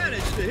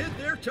managed to hit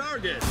their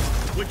targets,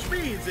 which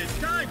means it's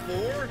time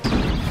for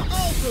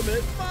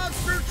Ultimate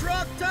Monster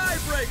Truck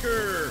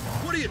Tiebreaker!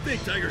 What do you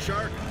think, Tiger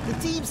Shark? The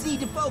teams need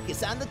to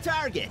focus on the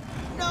target.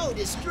 No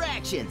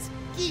distractions.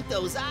 Keep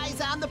those eyes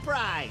on the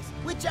prize,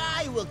 which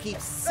I will keep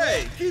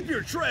safe. Hey, keep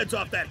your treads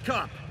off that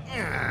cup! All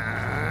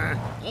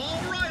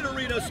right,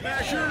 Arena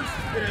Smashers,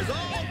 it has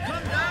all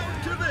come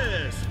down to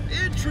this.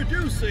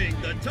 Introducing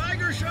the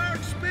Tiger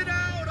Shark Spin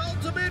Out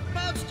Ultimate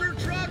Monster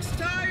Trucks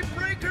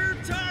Tiebreaker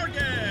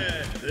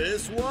Target.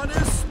 This one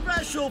is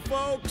special,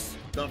 folks.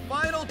 The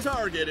final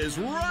target is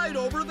right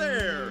over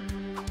there.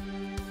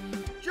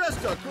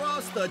 Just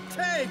across the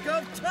tank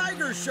of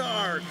Tiger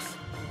Sharks.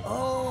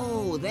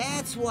 Oh,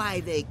 that's why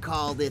they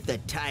called it the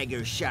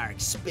Tiger Shark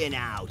Spin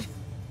Out.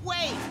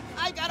 Wait,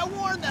 I gotta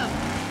warn them.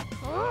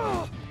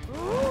 All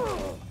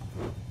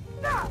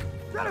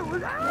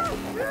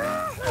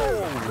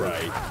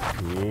right.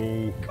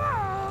 Cool.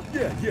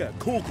 Yeah,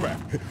 cool crap.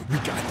 We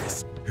got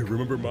this.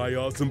 Remember my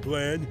awesome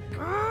plan?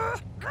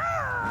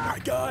 I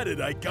got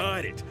it.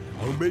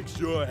 I'll make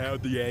sure I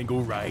have the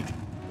angle right.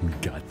 We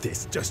got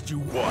this. Just you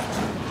watch.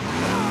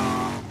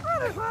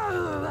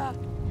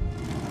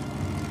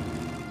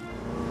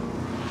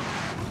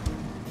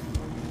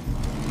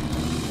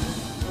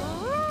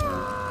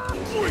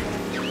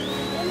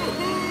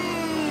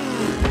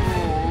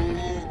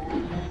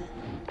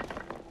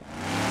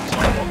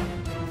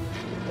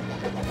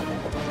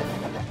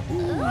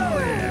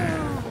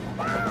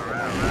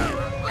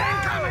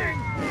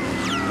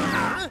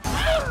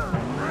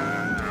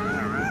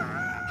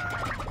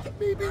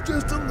 Maybe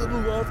just a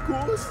little off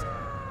course.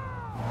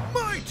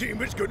 My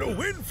team is gonna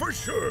win for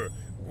sure.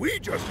 We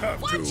just have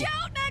to... Watch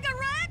out,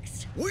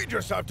 MEGA-WREX! We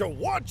just have to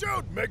watch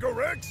out,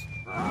 MEGA-WREX!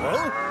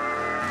 Huh?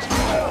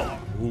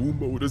 Oh,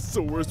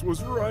 Motosaurus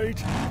was right.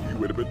 He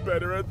would have been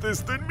better at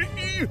this than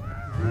me.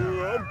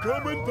 I'm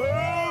coming,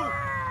 pal!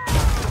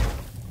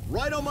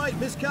 Rhinomite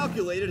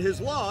miscalculated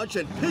his launch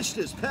and pitched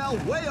his pal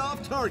way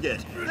off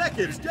target. That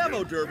gives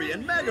Demo Derby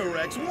and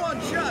MEGA-WREX one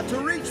shot to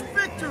reach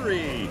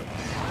victory.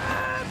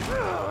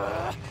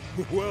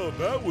 Well,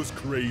 that was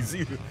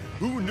crazy.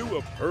 Who knew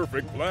a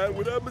perfect plan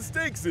would have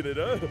mistakes in it,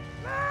 huh?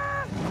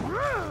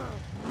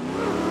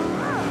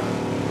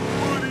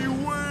 Buddy,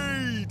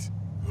 wait!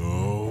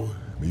 Oh,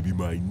 maybe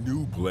my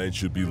new plan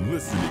should be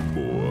listening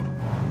more.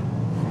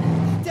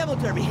 Demo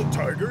Derby.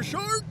 Tiger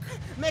Shark?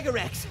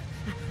 MEGA-WREX.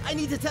 I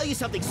need to tell you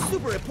something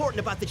super important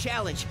about the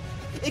challenge.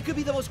 It could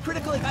be the most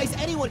critical advice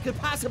anyone could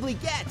possibly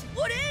get.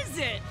 What is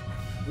it?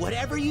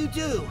 Whatever you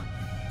do,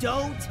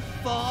 don't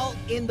fall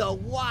in the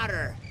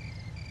water.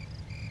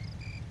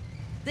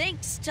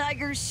 Thanks,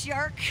 Tiger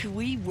Shark.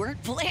 We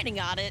weren't planning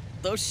on it.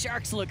 Those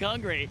sharks look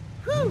hungry.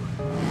 Whew.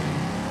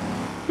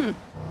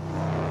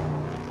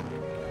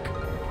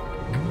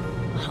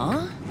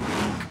 Huh?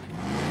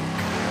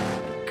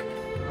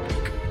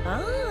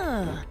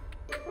 Ah.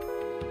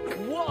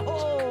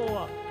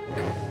 Whoa!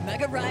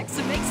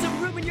 MEGA-WREX, make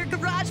some room in your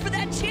garage for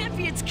that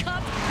Champions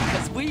Cup,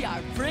 because we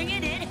are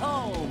bringing it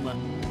home.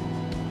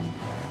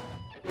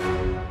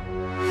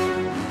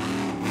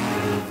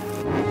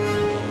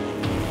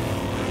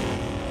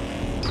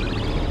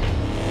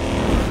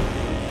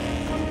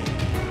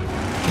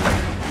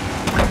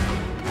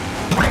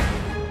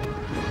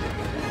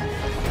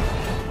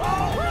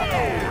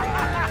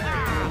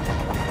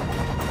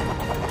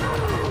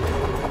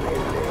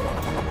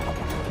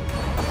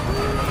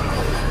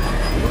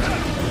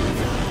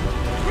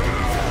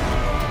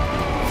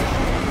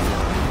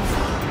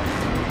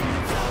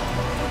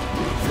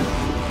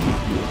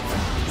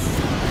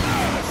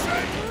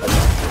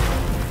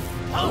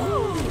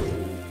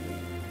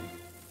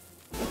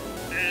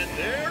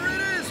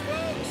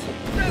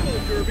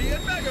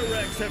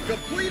 Have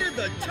completed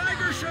the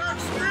Tiger Shark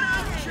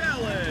Spin-Out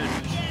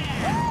Challenge!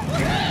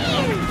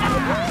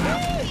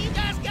 You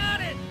guys got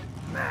it!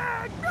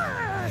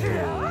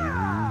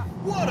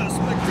 What a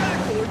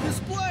spectacular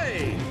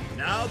display!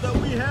 Now that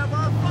we have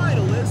our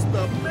finalists,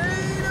 the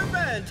main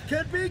event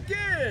can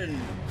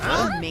begin!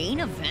 Our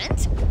main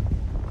event?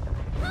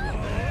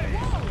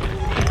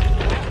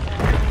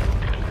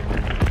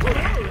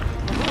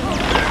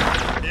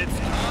 It's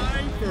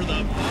time for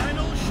the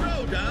final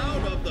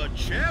showdown of the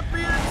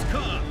Champions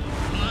Cup!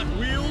 Hot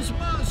Wheels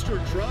Monster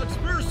Trucks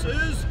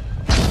versus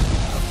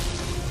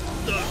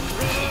the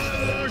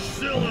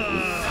Crushzilla!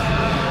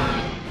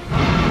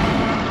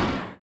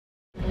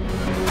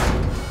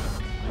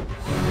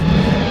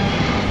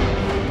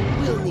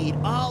 We'll need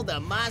all the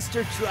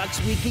monster trucks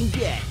we can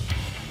get.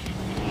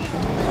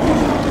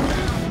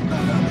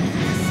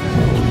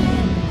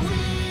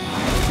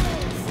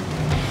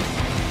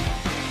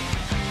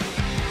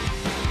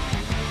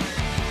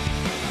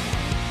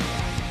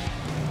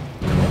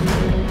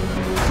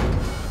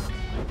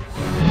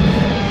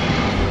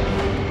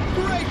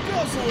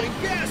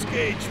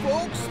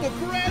 Folks, the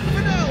grand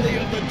finale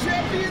of the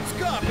Champions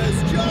Cup has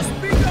just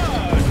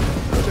begun!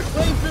 To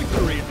claim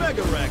victory,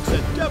 MEGA-WREX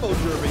and Demo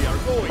Derby are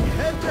going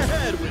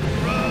head-to-head with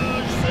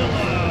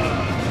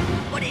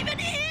Crushzilla! What even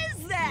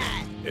is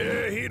that?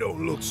 Yeah, he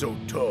don't look so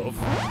tough.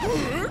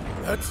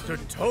 That's the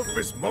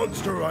toughest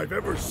monster I've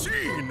ever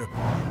seen!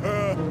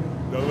 Not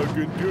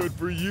looking good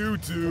for you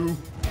two.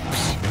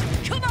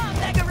 Come on,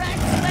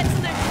 MEGA-WREX! Let's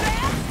live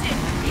fast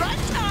and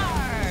crush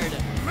hard!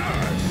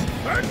 Mash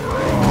and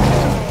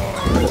roll!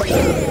 Oh,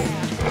 yeah!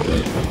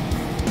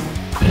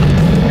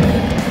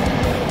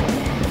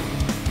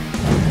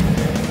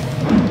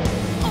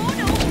 Oh,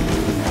 no!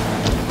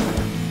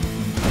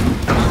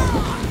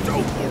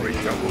 Don't worry,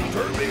 Demo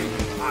Derby!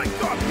 I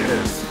got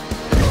this!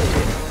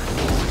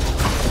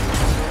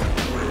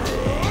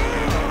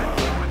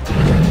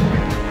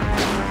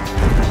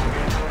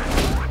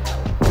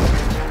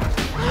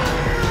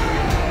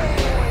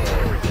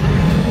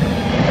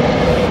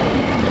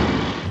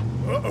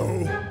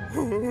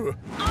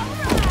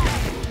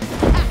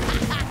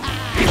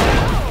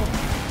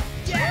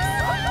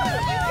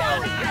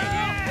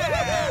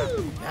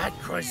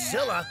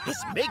 Crushzilla is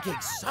making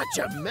such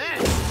a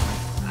mess.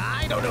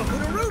 I don't know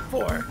who to root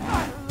for.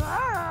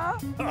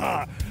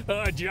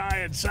 A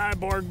giant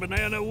cyborg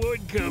banana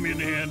would come in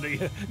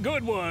handy.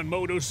 Good one,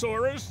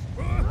 Motosaurus.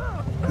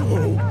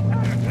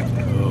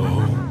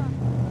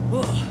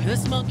 Oh,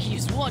 this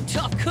monkey's one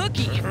tough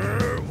cookie.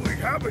 We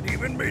haven't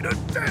even made a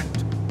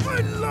dent. I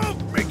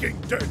love making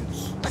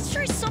dents. Let's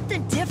try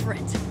something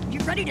different. You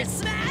ready to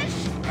smash?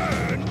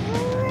 And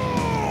roar!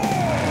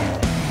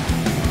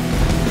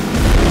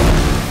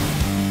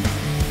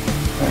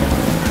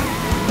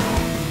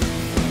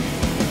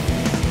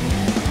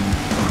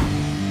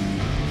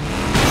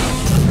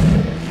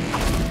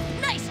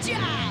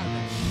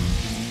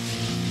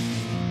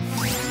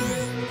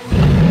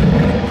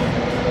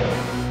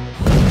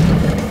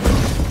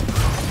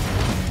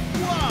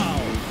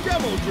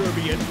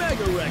 Derby and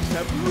MEGA-WREX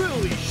have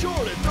really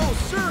shorted those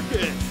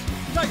circuits!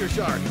 Tiger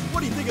Shark, what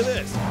do you think of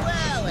this?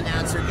 Well,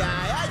 announcer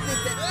guy, I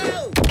think that...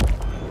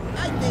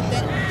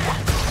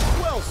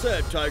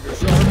 said, Tiger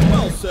Shark.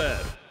 Well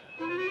said.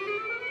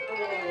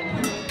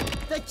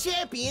 The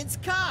Champions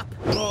Cup!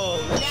 Oh,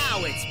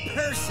 now it's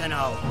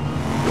personal.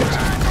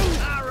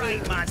 All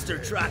right, monster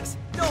trucks.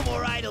 No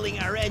more idling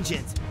our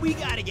engines. We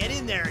gotta get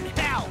in there and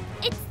help.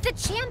 It's the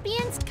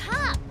Champions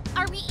Cup.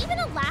 Are we even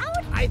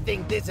allowed? I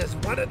think this is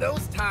one of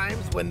those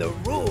times when the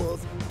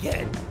rules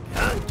get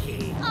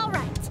gunky. All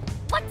right.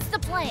 What's the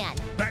plan?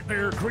 That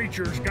there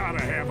creature's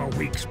gotta have a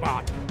weak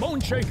spot.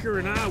 Bone Shaker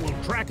and I will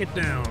track it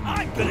down.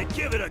 I'm gonna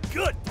give it a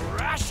good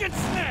thrash and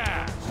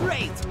smash!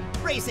 Great!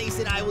 Race Ace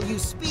and I will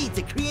use speed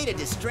to create a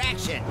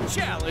distraction.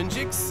 Challenge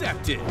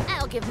accepted.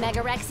 I'll give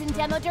MEGA-WREX and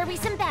Demo Derby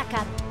some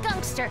backup.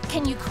 Gungster,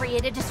 can you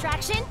create a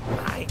distraction?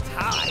 My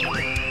time.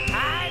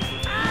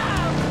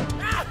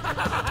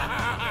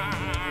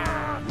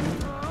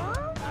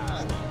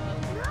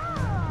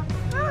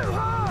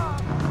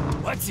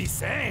 What's he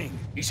saying?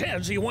 He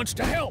says he wants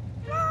to help.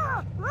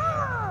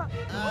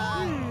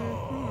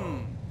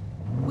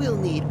 We'll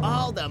need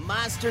all the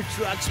monster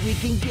trucks we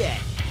can get.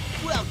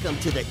 Welcome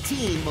to the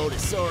team,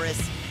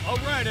 Motosaurus. All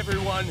right,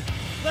 everyone.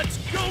 Let's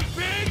go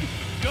big,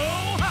 go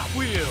Hot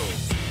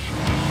Wheels.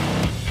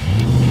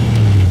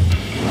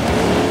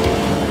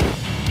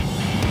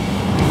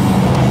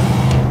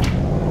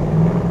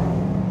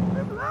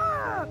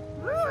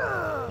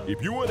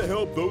 If you want to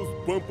help those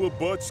bumper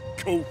butts,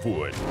 go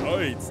for it.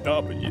 I ain't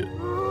stopping you.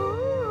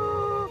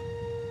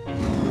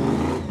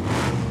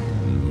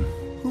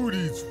 Who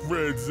needs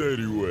friends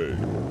anyway?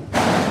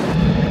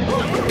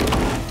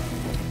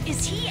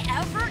 Is he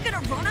ever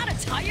gonna run out of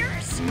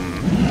tires?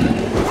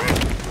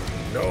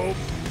 Nope.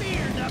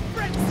 Fear the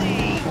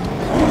frenzy!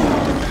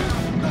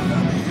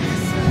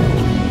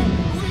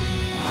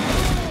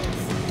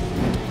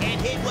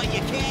 Can't hit what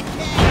you can't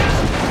catch!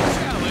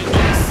 Challenge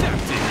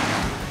accepted.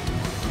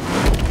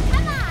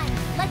 Come on,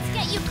 let's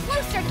get you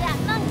closer to that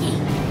monkey.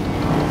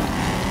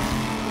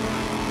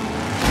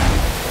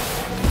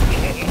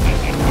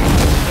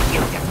 You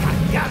just got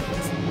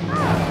yanked.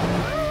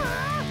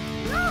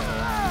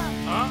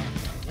 Huh?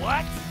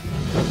 What?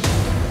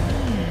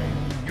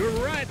 You're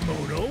right,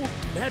 Moto.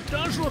 That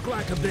does look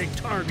like a big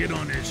target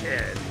on his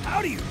head.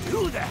 How do you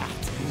do that?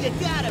 You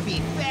gotta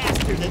be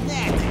faster than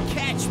that to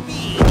catch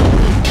me!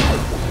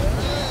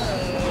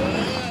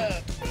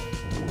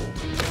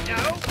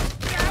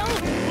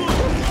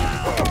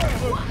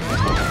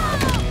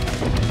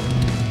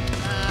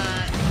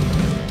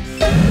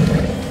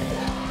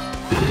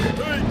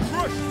 Hey,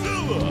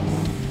 Crushzilla!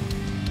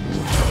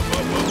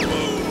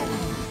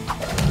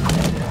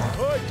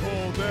 I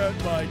call that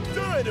my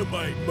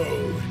dynamite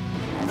mode.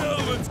 Now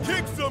let's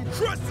kick some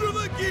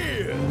Crushzilla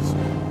gears!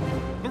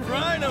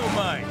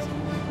 Rhinomite.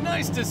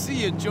 Nice to see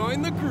you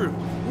join the group.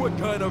 What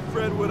kind of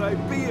friend would I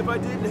be if I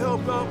didn't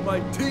help out my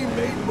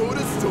teammate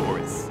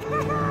Motosaurus?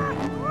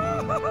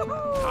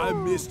 I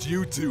missed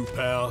you too,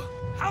 pal.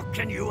 How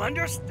can you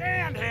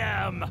understand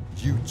him?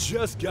 You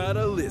just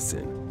gotta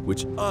listen,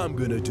 which I'm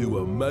gonna do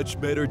a much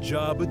better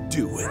job of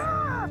doing.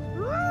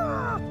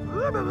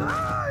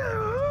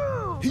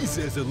 He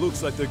says it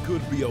looks like there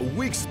could be a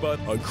weak spot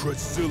on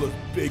Crushzilla's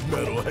big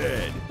metal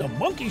head. The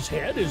monkey's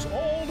head is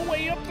all the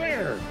way up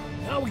there.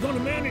 How are we gonna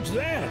manage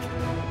that?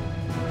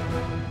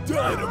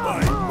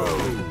 Dynamite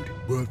mode!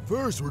 But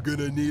first we're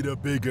gonna need a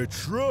bigger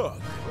truck.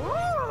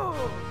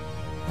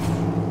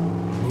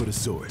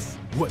 Motosaurus,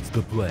 what's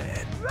the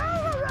plan?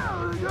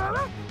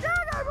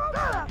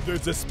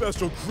 There's a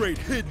special crate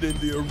hidden in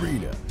the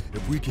arena.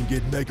 If we can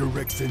get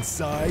MEGA-WREX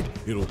inside,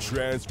 it'll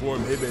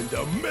transform him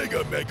into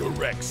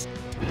MEGA-WREX.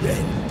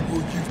 Then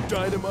we'll use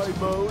dynamite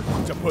mode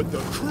to put the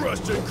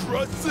crush in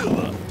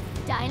Crushzilla.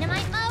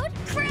 Dynamite mode?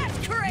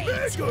 Crash crate!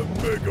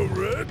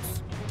 MEGA-WREX?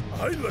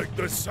 I like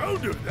the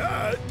sound of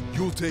that.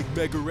 You'll take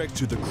MEGA-WREX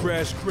to the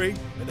crash crate,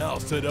 and I'll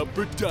set up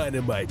for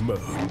dynamite mode.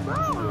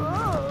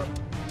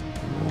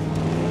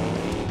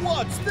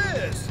 What's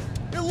this?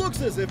 It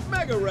looks as if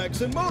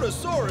MEGA-WREX and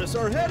Motosaurus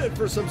are headed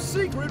for some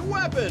secret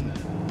weapon.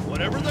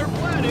 Whatever they're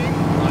planning,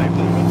 my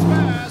movement's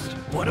fast.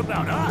 What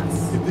about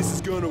us? If this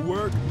is gonna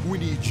work, we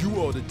need you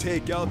all to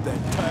take out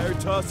that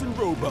tire-tossing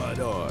robot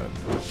arm.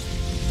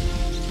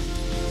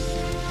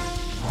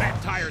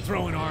 That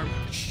tire-throwing arm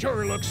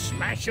sure looks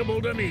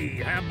smashable to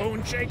me, huh,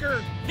 Bone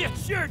Shaker? It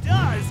sure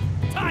does!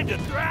 Time to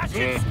thrash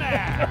and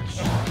smash!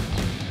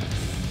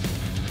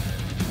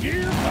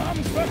 Here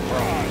comes the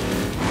crush!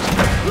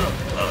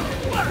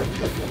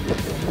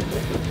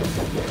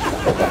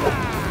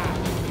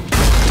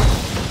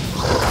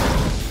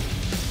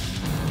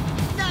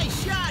 Nice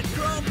shot,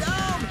 Chrome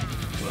Dome!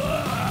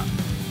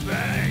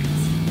 Thanks!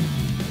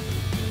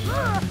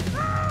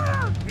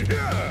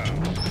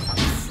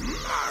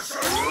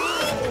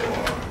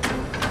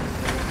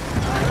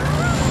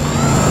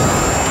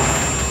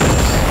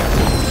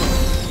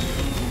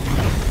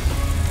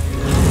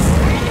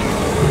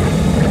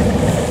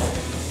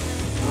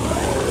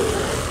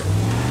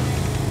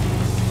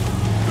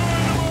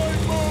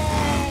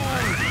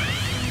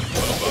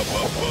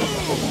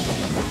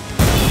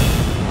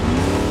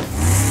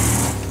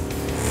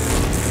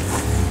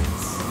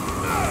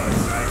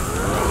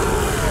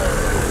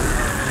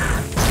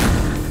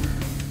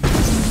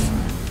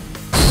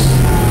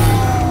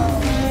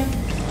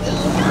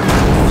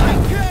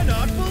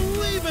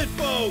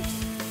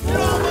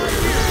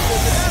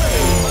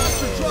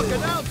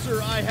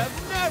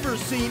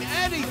 seen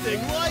anything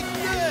like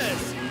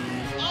this!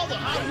 All the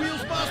Hot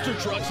Wheels monster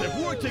trucks have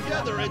worked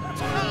together and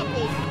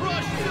toppled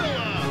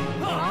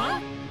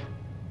Crushzilla!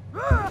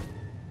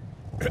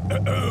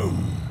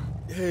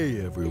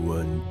 Hey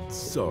everyone,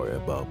 sorry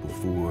about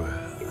before.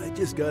 I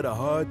just got a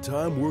hard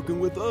time working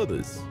with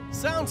others.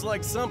 Sounds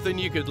like something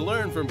you could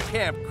learn from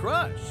Camp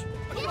Crush.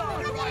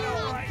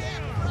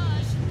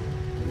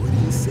 What do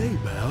you say,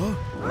 pal?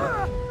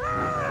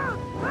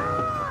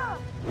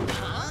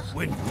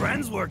 When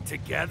friends work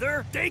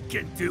together, they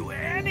can do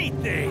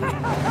anything.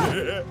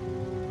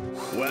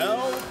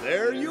 Well,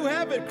 there you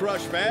have it,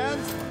 Crush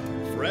fans.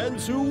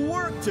 Friends who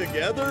work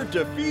together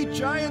defeat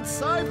giant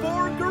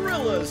cyborg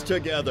gorillas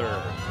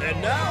together.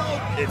 And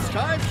now, it's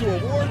time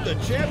to award the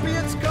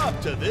Champions Cup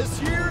to this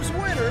year's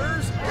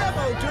winners,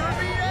 Demo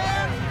Derby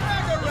and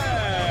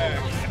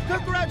MEGA-WREX!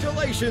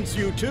 Congratulations,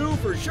 you two,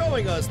 for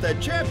showing us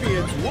that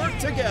champions work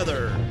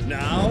together.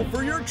 Now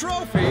for your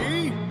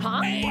trophy.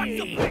 Huh? What's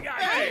the big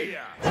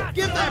idea?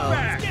 Give that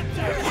back!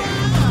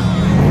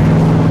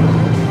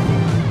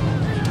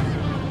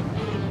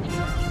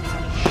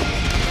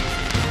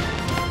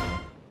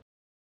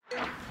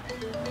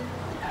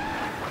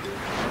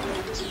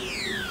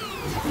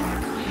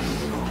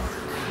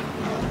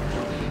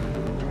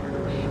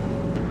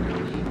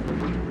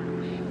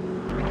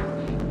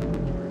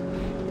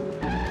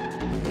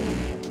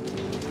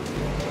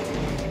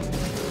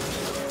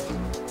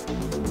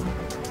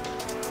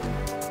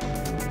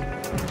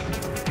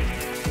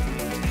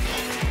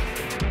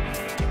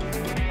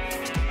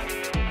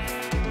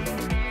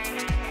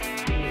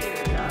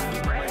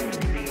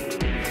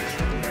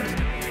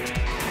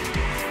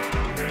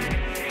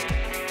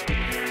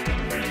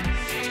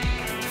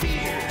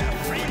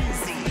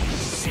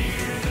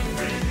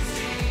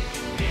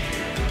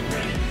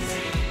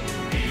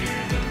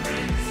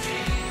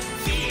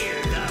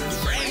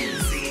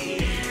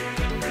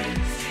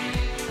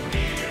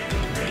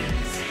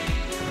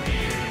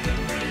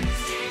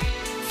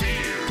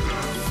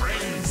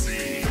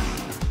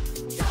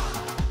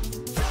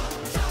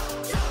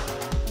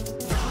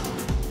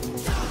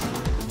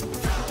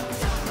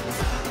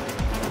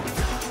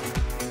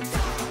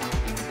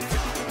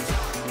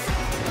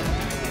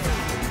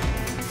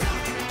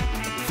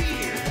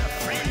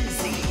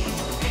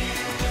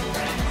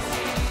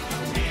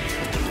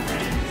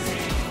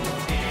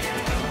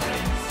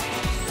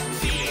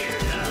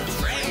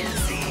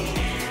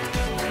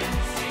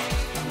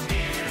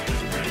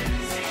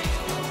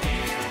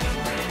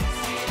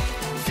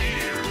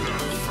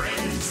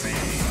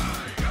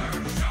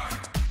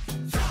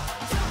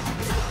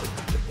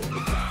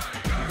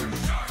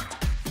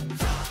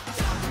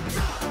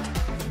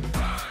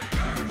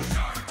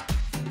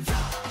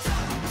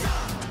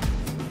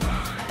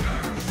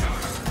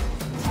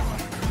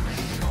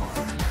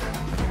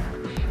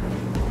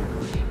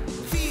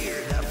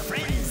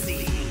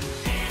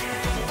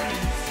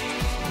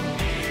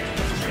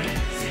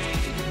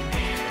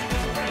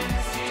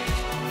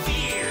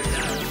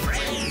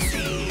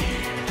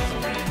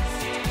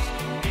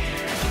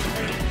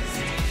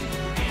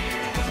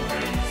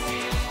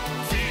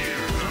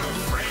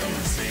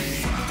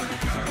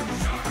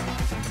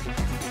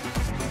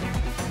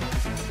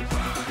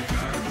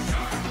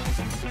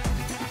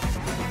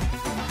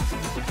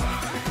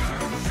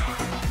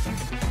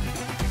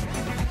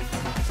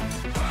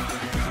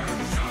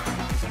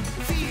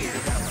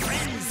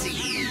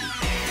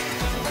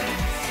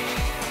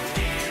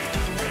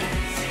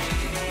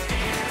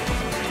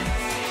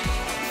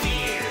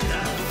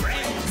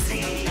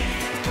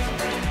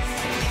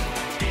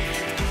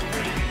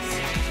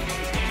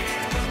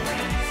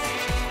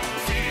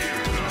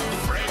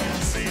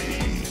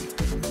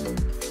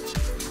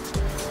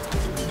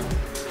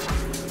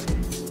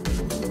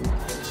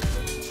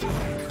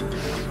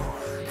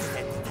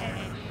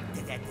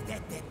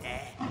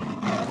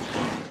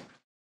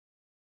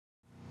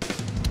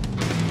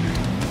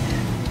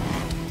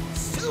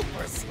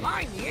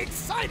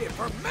 Excited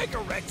for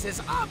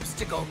MEGA-WREX's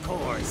obstacle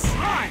course.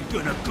 I'm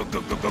gonna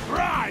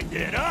grind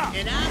it up.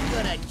 And I'm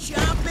gonna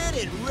chop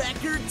it in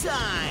record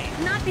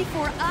time. Not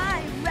before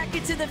I wreck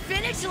it to the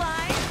finish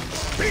line.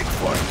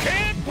 Bigfoot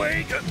can't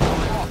wait.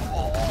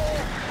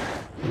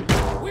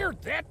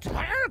 Where'd that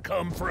tire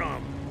come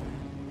from?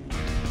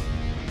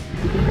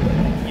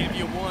 Give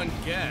you one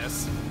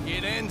guess.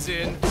 It ends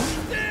in...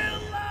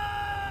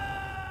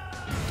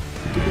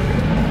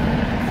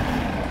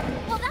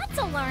 Well, that's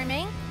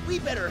alarming. We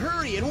better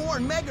hurry and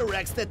warn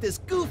MEGA-WREX that this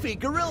goofy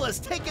gorilla's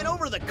taken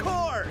over the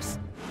course.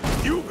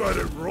 You got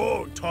it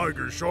wrong,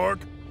 Tiger Shark.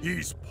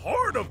 He's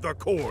part of the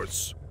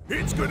course.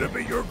 It's gonna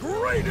be your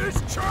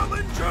greatest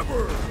challenge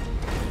ever.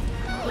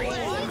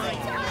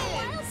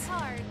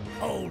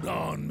 Hold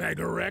on,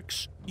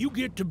 MEGA-WREX. You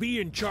get to be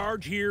in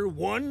charge here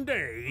one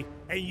day,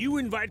 and you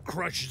invite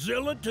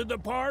Crushzilla to the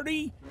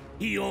party?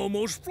 He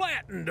almost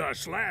flattened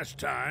us last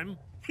time.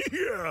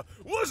 Yeah,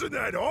 wasn't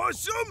that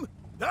awesome?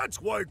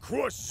 That's why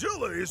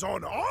Crushzilla is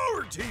on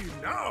our team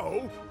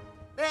now.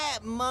 That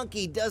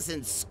monkey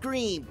doesn't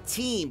scream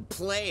team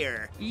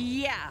player.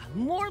 Yeah,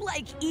 more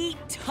like eat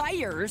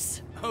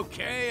tires.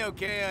 Okay,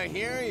 I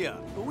hear ya.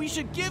 But we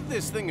should give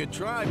this thing a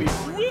try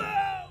before...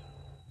 Whoa!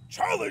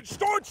 Challenge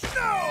starts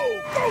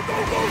now! Go, go,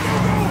 go, go,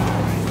 go!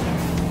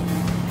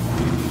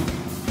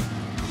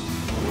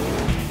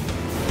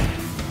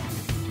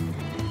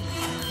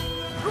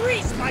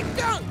 Grease my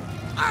gunk!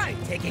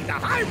 I'm taking the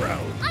high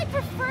road! I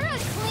prefer a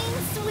clean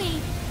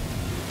sweep.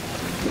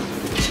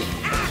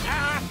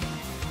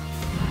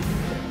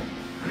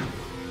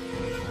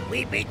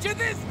 We beat you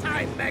this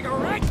time,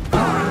 MEGA-WREX!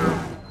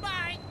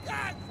 My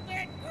guts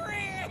with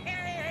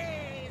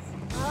grease!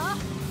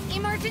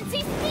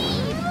 Emergency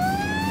speed!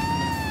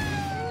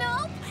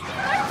 Nope!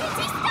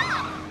 Emergency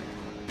stop!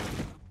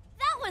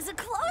 That was a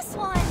close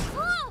one!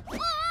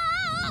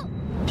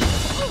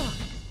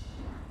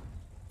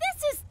 This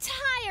is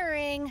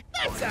tiring!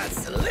 That's a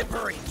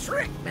slippery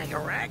trick,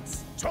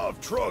 MEGA-WREX!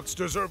 Tough trucks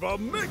deserve a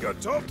mega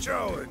tough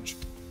challenge.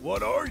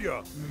 What are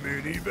ya,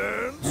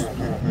 minivans?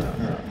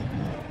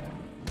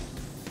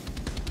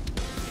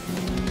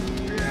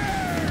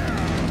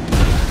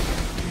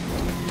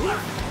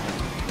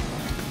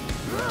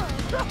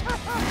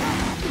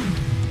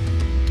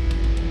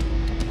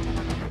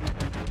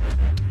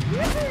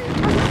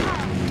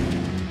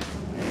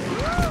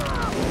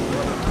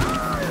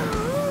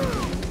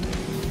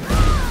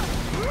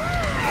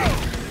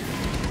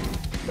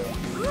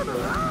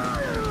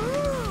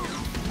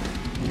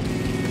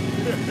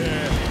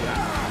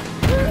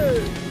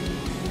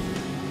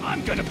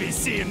 I'm gonna be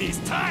seeing these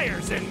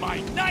tires in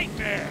my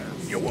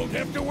nightmares! You won't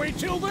have to wait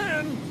till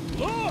then.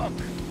 Look!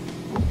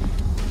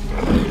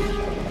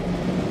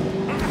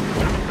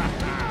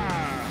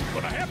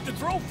 But I have to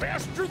throw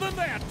faster than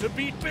that to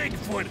beat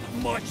Bigfoot,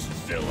 much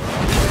Zilla.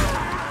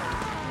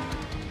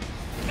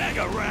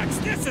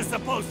 MEGA-WREX, this is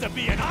supposed to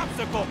be an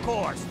obstacle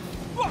course,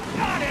 but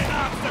not an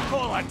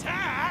obstacle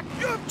attack!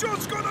 You're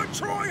just gonna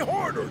try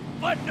harder!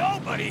 But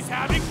nobody's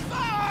having fun!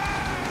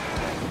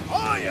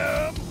 I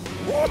am!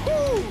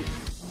 Woohoo!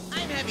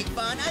 I'm having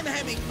fun, I'm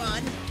having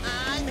fun,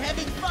 I'm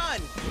having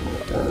fun!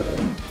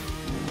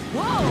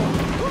 Whoa!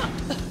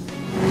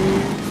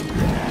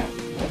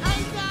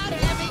 I'm not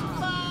having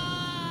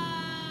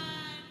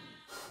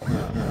fun!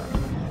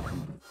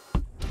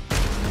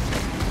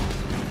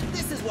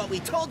 This is what we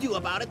told you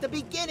about at the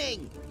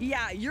beginning!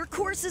 Yeah, your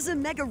course is a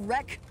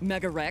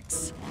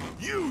MEGA-WREX.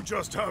 You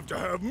just have to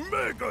have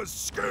mega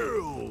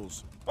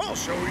skills! I'll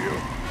show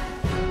you!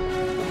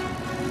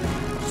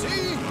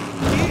 See?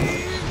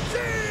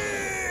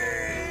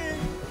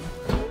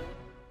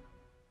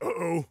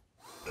 Uh-oh.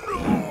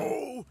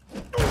 No!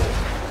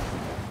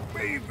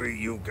 Maybe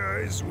you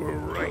guys were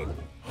right.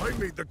 I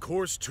made the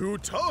course too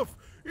tough,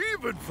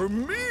 even for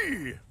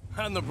me!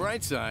 On the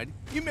bright side,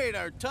 you made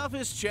our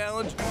toughest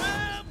challenge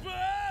ever!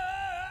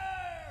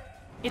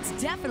 It's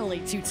definitely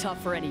too tough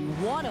for any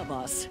one of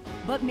us,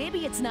 but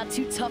maybe it's not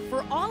too tough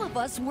for all of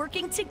us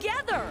working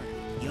together.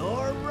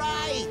 You're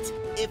right!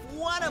 If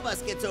one of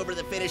us gets over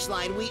the finish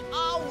line, we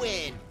all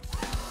win!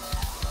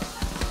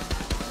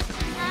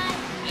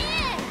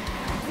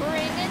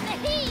 Bringin the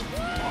Heat! Oh,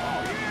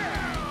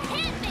 yeah!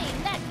 Hit me,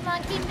 that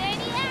monkey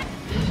maniac!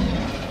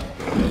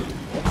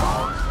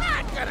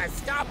 Not gonna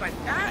stop it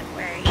that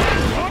way!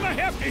 Gonna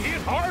have to hit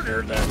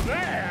harder than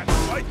that!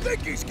 I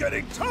think he's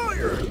getting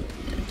tired!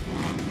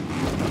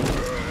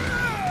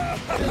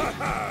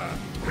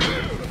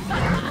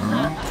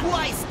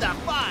 Twice the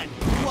fun!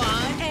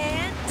 One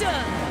and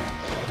done!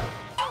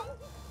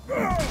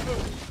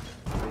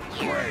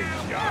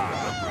 Great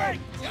job!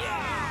 Great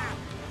job!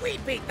 We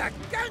beat the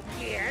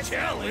gunkiest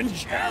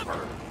Challenge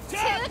ever!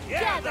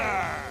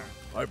 Together!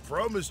 I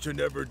promise to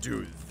never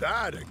do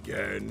that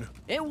again.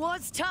 It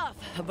was tough,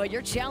 but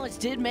your challenge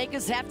did make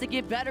us have to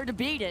get better to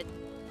beat it.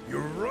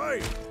 You're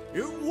right.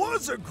 It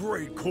was a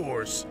great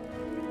course.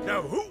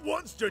 Now who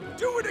wants to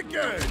do it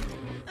again?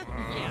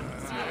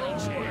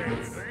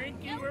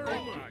 Thank you very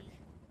much.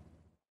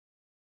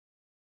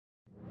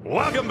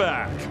 Welcome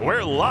back.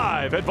 We're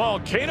live at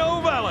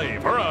Volcano Valley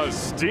for a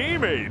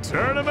steamy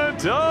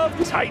tournament of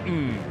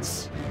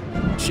Titans.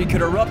 She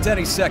could erupt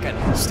any second.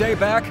 Stay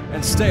back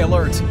and stay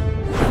alert.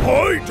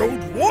 I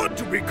don't want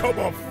to become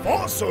a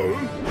fossil.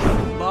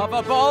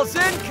 Lava balls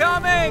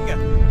incoming!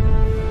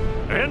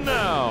 And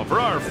now for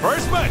our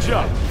first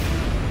matchup.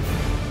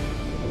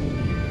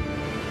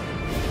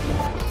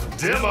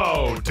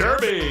 Demo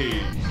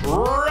Derby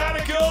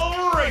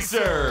Radical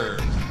Racer.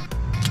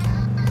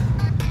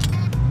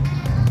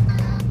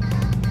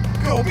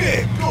 Go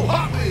big, go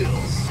Hot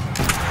Wheels!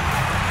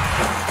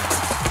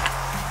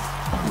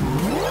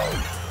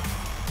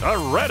 A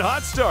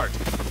red-hot start.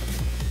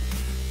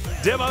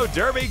 Demo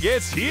Derby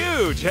gets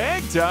huge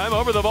hang time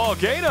over the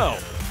volcano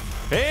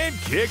and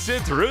kicks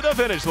it through the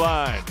finish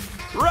line.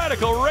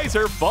 Radical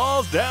Racer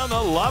falls down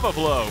the lava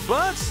flow,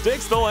 but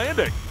sticks the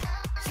landing.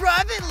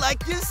 Drive it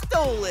like you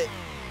stole it!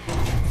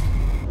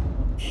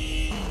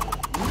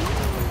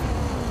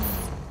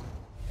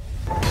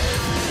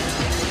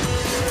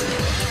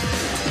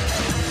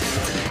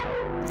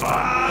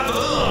 Five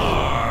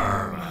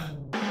alarm!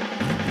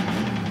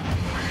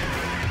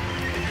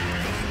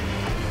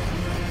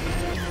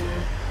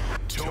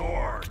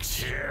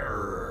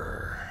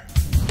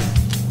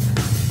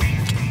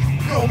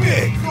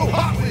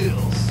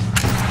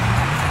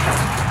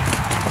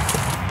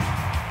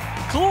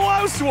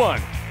 next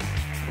one.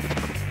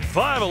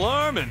 5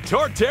 Alarm and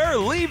Torque Terror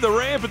leave the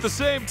ramp at the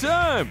same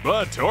time,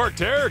 but Torque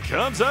Terror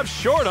comes up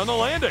short on the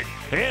landing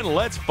and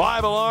lets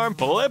 5 Alarm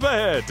flip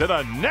ahead to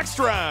the next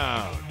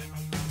round.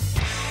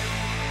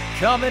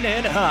 Coming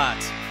in hot.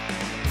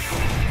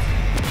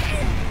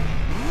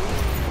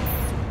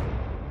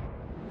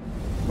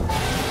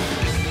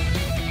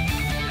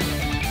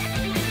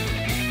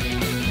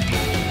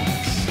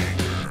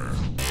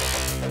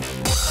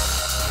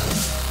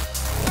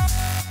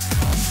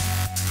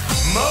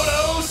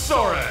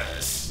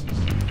 Motosaurus.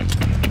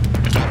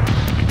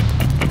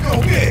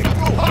 Go big,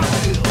 go Hot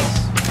Wheels.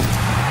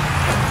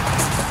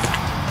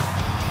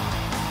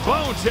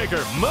 Bone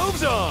Shaker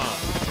moves on.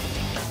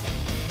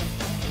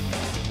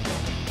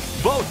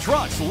 Both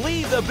trucks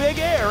leave the big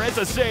air at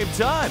the same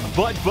time,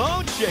 but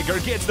Bone Shaker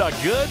gets the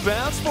good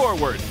bounce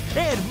forward,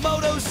 and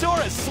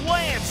Motosaurus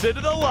slams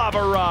into the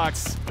lava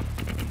rocks.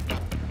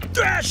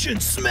 Thrash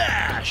and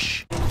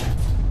smash!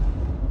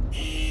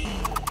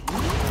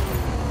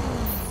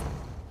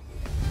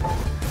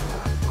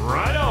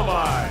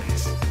 Rhinomite.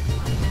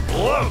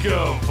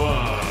 Loco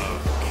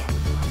Punk.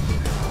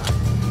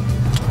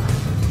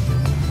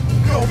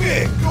 Go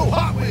big, go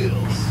Hot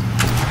Wheels.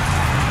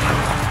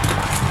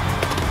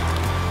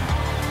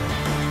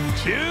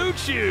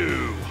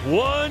 Choo-choo!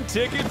 One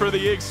ticket for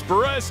the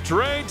express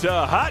train to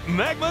Hot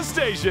Magma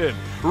Station.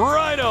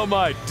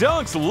 Rhinomite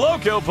dunks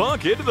Loco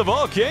Punk into the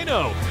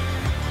volcano.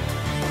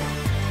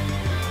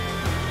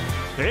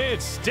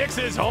 It sticks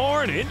his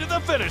horn into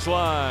the finish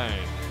line.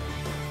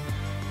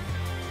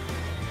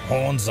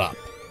 Horns up.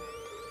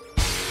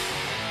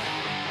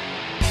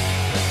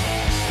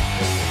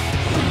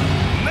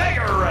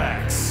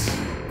 MEGA-WREX.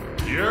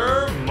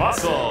 Pure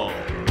muscle.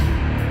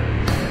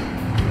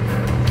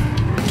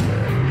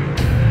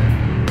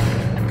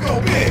 Go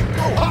big,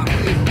 go Hot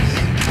Wheels.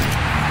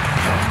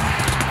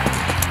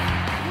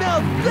 Now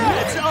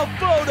that's a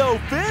photo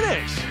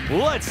finish.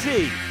 Let's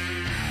see.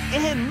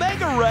 And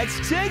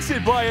MEGA-WREX takes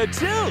it by a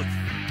tooth.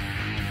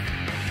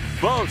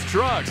 Both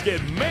trucks get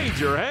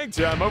major hang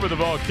time over the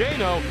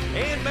volcano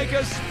and make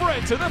a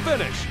sprint to the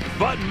finish.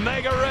 But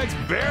MEGA-WREX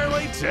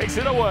barely takes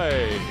it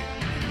away.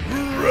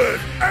 Red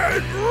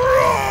and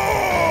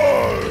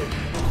roar!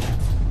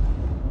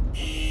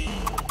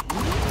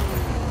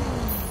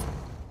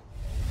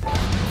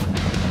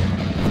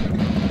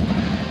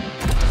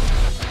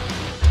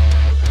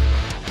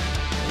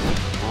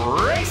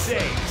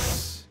 Racing.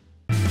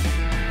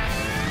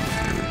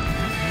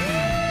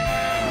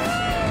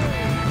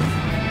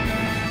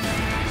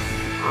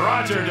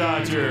 Roger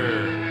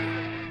Dodger.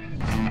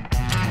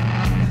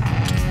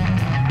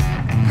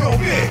 Go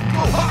big,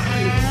 go Hot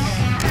Wheels.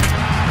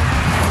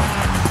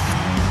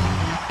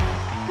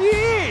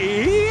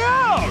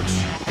 Ouch!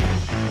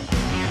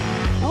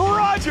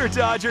 Roger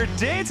Dodger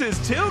dances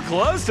too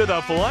close to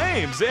the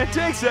flames and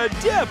takes a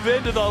dip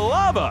into the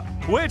lava,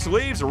 which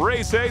leaves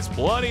Race Ace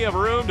plenty of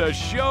room to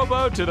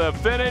showboat to the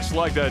finish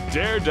like the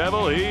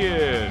daredevil he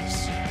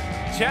is.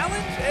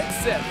 Challenge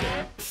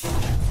accepted.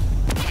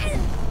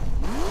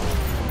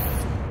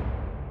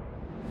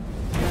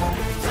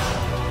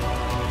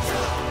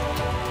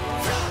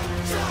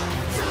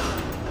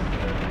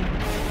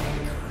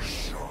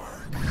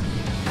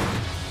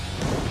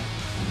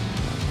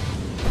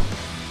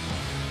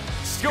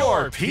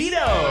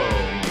 Torpedo!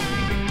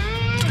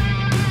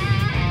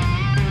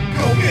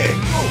 Go big,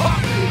 go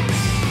Hot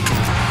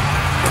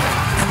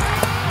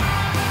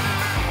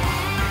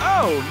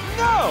Oh Wheels!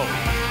 no!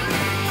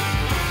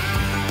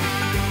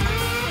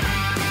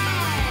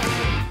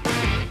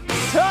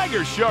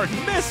 Tiger Shark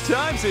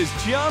mistimes his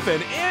jump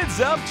and ends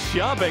up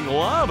chomping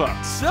lava.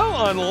 So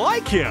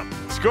unlike him,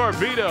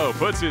 Scorpedo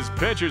puts his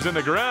pinchers in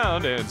the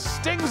ground and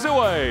stings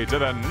away to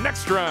the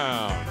next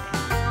round.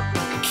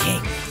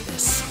 King the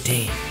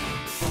Sting.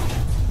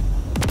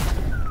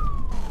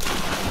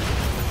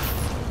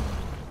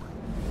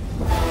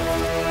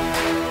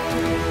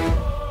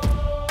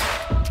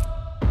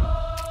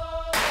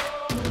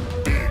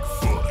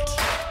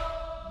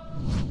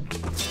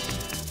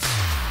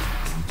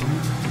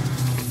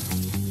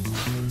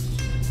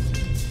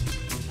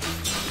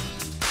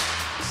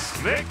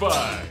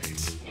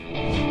 Snakebite.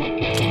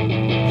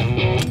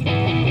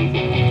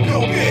 Go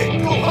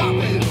big, go Hot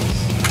Wheels!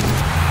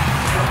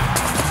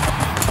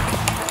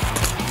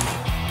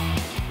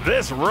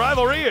 This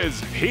rivalry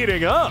is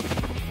heating up.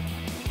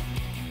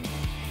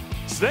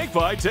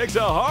 Snakebite takes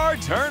a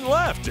hard turn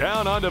left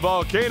down onto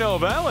Volcano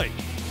Valley.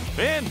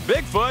 And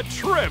Bigfoot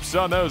trips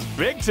on those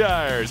big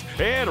tires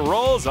and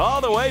rolls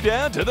all the way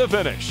down to the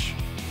finish.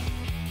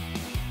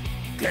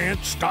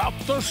 Can't stop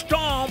the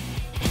stomp.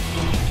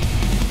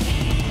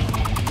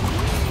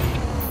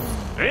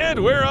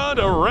 And we're on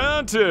to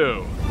round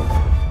 2.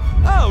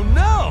 Oh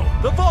no!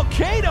 The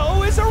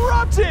volcano is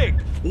erupting!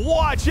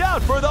 Watch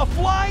out for the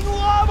flying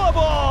lava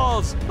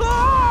balls!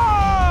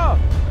 Ah!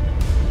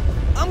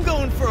 I'm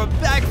going for a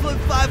backflip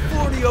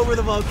 540 over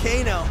the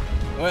volcano.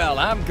 Well,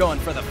 I'm going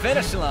for the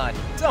finish line.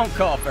 Don't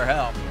call for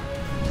help.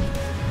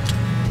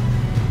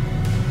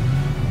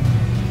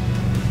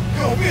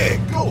 Go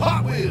big, go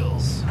Hot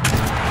Wheels!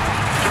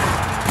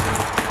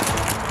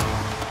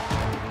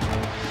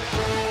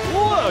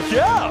 Look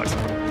out!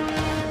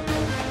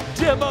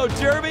 Demo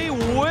Derby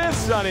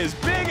whiffs on his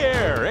big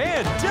air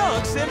and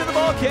dunks into the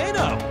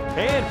volcano.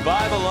 And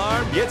 5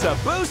 Alarm gets a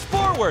boost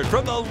forward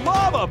from the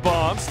lava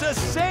bombs to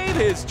save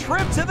his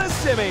trip to the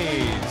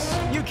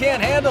semis. You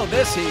can't handle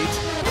this heat.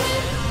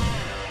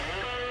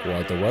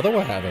 Quite the weather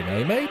we're having,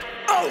 eh, mate?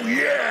 Oh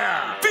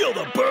yeah! Feel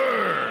the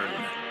burn!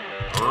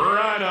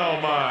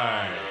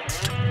 Rhinomite!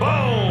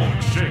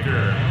 Bone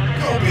Shaker!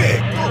 Go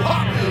big, go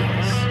Hot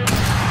Wheels!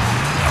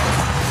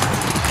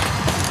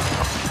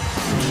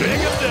 Take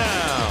him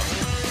down!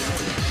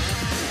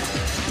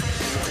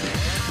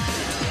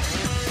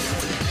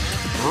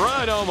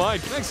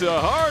 Rhinomite makes a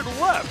hard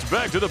left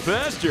back to the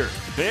pasture.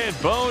 And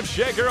Bone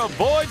Shaker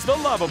avoids the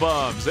lava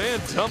bombs and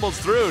tumbles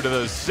through to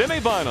the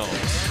semifinals.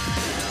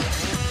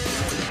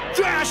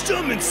 Thrashed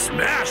them and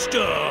smashed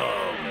them!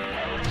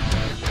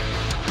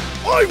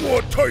 I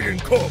want Titan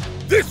Cup!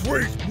 This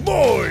race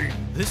mine!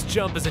 This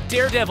jump is a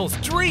daredevil's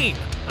dream!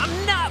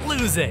 I'm not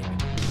losing!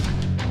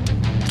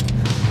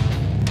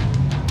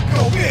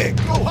 Go big,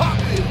 go Hot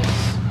Wheels!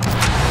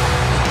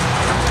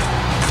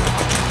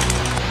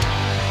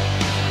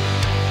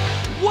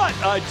 What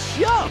a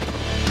jump!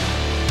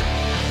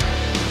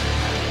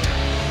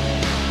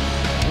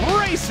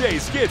 Race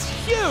Ace gets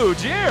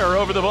huge air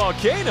over the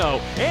volcano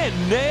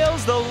and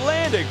nails the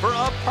landing for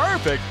a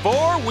perfect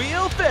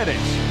 4-wheel finish.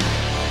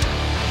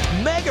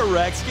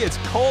 MEGA-WREX gets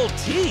cold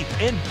teeth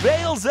and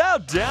bails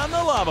out down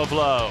the lava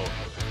flow.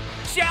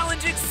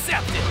 Challenge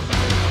accepted!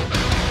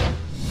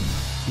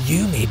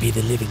 You may be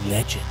the living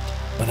legend,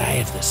 but I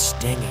have the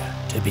stinger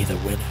to be the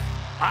winner.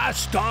 I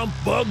stomp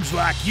bugs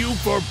like you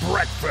for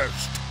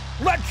breakfast.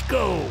 Let's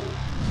go!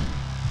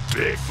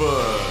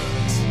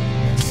 Bigfoot!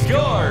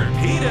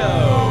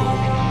 Scorpedo!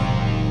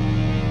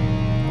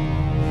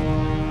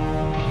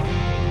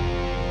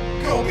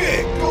 Go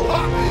big, go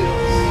Hot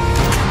Wheels!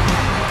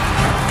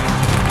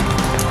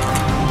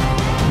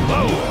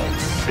 Whoa,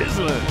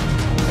 sizzling!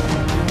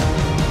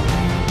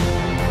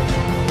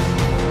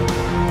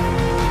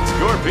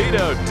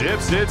 Scorpedo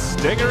dips its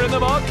stinger in the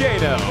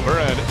volcano for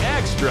an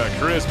extra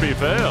crispy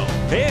fail.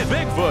 And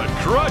Bigfoot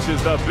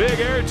crushes the big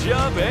air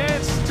jump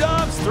and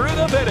stomps through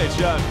the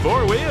finish on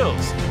 4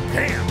 wheels.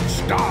 Can't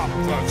stop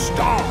the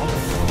stomp!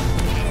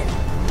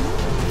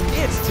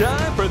 It's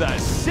time for the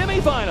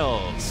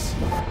semifinals.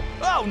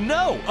 Oh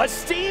no, a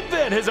steam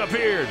vent has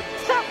appeared.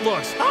 That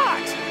looks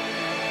hot.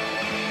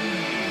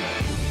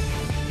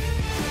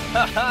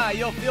 Haha,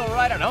 you'll feel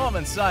right at home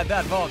inside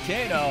that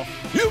volcano.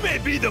 You may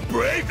be the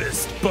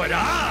bravest, but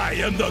I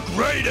am the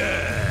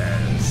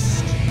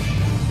greatest!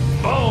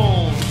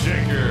 Bone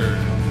Shaker,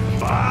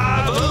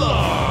 5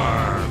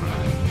 Alarm!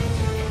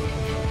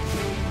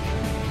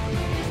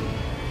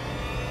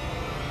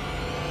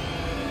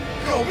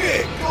 Go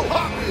big, go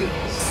Hot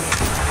Wheels!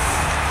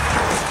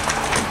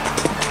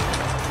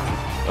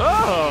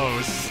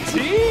 Oh,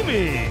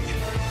 steamy!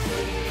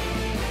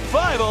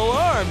 5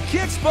 Alarm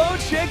kicks Bone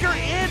Shaker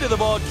into the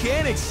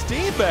volcanic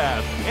steam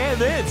bath and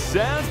then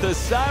sounds the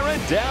siren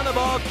down the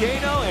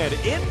volcano and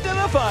into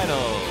the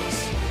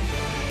finals.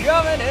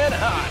 Coming in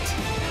hot.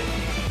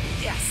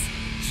 Yes,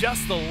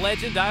 just the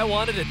legend I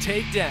wanted to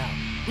take down.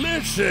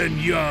 Listen,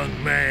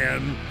 young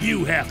man,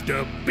 you have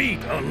to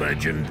beat a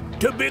legend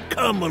to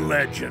become a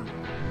legend.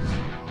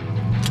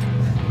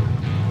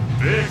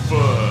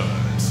 Bigfoot,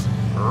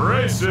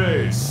 Race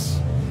Ace.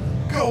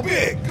 Go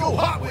big, go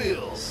Hot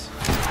Wheels!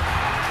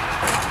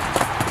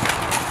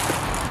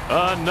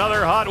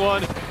 Another hot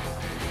one.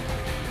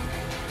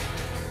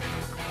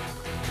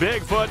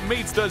 Bigfoot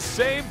meets the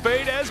same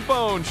fate as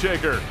Bone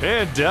Shaker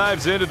and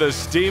dives into the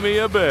steamy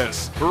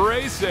abyss.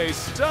 Race Ace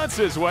stunts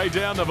his way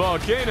down the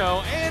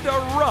volcano and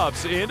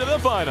erupts into the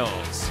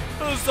finals.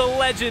 Who's the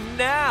legend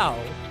now?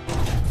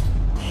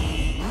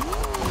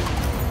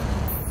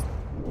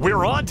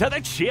 We're on to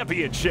the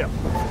championship.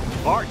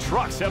 Our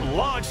trucks have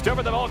launched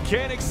over the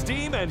volcanic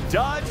steam and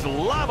dodged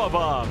lava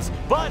bombs.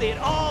 But it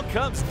all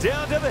comes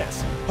down to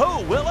this.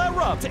 Who will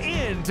erupt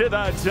into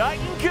the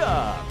Titan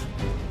Cup?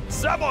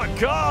 Someone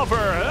call for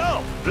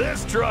help.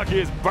 This truck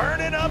is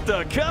burning up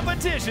the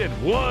competition,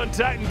 1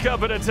 Titan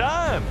Cup at a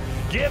time.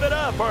 Give it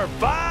up for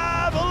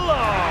 5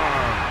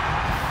 Alarm.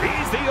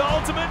 He's the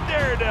ultimate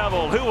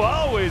daredevil who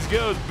always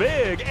goes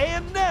big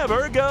and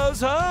never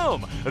goes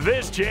home.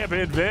 This champ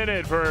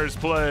invented first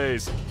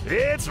place.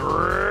 It's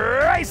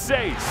Race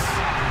Ace.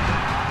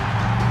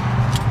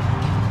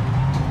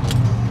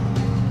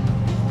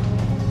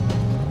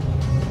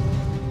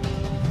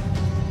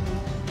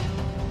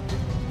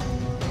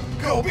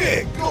 Go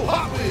big, go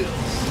Hot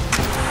Wheels!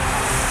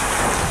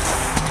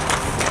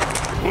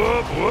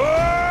 Whoop,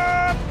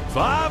 whoop!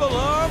 5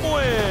 Alarm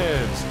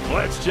wins.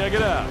 Let's check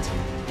it out.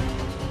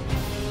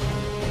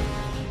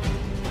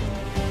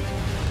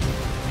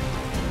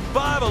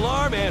 5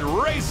 Alarm and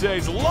Race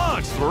Ace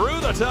launch through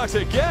the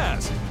toxic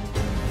gas.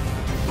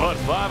 But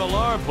 5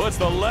 Alarm puts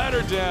the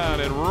ladder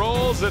down and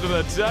rolls into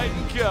the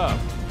Titan Cup.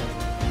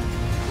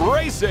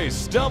 Race Ace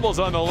stumbles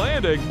on the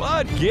landing,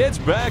 but gets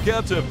back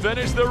up to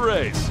finish the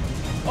race.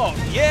 Oh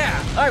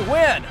yeah, I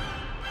win!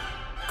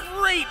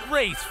 Great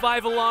race,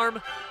 5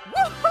 Alarm.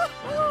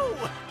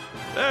 Woo-hoo-hoo!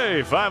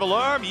 Hey, 5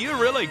 Alarm, you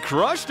really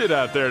crushed it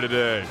out there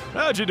today.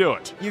 How'd you do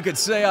it? You could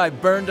say I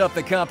burned up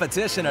the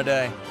competition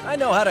today. I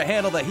know how to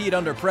handle the heat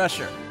under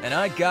pressure, and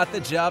I got the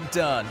job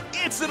done.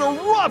 It's an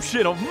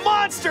eruption of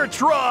monster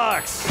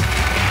trucks!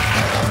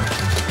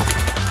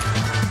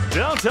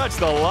 Don't touch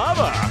the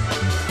lava!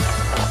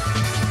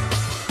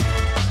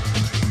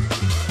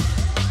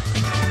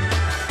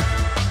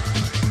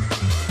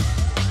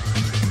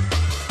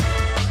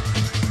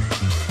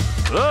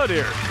 Oh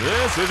dear,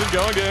 this isn't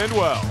going to end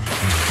well.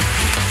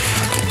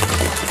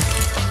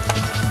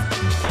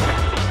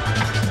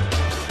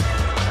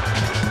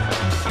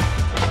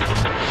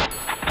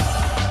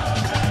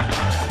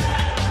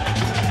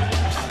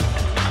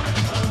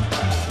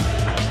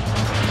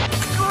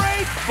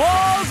 Great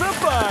balls of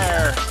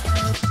fire!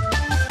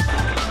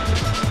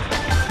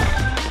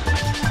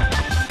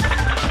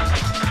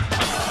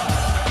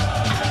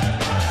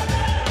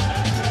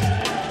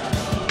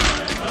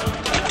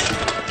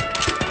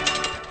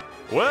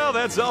 Well,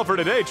 that's all for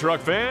today,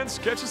 truck fans.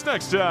 Catch us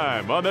next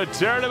time on the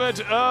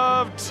Tournament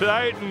of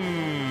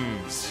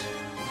Titans.